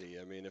 reality.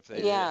 I mean, if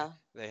Yeah,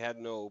 they had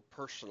no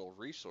personal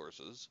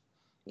resources,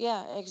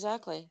 yeah,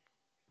 exactly.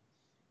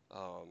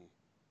 um,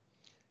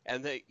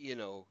 and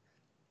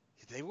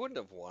they wouldn't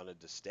have wanted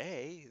to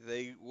stay.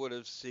 They would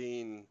have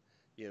seen,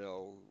 you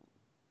know,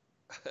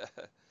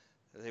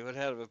 they would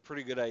have a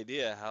pretty good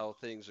idea how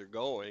things are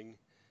going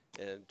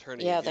and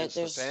turning Yeah,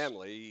 against the there's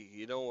family.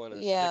 You don't want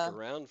to stick yeah,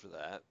 around for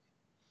that.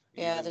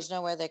 yeah. Even, There's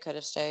no way they could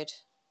have stayed.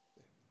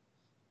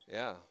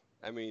 yeah,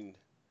 I mean,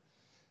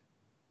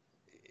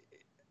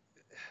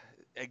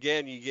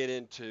 again, you get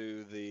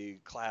into the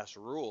class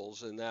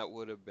rules, and that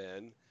would have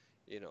been,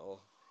 you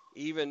know,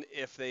 even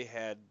if they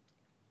had,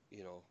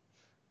 you know,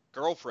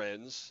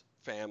 girlfriends,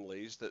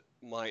 families that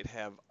might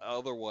have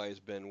otherwise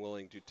been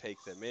willing to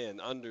take them in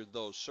under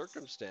those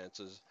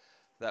circumstances,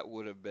 that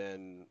would have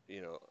been,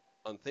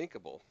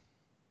 unthinkable.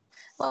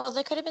 Well,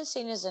 they could have been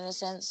seen as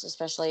innocents,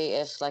 especially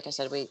if, like I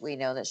said, we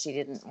know that she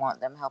didn't want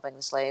them helping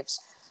the slaves.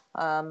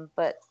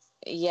 But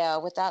yeah,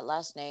 with that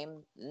last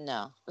name,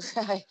 no,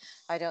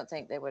 I don't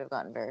think they would have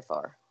gotten very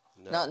far.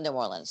 Not No, in New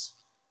Orleans.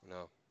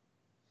 no.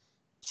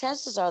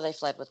 Chances are they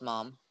fled with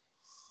mom,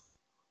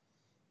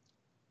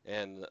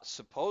 And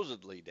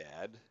supposedly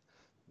dad,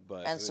 but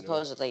and who knows?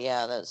 supposedly,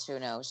 yeah, that's who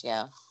knows,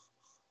 yeah.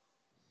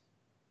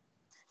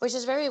 Which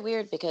is very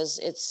weird because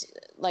it's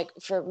like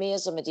for me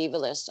as a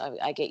medievalist,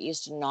 I get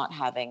used to not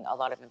having a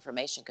lot of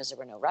information because there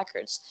were no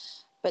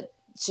records. But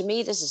to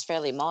me, this is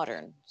fairly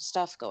modern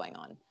stuff going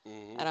on,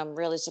 Hmm. and I'm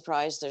really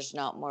surprised there's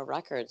not more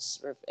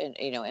records,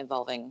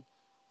 involving.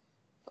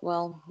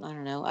 Well, I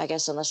don't know. I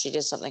guess unless she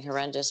did something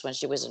horrendous when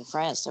she was in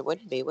France, there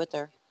wouldn't be, would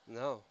there?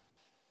 No,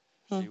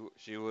 Hmm.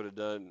 she would have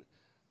done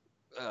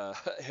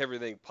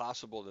everything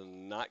possible to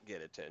not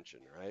get attention,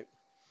 right?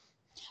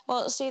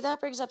 Well, see, that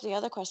brings up the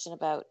other question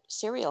about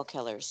serial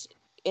killers.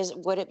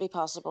 Would it be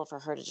possible for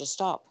her to just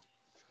stop?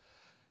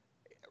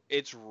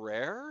 It's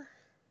rare,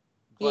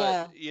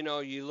 but Yeah.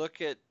 you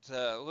look at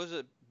was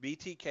it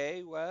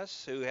BTK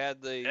Wes who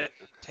had the Eh,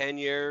 10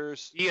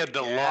 years He had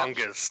the gap?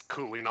 longest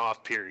cooling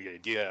off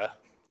period, yeah.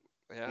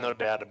 Yeah, No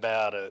doubt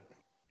about it.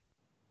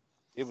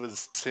 It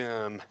was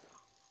him.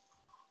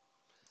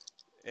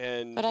 But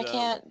and I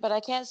can't. But I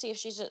can't see if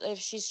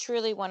she's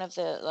truly one of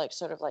the like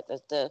sort of like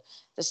the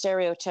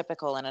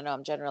stereotypical. And I know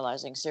I'm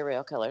generalizing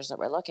serial killers that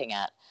we're looking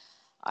at.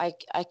 I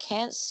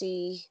can't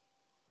see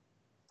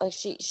like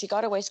she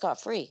got away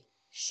scot free.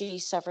 She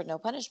suffered no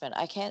punishment.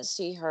 I can't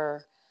see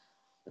her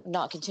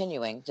not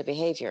continuing the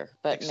behavior.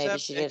 But maybe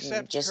except she didn't.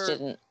 except Just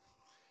didn't.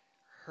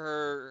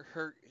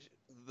 her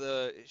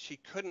the she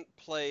couldn't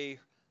play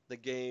the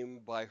game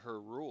by her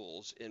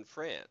rules in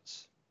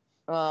France.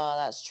 Well,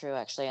 that's true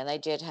actually. And they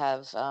did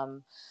have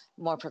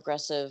more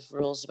progressive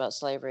rules about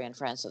slavery in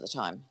France at the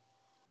time.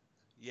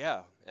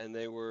 Yeah, and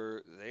they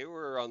were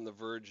on the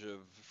verge of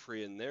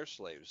freeing their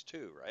slaves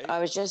too, right? I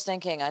was just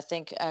thinking. I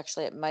think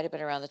actually it might have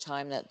been around the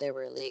time that they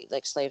were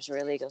like slaves were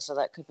illegal, so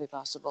that could be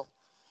possible.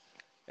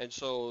 And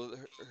so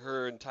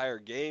her entire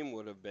game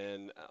would have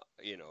been,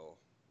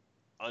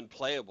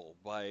 unplayable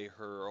by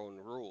her own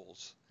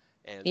rules.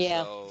 And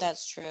Yeah, so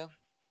that's true.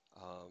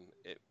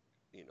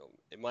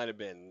 it might have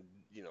been,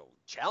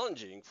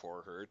 challenging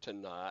for her to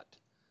not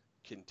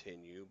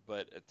continue,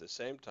 but at the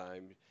same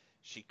time,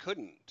 she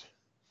couldn't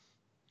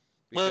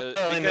Well,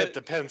 because and because it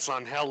depends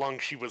on how long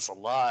she was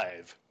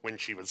alive when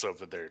she was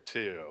over there,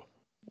 too.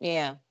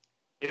 Yeah.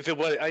 If it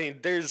was, I mean,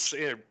 there's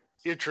an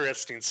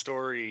interesting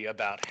story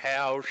about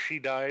how she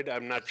died.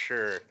 I'm not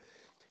sure Is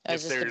if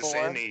this the there's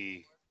boar?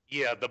 any,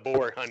 yeah, the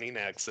boar hunting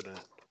accident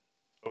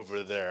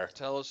over there.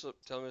 tell us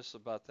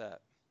about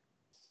that.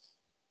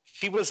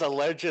 She was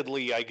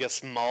allegedly, I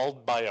guess,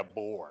 mauled by a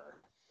boar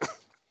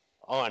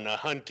on a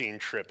hunting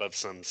trip of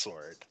some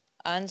sort,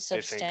 I think is the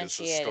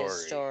Unsubstantiated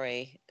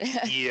story.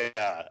 story.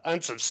 Yeah,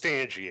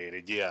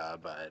 unsubstantiated, yeah,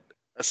 but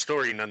a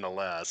story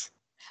nonetheless.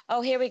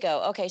 Oh, here we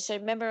go. Okay, so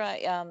remember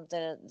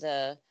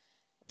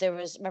there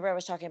was remember I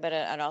was talking about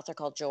an author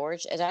called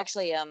George. It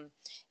actually in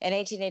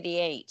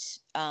 1888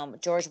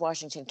 George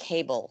Washington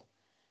Cable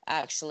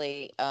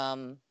actually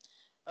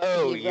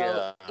Oh,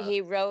 yeah.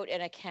 he wrote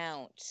an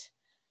account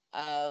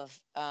of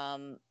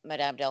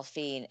Madame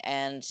Delphine,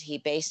 and he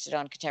based it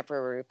on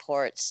contemporary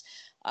reports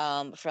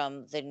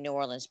from the New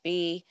Orleans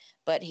Bee,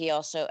 but he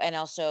also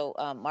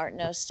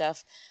Martineau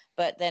stuff.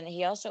 But then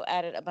he also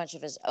added a bunch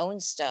of his own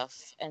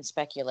stuff and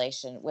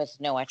speculation with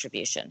no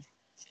attribution.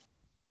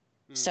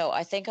 Hmm. So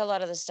I think a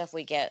lot of the stuff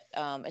we get,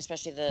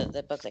 especially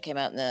the book that came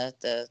out in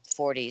the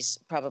 40s,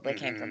 probably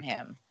came from Hmm.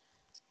 him.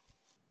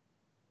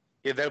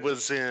 Yeah, that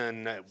was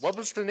in, what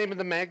was the name of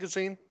the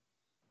magazine?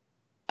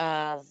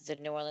 The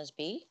New Orleans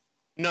Bee.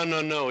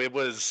 No. It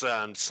was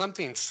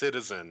something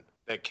Citizen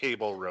that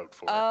Cable wrote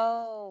for.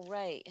 Oh,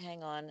 right.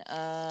 Hang on.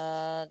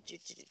 I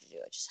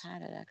just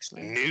had it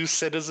actually. New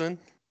Citizen,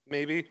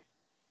 maybe?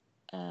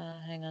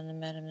 Hang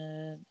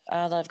on,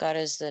 all I've got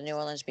is the New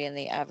Orleans Bee and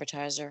the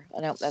Advertiser. Oh,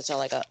 no, that's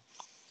all I got.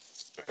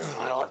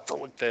 I'll have to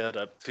look that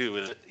up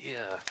too.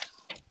 Yeah.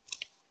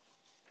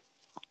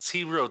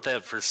 He wrote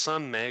that for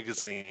some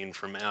magazine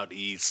from out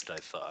east, I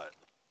thought.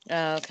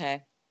 Oh,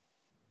 okay.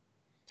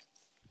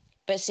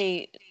 But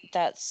see,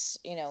 that's,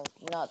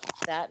 not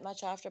that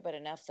much after, but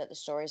enough that the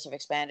stories have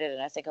expanded.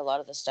 And I think a lot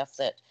of the stuff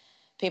that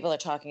people are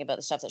talking about,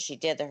 the stuff that she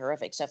did, the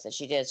horrific stuff that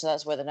she did. So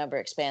that's where the number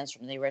expands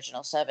from the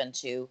original 7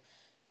 to,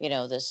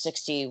 the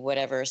 60,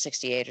 whatever,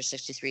 68 or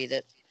 63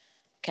 that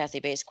Kathy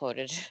Bates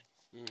quoted.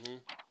 Hmm.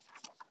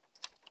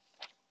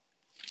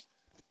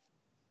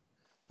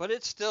 But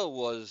it still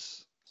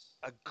was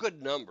a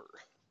good number.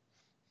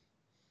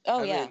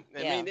 Oh, I yeah. mean,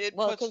 I Yeah. mean, it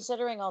Well, puts,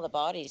 considering all the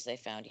bodies they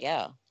found,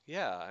 yeah.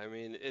 yeah, I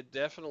mean, it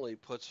definitely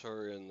puts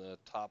her in the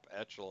top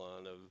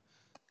echelon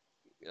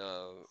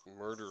of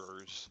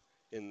murderers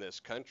in this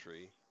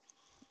country.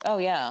 Oh,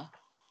 yeah.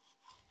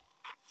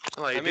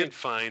 Well, I I mean, did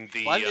find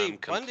the Bundy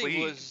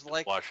complete was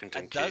like a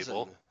Washington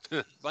Cable.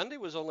 dozen. Bundy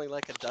was only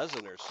like a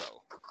dozen or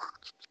so,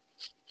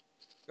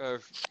 or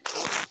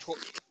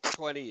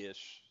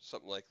 20-ish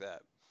something like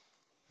that.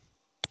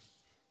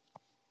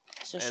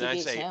 So And she I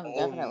beats say him,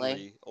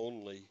 definitely.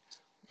 only.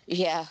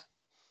 Yeah.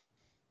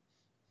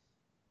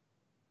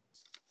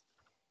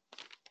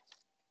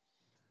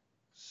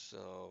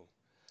 So,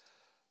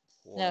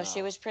 No, she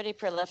wow. was pretty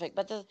prolific.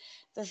 But the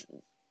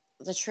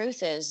the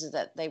truth is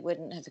that they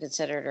wouldn't have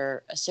considered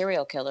her a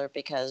serial killer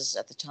because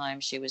at the time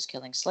she was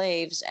killing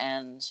slaves,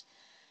 and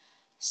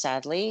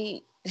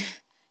sadly,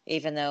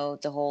 even though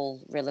the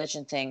whole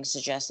religion thing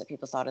suggests that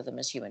people thought of them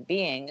as human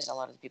beings, a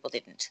lot of the people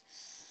didn't.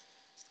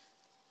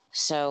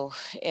 So,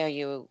 are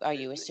you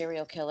a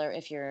serial killer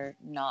if you're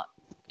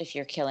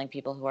killing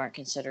people who aren't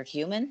considered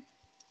human?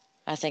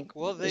 I think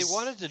Well, they is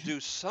wanted to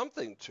do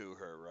something to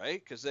her,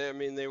 right? Because I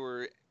mean, they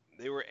were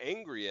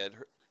angry at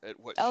her at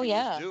what oh she was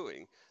yeah,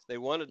 doing. They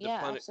wanted to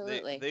yeah, punish. They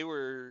absolutely. they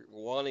were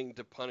wanting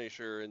to punish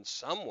her in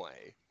some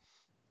way.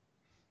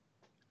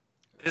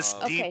 This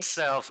Okay.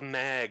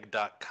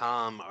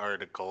 DeepSouthMag.com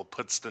article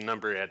puts the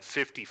number at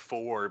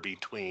 54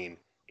 between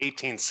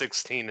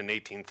 1816 and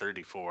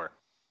 1834.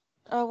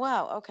 Oh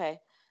wow, okay.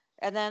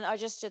 And then I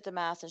just did the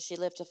math, and she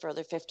lived a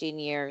further 15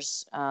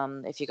 years.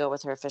 If you go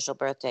with her official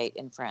birth date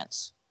in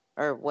France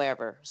or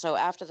wherever. So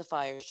after the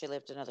fire, she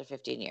lived another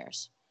 15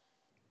 years.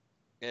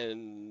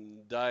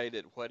 And died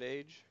at what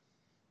age?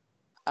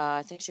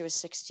 I think she was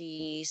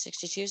 60,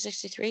 62,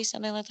 63,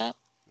 something like that.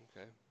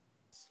 Okay.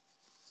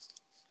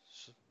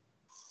 So,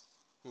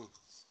 hmm.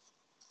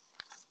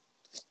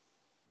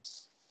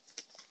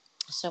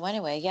 So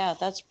anyway, yeah,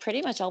 that's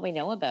pretty much all we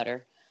know about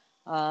her.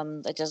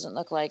 It doesn't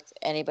look like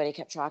anybody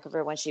kept track of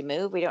her when she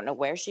moved. We don't know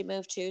where she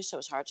moved to, so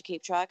it's hard to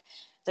keep track.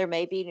 There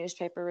may be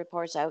newspaper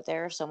reports out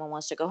there if someone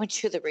wants to go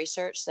into the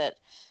research that,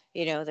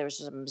 there was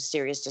some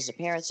mysterious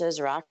disappearances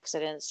or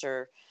accidents,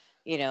 or,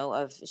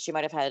 of she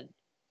might have had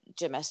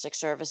domestic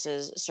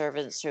services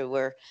servants who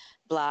were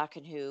black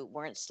and who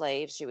weren't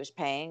slaves she was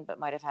paying but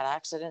might have had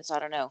accidents. I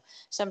don't know.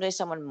 Someday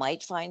someone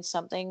might find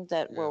something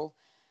that Yeah. will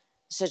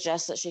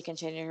suggest that she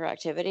continued her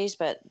activities,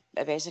 but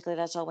basically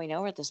that's all we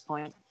know at this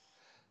point.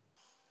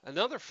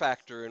 Another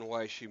factor in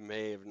why she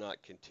may have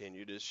not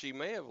continued is she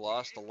may have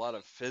lost a lot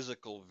of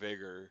physical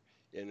vigor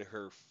in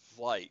her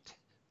flight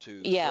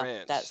to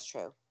Yeah, that's France.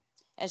 true.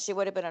 And she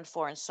would have been on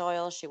foreign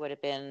soil. She would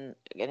have been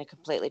in a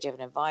completely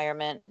different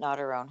environment, not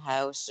her own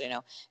house.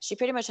 She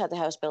pretty much had the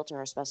house built to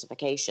her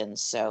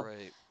specifications. So,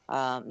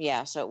 Right.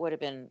 yeah, so it would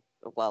have been,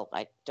 well,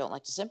 I don't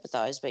like to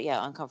sympathize, but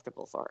yeah,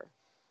 uncomfortable for her.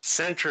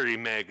 Century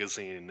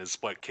Magazine is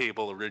what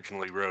Cable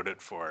originally wrote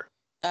it for.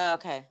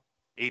 Okay.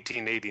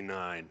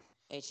 1889.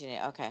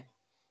 18, okay.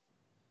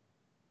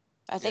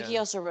 I think Yeah. he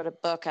also wrote a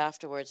book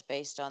afterwards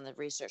based on the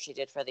research he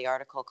did for the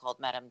article called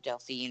Madame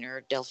Delphine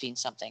or Delphine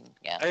something.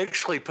 Yeah. I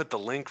actually put the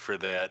link for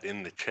that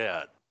in the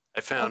chat. I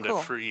Oh, found a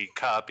cool. free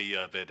copy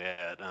of it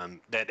at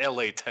that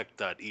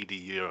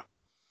latech.edu.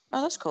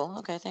 Oh, that's cool.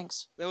 Okay,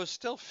 thanks. That was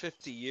still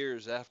 50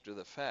 years after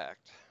the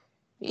fact.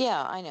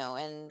 Yeah, I know.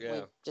 And Yeah.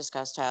 we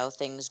discussed how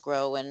things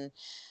grow and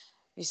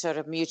you sort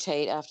of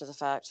mutate after the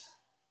fact.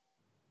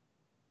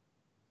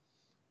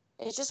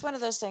 It's just one of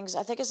those things.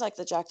 I think it's like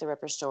the Jack the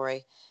Ripper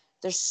story.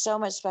 There's so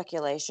much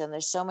speculation.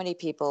 There's so many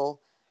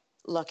people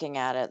looking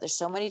at it. There's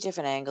so many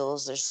different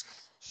angles. There's,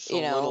 So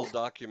you little know,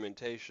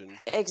 documentation.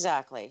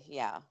 exactly.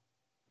 Yeah.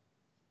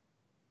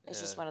 It's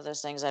Yeah. just one of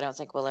those things I don't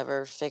think we'll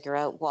ever figure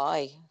out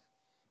why.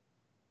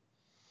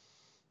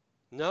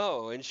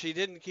 No, and she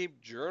didn't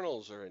keep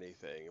journals or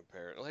anything,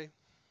 apparently.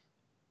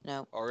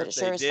 No, Or but if it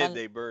they sure is did, fun.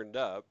 they burned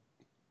up.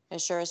 It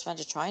sure is fun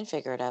to try and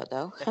figure it out,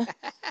 though.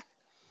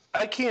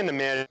 I can't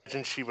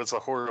imagine she was a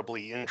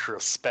horribly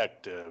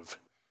introspective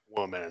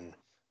woman,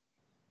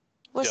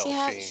 Well,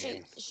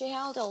 Delphine. she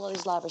held all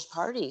these lavish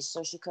parties,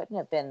 so she couldn't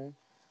have been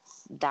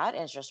that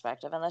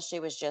introspective unless she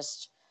was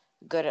just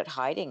good at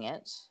hiding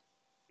it.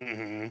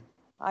 Mm-hmm.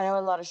 I know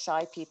a lot of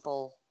shy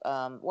people.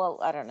 Well,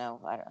 I don't know.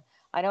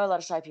 I know a lot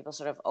of shy people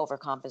sort of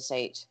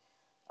overcompensate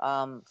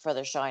for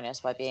their shyness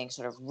by being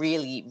sort of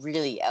really,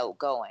 really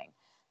outgoing.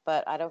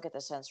 But I don't get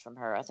the sense from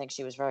her. I think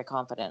she was very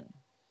confident.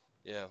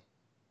 Yeah.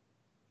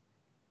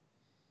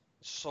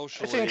 I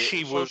think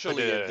she would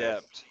Socially have.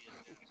 adept.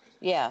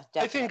 Yeah,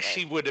 I think definitely.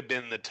 she would have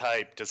been the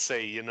type to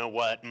say, you know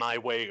what, my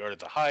way or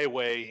the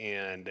highway,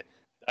 and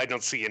I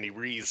don't see any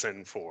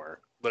reason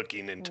for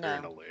looking No,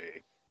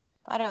 internally.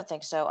 I don't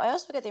think so. I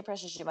also get the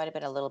impression she might have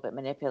been a little bit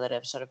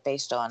manipulative, sort of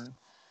based on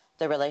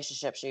the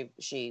relationship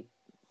she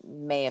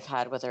may have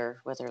had with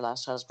her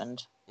last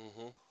husband.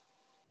 Hmm.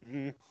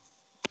 Mm-hmm.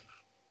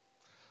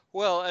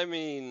 Well, I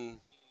mean,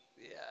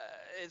 yeah,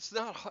 it's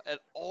not at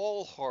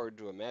all hard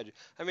to imagine.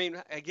 I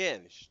mean,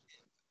 again,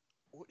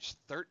 she's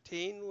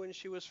 13 when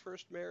she was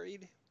first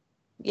married,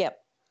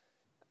 Yep.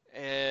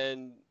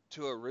 and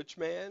to a rich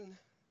man.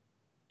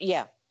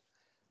 Yeah.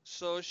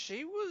 So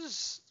she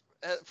was,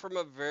 from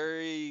a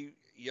very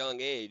young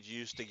age,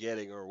 used to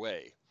getting her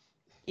way.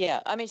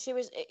 Yeah. I mean,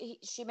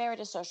 she married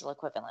a social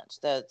equivalent.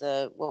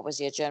 The what was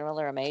he, a general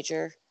or a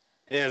major?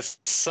 Is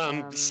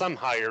Um. some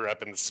higher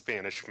up in the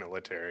Spanish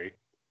military.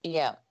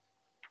 Yeah.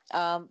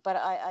 But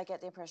I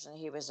get the impression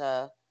he was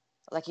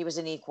he was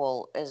an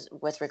equal as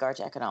with regard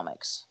to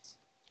economics.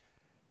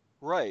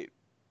 Right.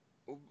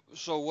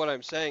 So what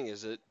I'm saying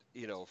is that,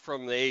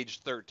 from the age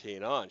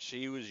 13 on,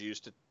 she was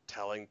used to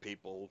telling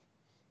people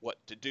what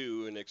to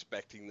do and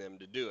expecting them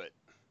to do it.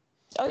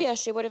 Oh yeah,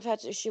 she would have had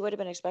to, she would have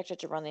been expected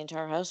to run the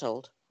entire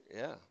household.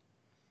 Yeah.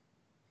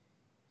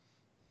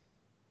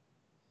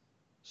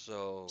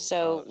 So,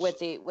 So with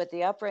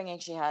the upbringing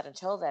she had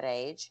until that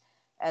age,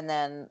 and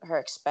then her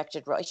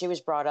expected role, she was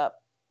brought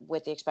up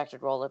with the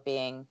expected role of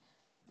being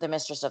the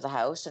mistress of the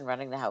house and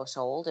running the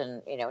household,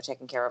 and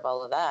taking care of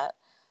all of that.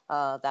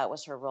 That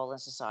was her role in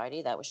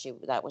society. That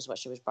was what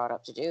she was brought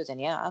up to do. Then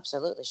yeah,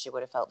 absolutely, she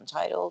would have felt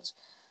entitled.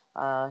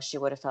 She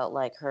would have felt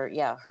like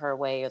her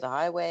way or the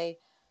highway.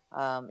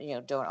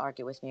 Don't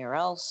argue with me or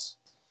else.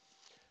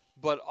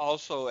 but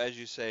also, as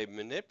you say,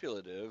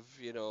 manipulative.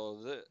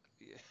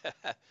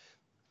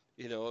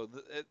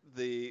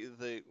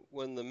 The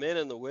when the men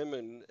and the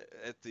women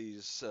at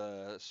these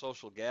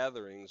social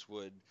gatherings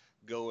would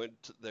go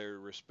into their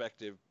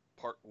respective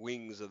part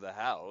wings of the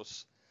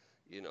house,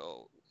 it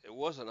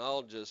wasn't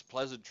all just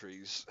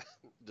pleasantries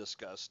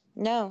discussed.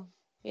 No,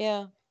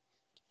 yeah.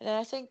 And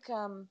I think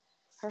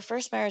her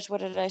first marriage,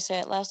 what did I say?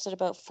 It lasted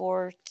about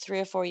 3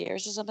 or 4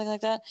 years or something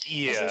like that. And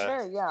she was Yeah.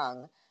 very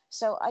young.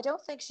 So I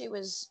don't think she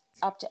was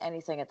up to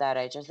anything at that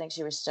age. I think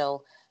she was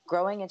still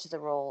growing into the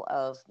role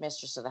of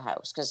mistress of the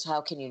house, because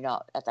how can you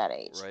not at that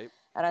age? Right.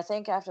 And I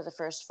think after the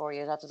first 4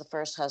 years, after the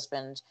first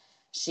husband,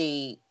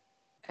 she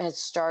had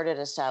started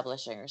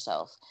establishing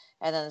herself.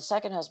 And then the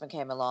second husband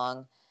came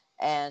along,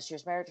 and she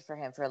was married for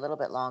him for a little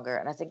bit longer.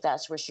 And I think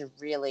that's where she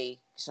really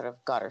sort of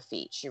got her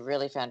feet. She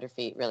really found her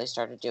feet, really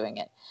started doing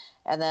it.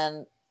 And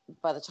then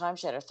by the time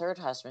she had her third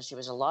husband, she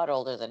was a lot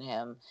older than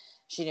him.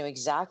 She knew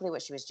exactly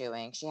what she was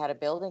doing. She had a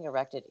building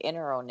erected in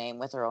her own name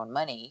with her own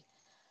money.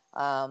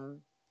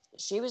 Um,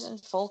 she was in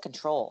full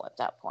control at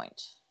that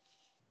point.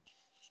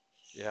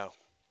 Yeah.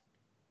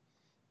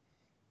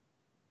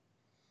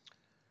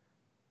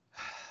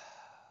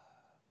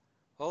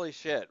 Holy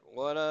shit!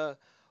 What a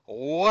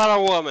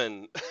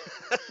woman!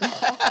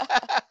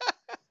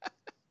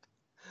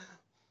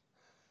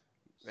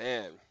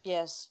 Man.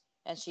 Yes,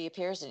 and she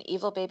appears in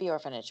Evil Baby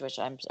Orphanage, which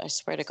I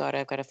swear to God,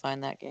 I've got to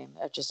find that game.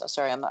 I just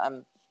sorry,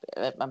 I'm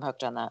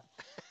hooked on that.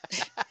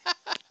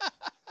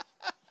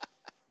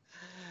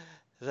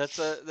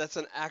 That's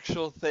an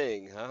actual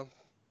thing, huh?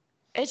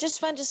 It's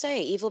just fun to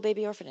say, Evil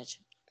Baby Orphanage.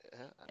 Yeah.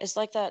 It's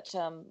like that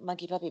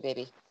Monkey Puppy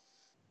Baby.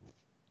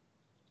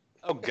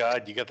 Oh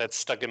God, you got that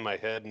stuck in my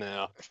head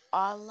now.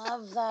 I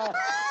love that.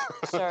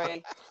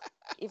 Sorry,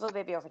 Evil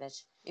Baby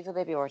Orphanage. Evil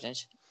Baby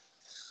Orphanage.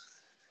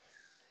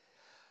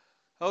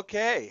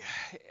 Okay.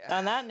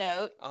 On that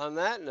note, On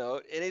that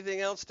note,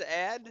 anything else to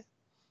add?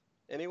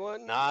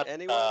 Anyone? Not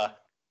Anyone?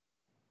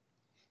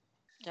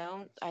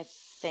 don't I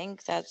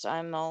think that's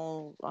I'm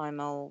all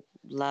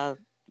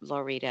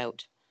lorried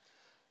out.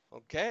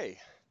 Okay.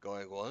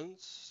 Going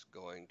once,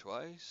 going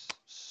twice.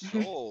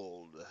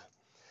 Sold.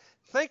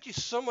 Thank you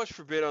so much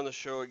for being on the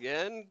show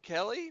again,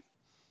 Kelly.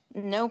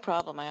 No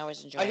problem. I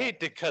always enjoy I it. hate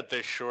to cut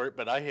this short,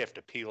 but I have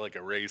to pee like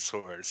a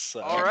racehorse.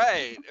 So. All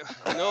right.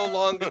 No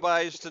long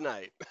goodbyes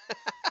tonight.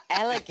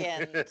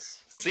 Elegant.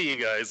 See you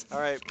guys. All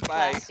right.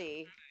 Bye.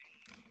 Classy.